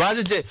ahead, rise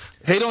the Jake.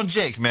 Hate on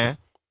Jake, man.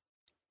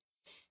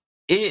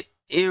 It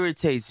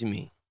irritates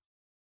me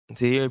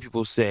to hear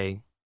people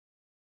say,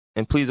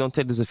 and please don't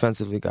take this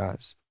offensively,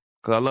 guys,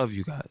 because I love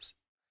you guys.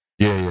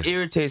 Yeah. It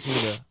irritates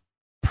me to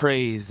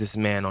praise this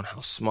man on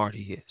how smart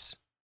he is,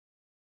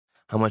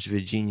 how much of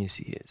a genius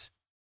he is.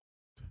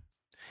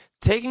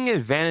 Taking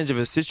advantage of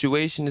a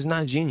situation is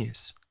not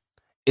genius.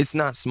 It's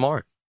not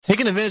smart.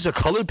 Taking advantage of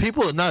colored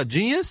people is not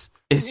genius?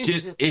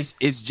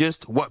 It's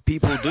just what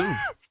people do.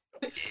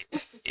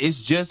 It's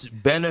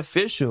just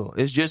beneficial.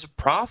 It's just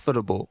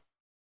profitable.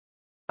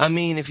 I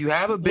mean, if you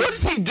have a big... What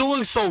is he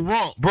doing so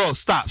wrong? Bro,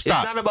 stop. It's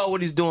not about what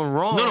he's doing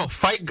wrong. No,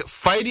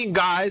 fighting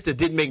guys that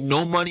didn't make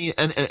no money.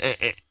 And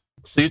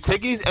so you're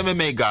taking these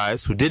MMA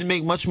guys who didn't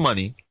make much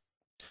money.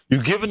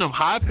 You're giving them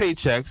high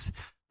paychecks.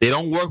 They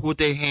don't work with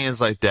their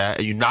hands like that.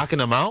 And you're knocking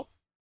them out?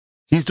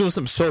 He's doing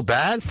something so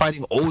bad,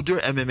 fighting older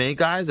MMA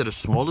guys that are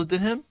smaller than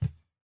him,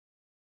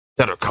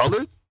 that are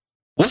colored?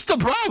 What's the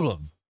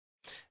problem?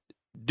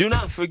 Do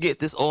not forget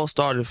this all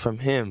started from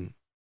him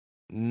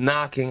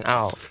knocking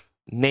out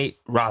Nate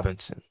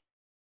Robinson.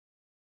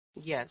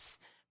 Yes.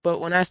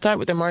 But when I start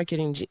with the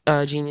marketing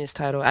genius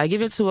title, I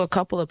give it to a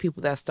couple of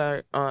people that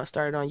started on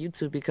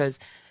YouTube because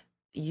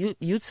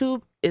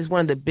YouTube is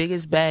one of the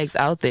biggest bags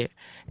out there,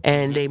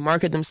 and they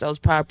market themselves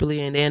properly,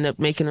 and they end up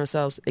making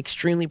themselves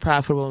extremely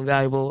profitable and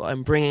valuable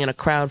and bringing in a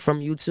crowd from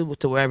YouTube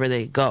to wherever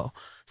they go.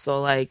 So,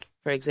 like,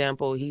 for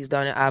example, he's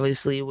done it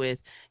obviously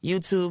with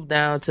YouTube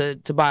now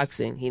to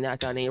boxing. He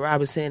knocked out Nate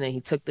Robinson, and he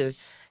took the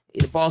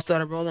ball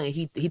started rolling, and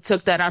he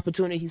took that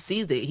opportunity. He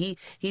seized it.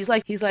 He's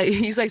like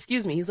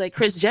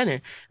Kris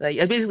Jenner. Like,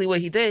 that's basically what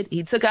he did.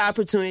 He took an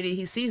opportunity.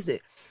 He seized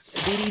it.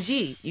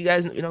 DDG, you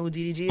guys know who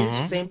DDG is? Mm-hmm.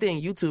 The same thing,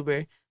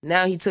 YouTuber.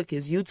 Now he took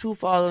his YouTube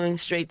following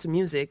straight to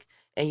music,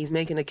 and he's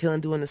making a killing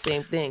doing the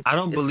same thing. I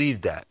don't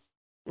believe that.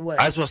 What?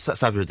 I just want to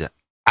stop you right there.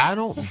 I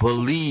don't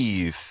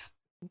believe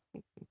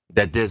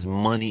that there's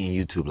money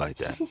in YouTube like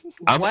that.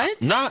 What?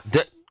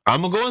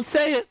 I'm gonna go and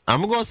say it.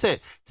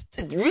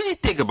 Really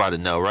think about it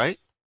now, right?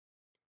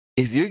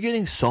 If you're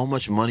getting so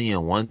much money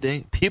in one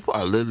thing, people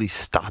are literally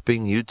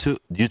stopping YouTube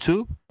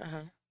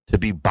to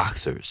be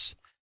boxers.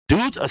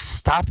 Dudes are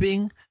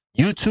stopping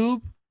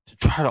YouTube to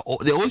try to.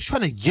 They're always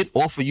trying to get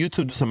off of YouTube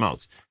to do something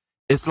else.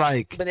 It's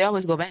like, but they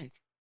always go back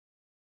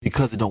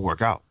because it don't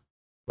work out.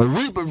 But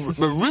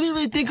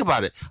really think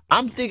about it.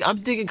 I'm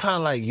thinking kind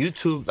of like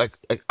YouTube. Like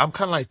I'm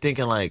kind of like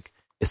thinking like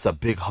it's a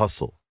big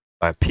hustle.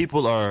 Like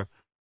people are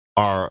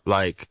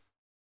like.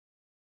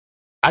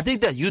 I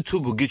think that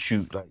YouTube will get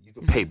you like you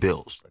can pay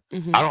bills.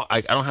 Like,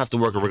 I don't have to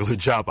work a regular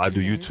job. I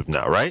do YouTube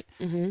now, right?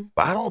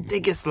 But I don't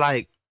think it's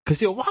like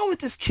because why would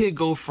this kid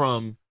go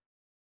from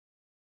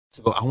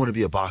to go? I want to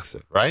be a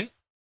boxer, right?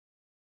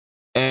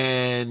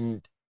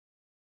 And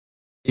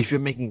if you're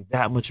making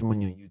that much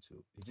money on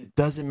YouTube, it just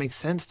doesn't make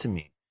sense to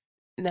me.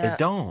 Now, it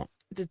don't.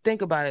 To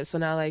think about it. So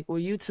now, like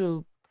with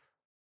YouTube,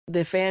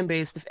 the fan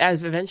base,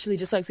 as eventually,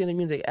 just like seeing the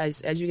music,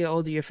 as you get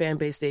older, your fan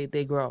base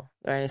they grow,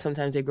 right?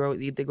 Sometimes they grow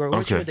with you, or they grow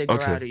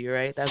out of you,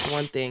 right? That's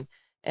one thing.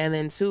 And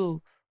then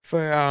two,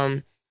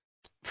 for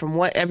from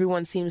what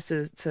everyone seems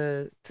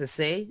to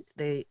say,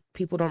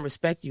 people don't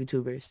respect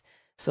YouTubers.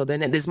 So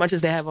then, as much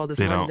as they have all this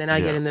money, they're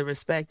not getting the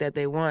respect that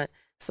they want.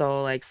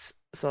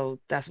 So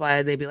that's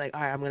why they be like,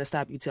 all right, I'm gonna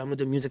stop YouTube. I'm gonna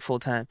do music full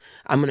time.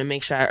 I'm gonna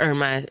make sure I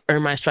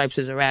earn my stripes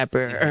as a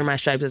rapper, earn my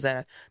stripes as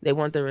that. They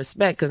want the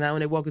respect because now when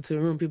they walk into a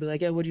room, people are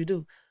like, yeah, what do you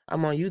do?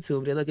 I'm on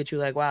YouTube. They look at you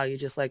like, wow, you're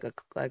just like a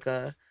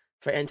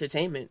for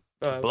entertainment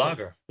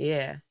blogger.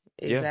 Yeah,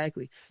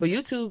 exactly. But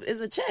YouTube is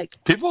a check.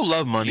 People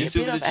love money.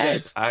 YouTube is a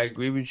check. I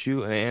agree with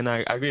you, and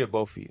I agree with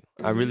both of you.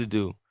 I really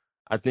do.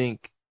 I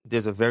think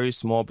there's a very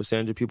small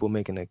percentage of people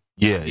making a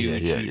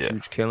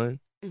huge killing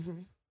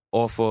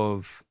off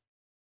of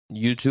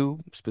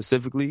YouTube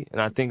specifically,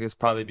 and I think it's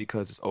probably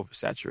because it's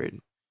oversaturated.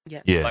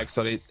 Yeah. Like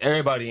so,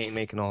 everybody ain't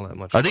making all that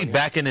much. I think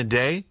back in the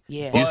day,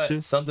 used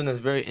to something that's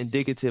very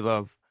indicative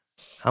of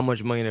how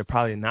much money they're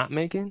probably not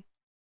making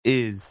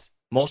is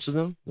most of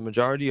them, the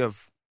majority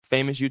of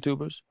famous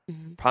YouTubers,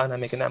 probably not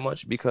making that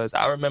much because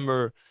I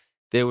remember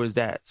there was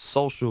that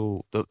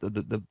social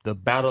the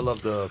battle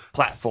of the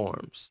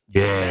platforms.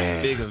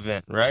 Yeah, big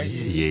event, right?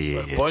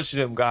 Yeah. A bunch of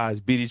them guys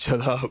beat each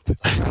other up.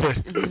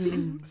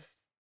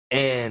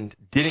 And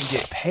didn't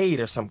get paid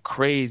or some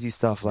crazy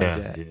stuff like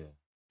that. Yeah.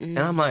 And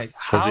I'm like,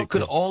 how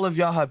could all of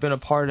y'all have been a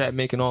part of that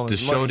making all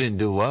this money? The show didn't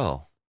do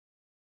well.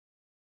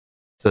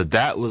 So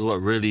that was what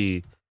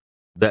really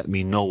let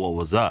me know what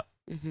was up.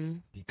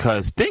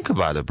 Because think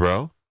about it,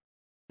 bro.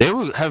 They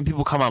were having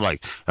people come out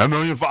like, 1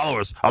 million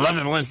followers,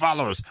 11 million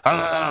followers.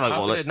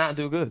 How did it not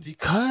do good?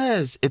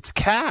 Because it's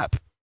cap.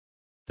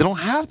 They don't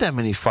have that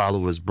many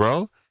followers,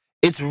 bro.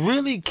 It's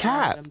really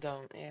cap.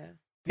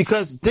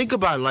 Because think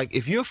about it, like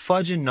if you're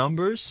fudging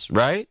numbers,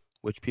 right?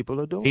 Which people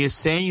are doing. And you're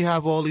saying you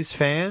have all these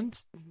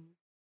fans,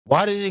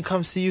 why didn't they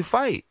come see you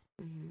fight?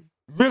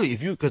 Really,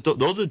 because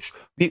those are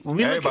when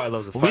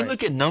we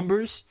look at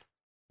numbers,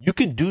 you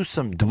can do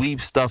some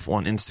dweeb stuff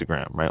on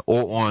Instagram, right?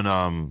 Or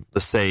on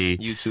let's say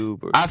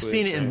YouTube. Or I've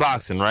seen it in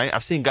boxing, right?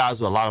 I've seen guys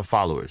with a lot of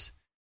followers.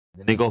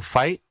 Then they go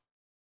fight,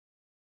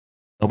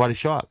 nobody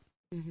show up.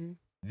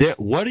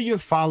 What are your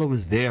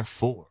followers there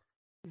for?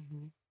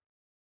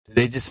 Do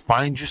they just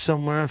find you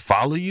somewhere and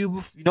follow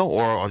you,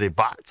 or are they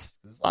bots?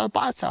 There's a lot of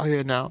bots out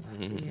here now.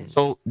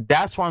 So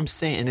that's why I'm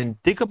saying, and then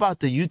think about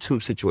the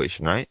YouTube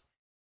situation, right?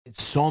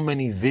 It's so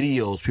many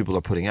videos people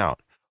are putting out.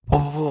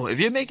 Whoa. If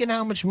you're making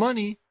that much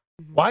money,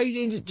 why are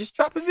you just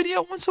drop a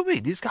video once a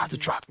week? These guys are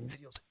dropping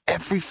videos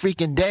every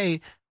freaking day,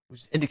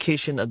 which is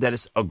indication of that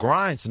it's a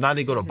grind. So now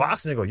they go to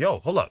boxing and they go, yo,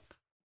 hold up.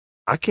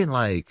 I can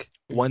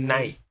one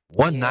night.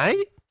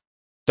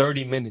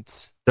 30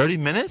 minutes. 30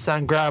 minutes, I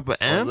can grab an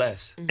M? Or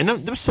less. And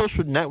them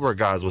social network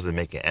guys wasn't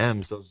making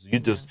M's. Those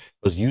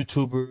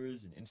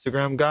YouTubers and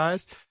Instagram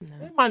guys,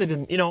 they might have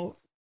been,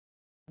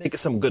 making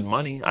some good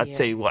money. I'd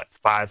say,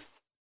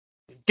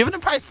 giving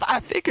them probably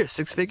 5 figures,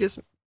 6 figures.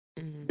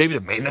 Maybe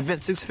the main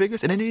event 6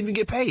 figures, and they didn't even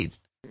get paid.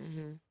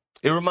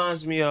 It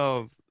reminds me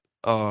of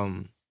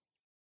when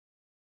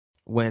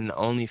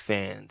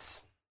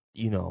OnlyFans,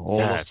 all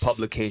those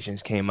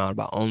publications came out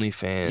about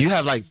OnlyFans. You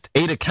have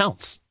 8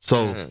 accounts.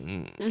 So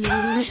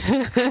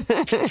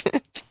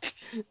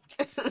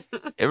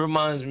it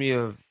reminds me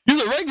of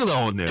you're a regular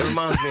on there. It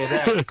reminds me of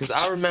that because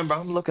I remember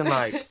I'm looking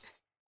like,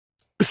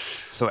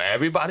 so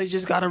everybody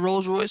just got a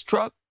Rolls Royce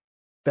truck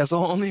that's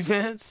on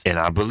OnlyFans, and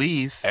I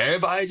believe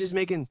everybody just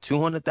making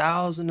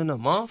 $200,000 in a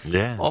month,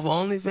 off of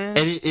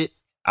OnFans. And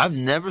I've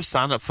never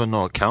signed up for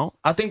no account.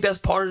 I think that's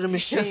part of the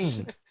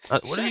machine.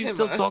 What are you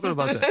still talking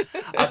about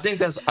that? I think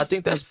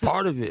that's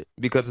part of it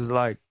because it's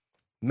like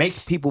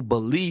make people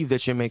believe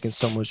that you're making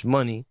so much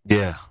money.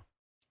 Yeah.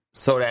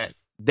 So that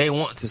they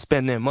want to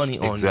spend their money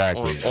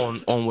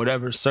on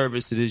whatever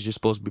service it is you're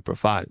supposed to be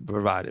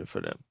providing for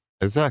them.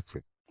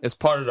 Exactly. It's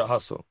part of the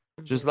hustle.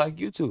 Just like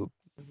YouTube.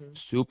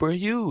 Super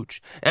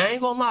huge. And I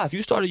ain't gonna lie, if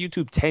you started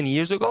YouTube 10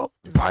 years ago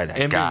You're probably that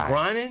and guy. been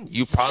grinding,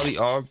 you probably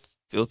are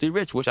filthy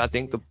rich, which I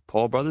think the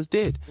Paul brothers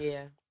did.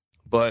 Yeah.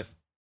 But,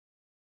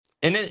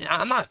 and then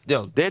I'm not,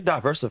 they're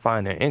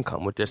diversifying their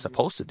income, what they're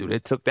supposed to do. They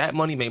took that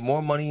money, made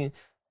more money,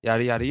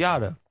 yada, yada,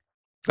 yada.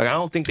 Like, I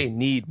don't think they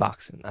need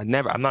boxing. I'm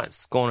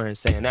not going there and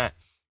saying that.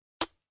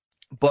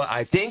 But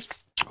I think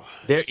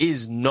there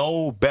is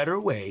no better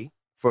way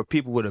for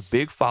people with a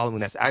big following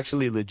that's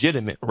actually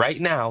legitimate right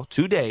now,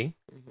 today,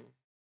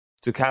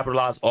 to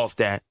capitalize off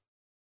that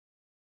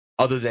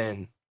other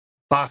than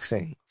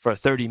boxing for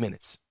 30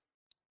 minutes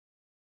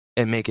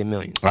and making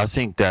millions. I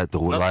think that the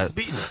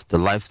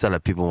lifestyle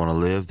that people want to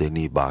live, they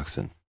need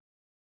boxing.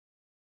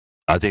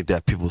 I think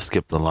that people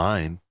skip the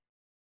line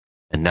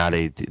and now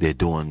they're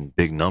doing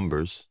big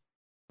numbers.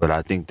 But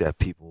I think that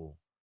people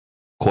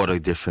caught a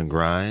different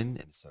grind,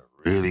 and it's a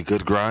really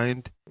good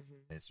grind.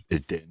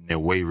 They're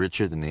way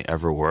richer than they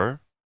ever were.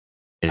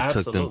 And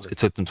it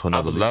took them to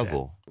another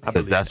level.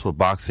 Because that's what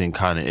boxing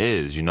kind of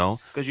is, you know?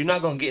 Because you're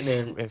not going to get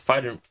in there and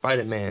fight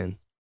a man,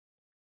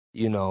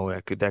 you know,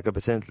 that could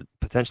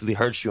potentially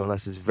hurt you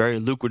unless it's very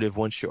lucrative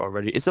once you're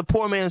already. It's a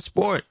poor man's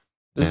sport.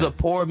 This is a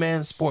poor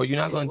man's sport. You're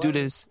not going to do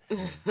this.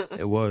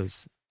 It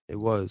was.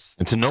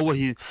 And to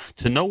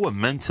know what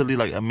mentally,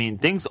 like, I mean,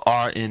 things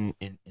are in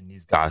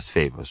these guys'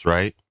 favors,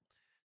 right?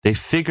 They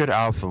figured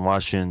out from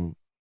watching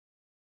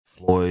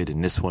Floyd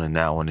and this one and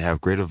that one, they have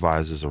great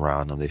advisors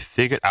around them. They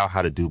figured out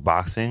how to do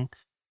boxing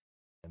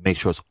and make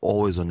sure it's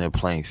always on their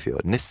playing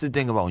field. And this is the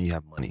thing about when you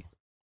have money.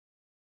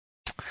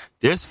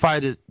 There's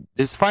fighters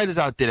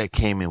out there that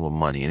came in with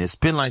money, and it's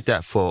been like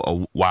that for a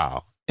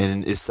while.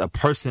 And it's a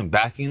person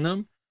backing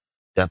them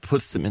that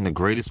puts them in the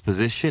greatest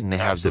position, and they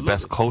have the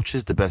best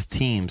coaches, the best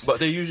teams. But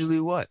they're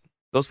usually what?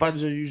 Those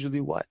fighters are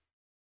usually what?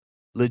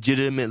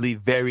 Legitimately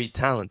very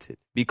talented,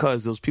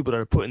 because those people that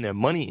are putting their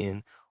money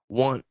in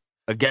want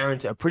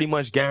a pretty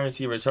much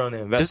guaranteed return on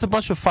their investment. There's a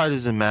bunch of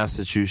fighters in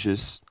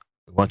Massachusetts,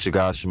 a bunch of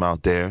guys from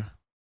out there,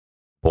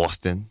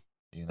 Boston,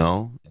 you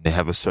know, and they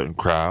have a certain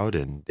crowd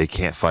and they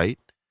can't fight,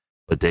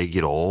 but they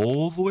get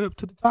all the way up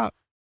to the top.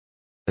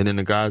 And then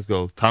the guys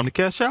go, time to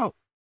cash out.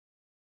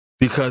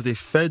 Because they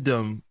fed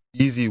them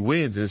easy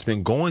wins, and it's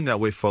been going that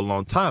way for a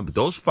long time. But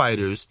those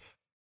fighters,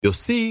 you'll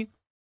see,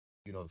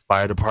 you know, the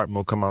fire department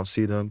will come out and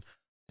see them.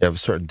 They have a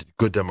certain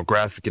good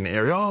demographic in the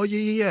area. Oh,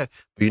 yeah.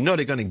 But you know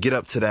they're going to get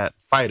up to that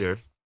fighter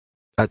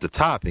at the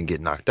top and get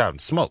knocked out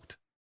and smoked.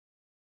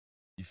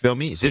 You feel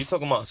me? So you're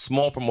talking about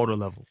small promoter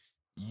level.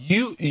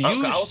 I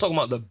was talking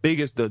about the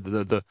biggest,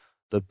 the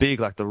big,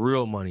 like the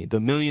real money, the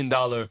 $1 million.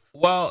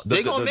 Well,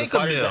 they're going to make a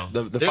meal.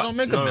 They're going to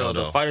make a meal,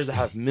 though. The fighters that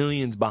have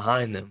millions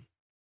behind them,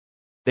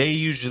 they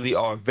usually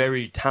are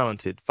very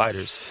talented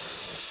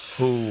fighters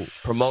who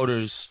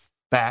promoters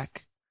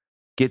back,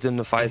 get them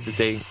the fights that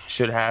they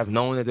should have,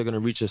 knowing that they're going to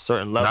reach a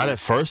certain level. Not at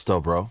first,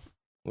 though, bro.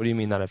 What do you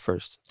mean not at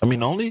first? I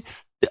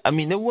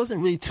mean, there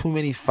wasn't really too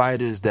many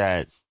fighters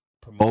that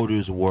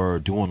promoters were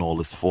doing all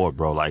this for,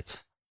 bro. Like,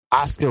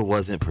 Oscar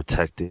wasn't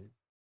protected.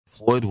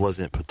 Floyd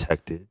wasn't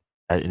protected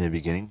in the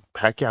beginning.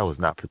 Pacquiao was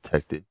not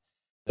protected.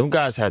 Them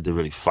guys had to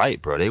really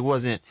fight, bro. They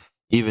wasn't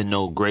even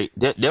no great.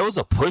 There was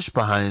a push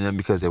behind them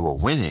because they were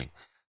winning.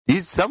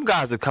 Some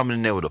guys are coming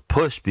in there with a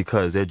push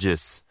because they're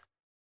just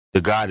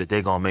the guy that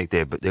they're gonna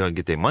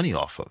get their money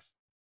off of.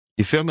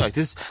 You feel me? Like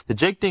this, the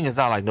Jake thing is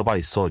not like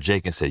nobody saw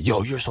Jake and said,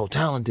 "Yo, you're so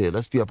talented.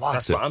 Let's be a boxer."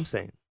 That's what I'm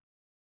saying.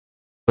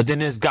 But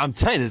then I'm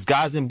telling you, there's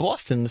guys in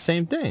Boston, the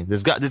same thing.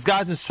 There's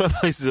guys in certain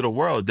places of the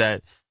world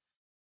that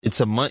if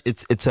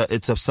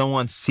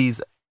someone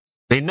sees,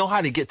 they know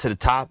how to get to the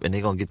top and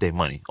they're gonna get their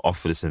money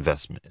off of this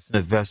investment. It's an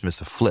investment.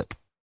 It's a flip.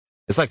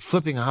 It's like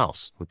flipping a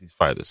house with these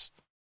fighters.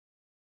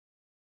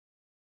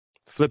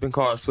 Flipping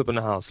cars, flipping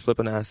the house,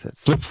 flipping the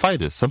assets. Flip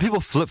fighters. Some people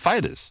flip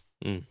fighters.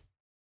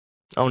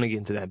 I want to get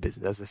into that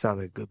business. That sounds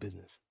like a good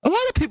business. A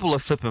lot of people are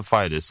flipping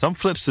fighters. Some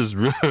flips is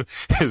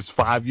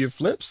 5-year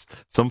flips.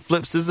 Some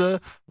flips is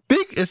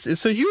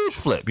it's a huge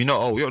flip. You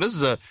know,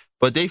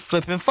 but they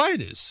flipping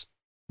fighters.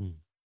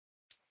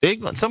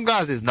 Some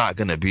guys is not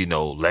going to be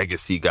no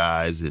legacy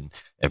guys and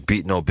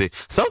beat no big.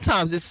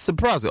 Sometimes it's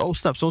surprising. Oh,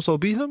 snap, so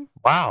beat him?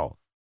 Wow.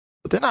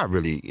 But they're not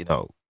really,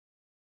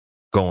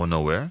 going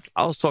nowhere.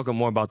 I was talking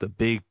more about the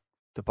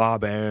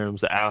Bob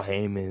Arams, the Al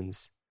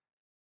Haymans,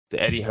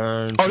 the Eddie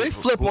Hearns. Oh, they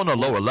flip on a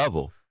lower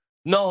level.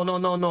 No.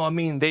 I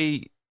mean,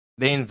 they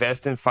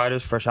invest in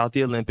fighters fresh out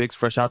the Olympics,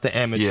 fresh out the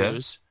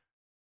amateurs.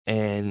 Yeah.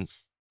 And,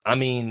 I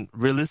mean,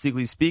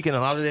 realistically speaking, a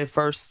lot of their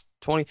first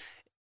 20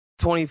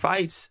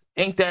 fights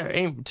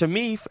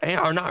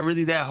are not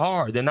really that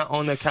hard. They're not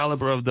on the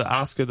caliber of the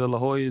Oscar de la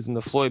Hoyas and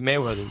the Floyd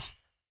Mayweathers,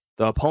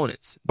 the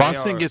opponents.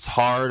 Boxing gets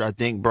hard, I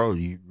think, bro.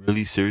 You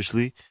really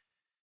seriously,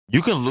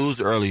 you can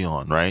lose early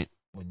on, right?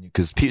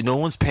 Because no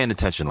one's paying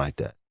attention like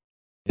that.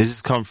 This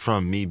just comes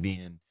from me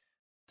being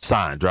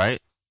signed, right?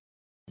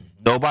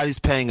 Nobody's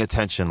paying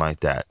attention like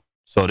that.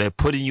 So they're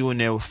putting you in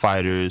there with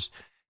fighters,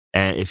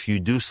 and if you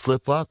do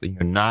slip up and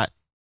you're not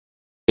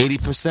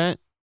 80%,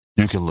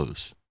 you can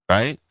lose,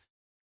 right?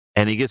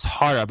 And it gets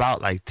hard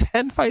about like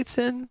 10 fights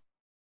in.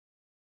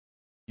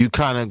 you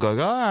kind of go, all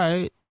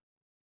right,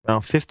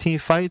 around 15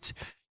 fights,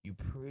 you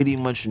pretty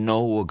much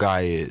know who a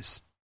guy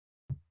is.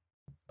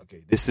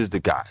 Okay, this is the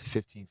guy.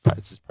 15 fights,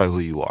 this is probably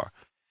who you are.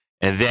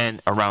 And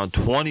then around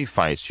 20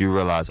 fights, you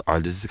realize,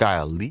 this is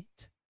guy elite?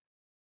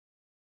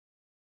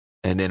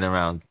 And then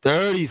around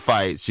 30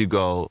 fights, you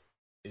go,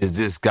 is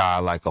this guy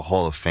like a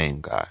Hall of Fame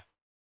guy?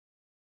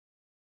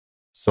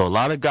 So a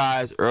lot of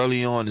guys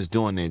early on is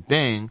doing their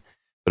thing,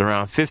 but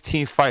around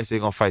 15 fights, they're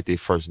going to fight their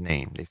first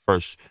name. They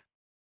first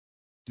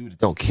dude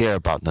don't care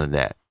about none of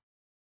that.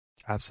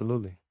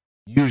 Absolutely.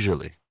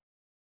 Usually.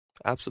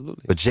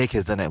 Absolutely. But Jake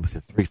has done that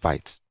within 3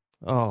 fights.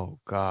 Oh,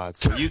 God.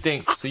 So you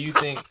think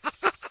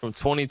from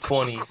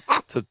 2020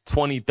 to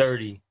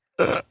 2030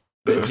 that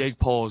Jake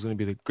Paul is going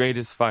to be the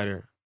greatest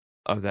fighter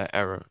of that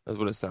era? That's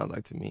what it sounds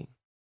like to me.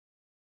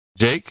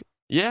 Jake?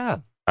 Yeah.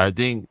 I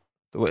think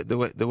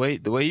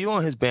the way you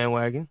on his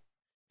bandwagon.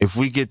 If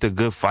we get the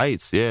good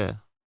fights, yeah.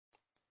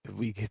 If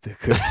we get the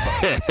good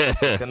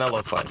fights.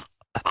 Canelo fight.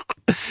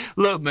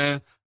 Look,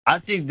 man, I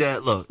think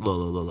that look.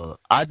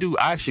 I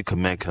actually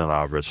commend Canelo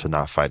Alvarez for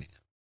not fighting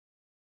him.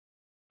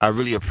 I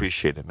really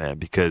appreciate it, man,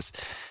 because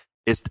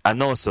I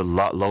know it's a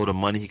load of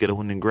money he could have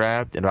went and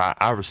grabbed, and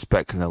I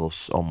respect Canelo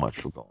so much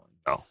for going,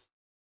 no.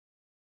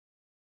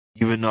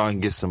 Even though I can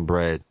get some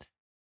bread,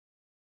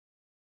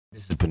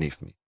 this is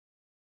beneath me.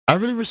 I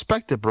really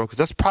respect it, bro, because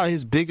that's probably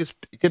his biggest,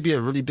 it could be a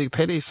really big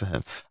payday for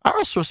him. I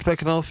also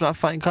respect Canelo for not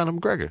fighting Conor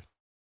McGregor.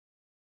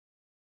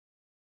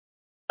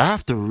 I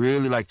have to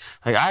really, like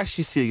I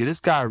actually see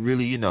this guy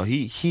really,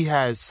 he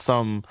has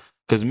some,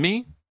 because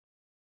me,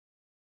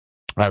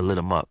 I lit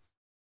him up.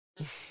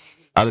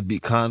 I'd have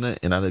beat Conor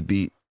and I'd have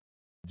beat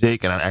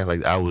Jake and I'd act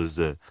like I was,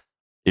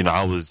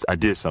 I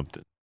did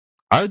something.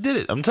 I did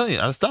it. I'm telling you,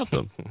 I stopped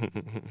him.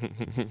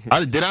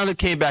 I'd have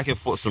came back and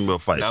fought some real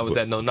fights. Now with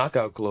that no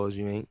knockout clause,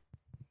 you ain't.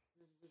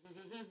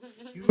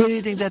 You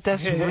really think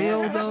that's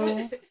real,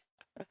 though?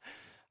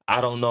 I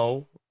don't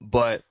know.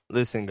 But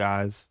listen,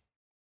 guys,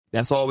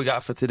 that's all we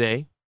got for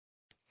today.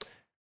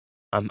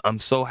 I'm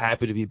so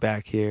happy to be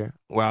back here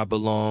where I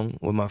belong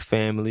with my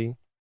family.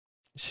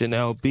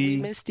 Chanel B.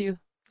 We missed you.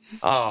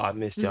 Oh, I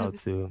missed y'all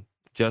too.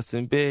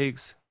 Justin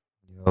Biggs.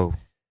 Yo.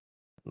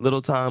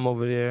 Little Time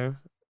over there.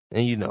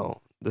 And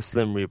the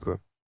Slim Reaper.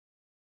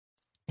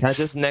 Catch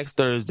us next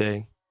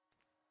Thursday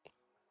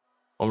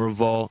on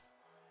Revolt.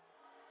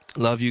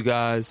 Love you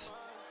guys.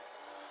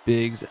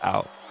 Biggs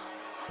out.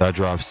 I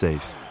drive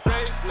safe.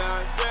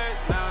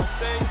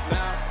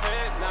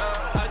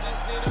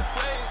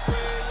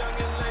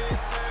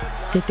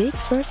 The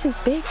Biggs vs.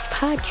 Biggs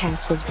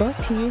podcast was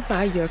brought to you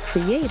by your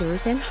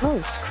creators and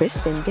hosts,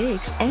 Kristen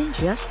Biggs and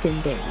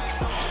Justin Biggs.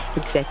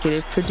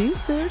 Executive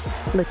producers,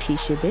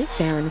 Letitia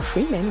Biggs, Aaron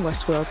Freeman,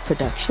 Westworld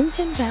Productions,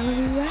 and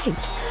Valerie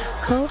Wright.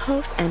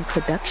 Co-host and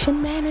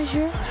production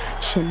manager,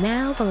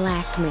 Chanel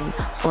Blackman.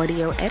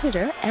 Audio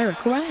editor, Eric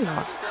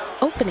Ryloff.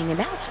 Opening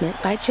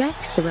announcement by Jack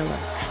Thriller.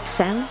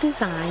 Sound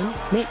design,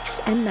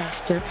 mix, and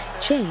master,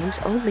 James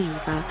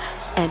Oliva.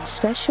 And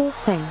special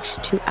thanks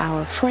to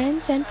our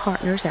friends and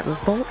partners at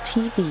Revolt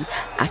TV,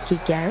 Aki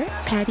Garrett,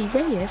 Patty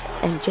Reyes,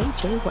 and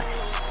JJ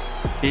West.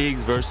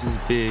 Biggs versus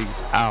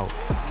Biggs out.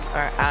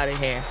 Or out of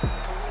here.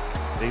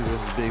 Biggs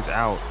versus Biggs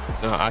out.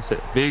 No, I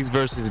said Biggs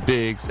versus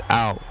Biggs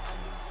out.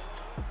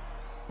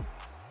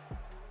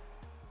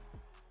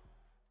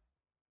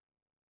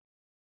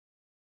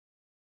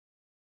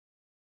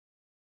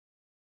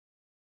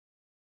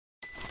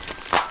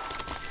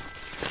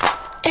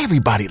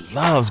 Everybody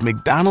loves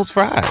McDonald's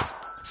fries.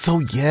 So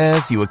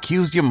yes, you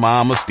accused your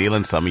mom of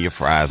stealing some of your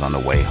fries on the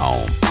way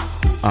home.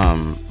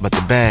 But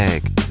the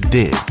bag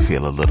did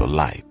feel a little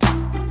light.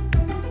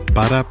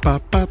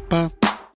 Ba-da-ba-ba-ba.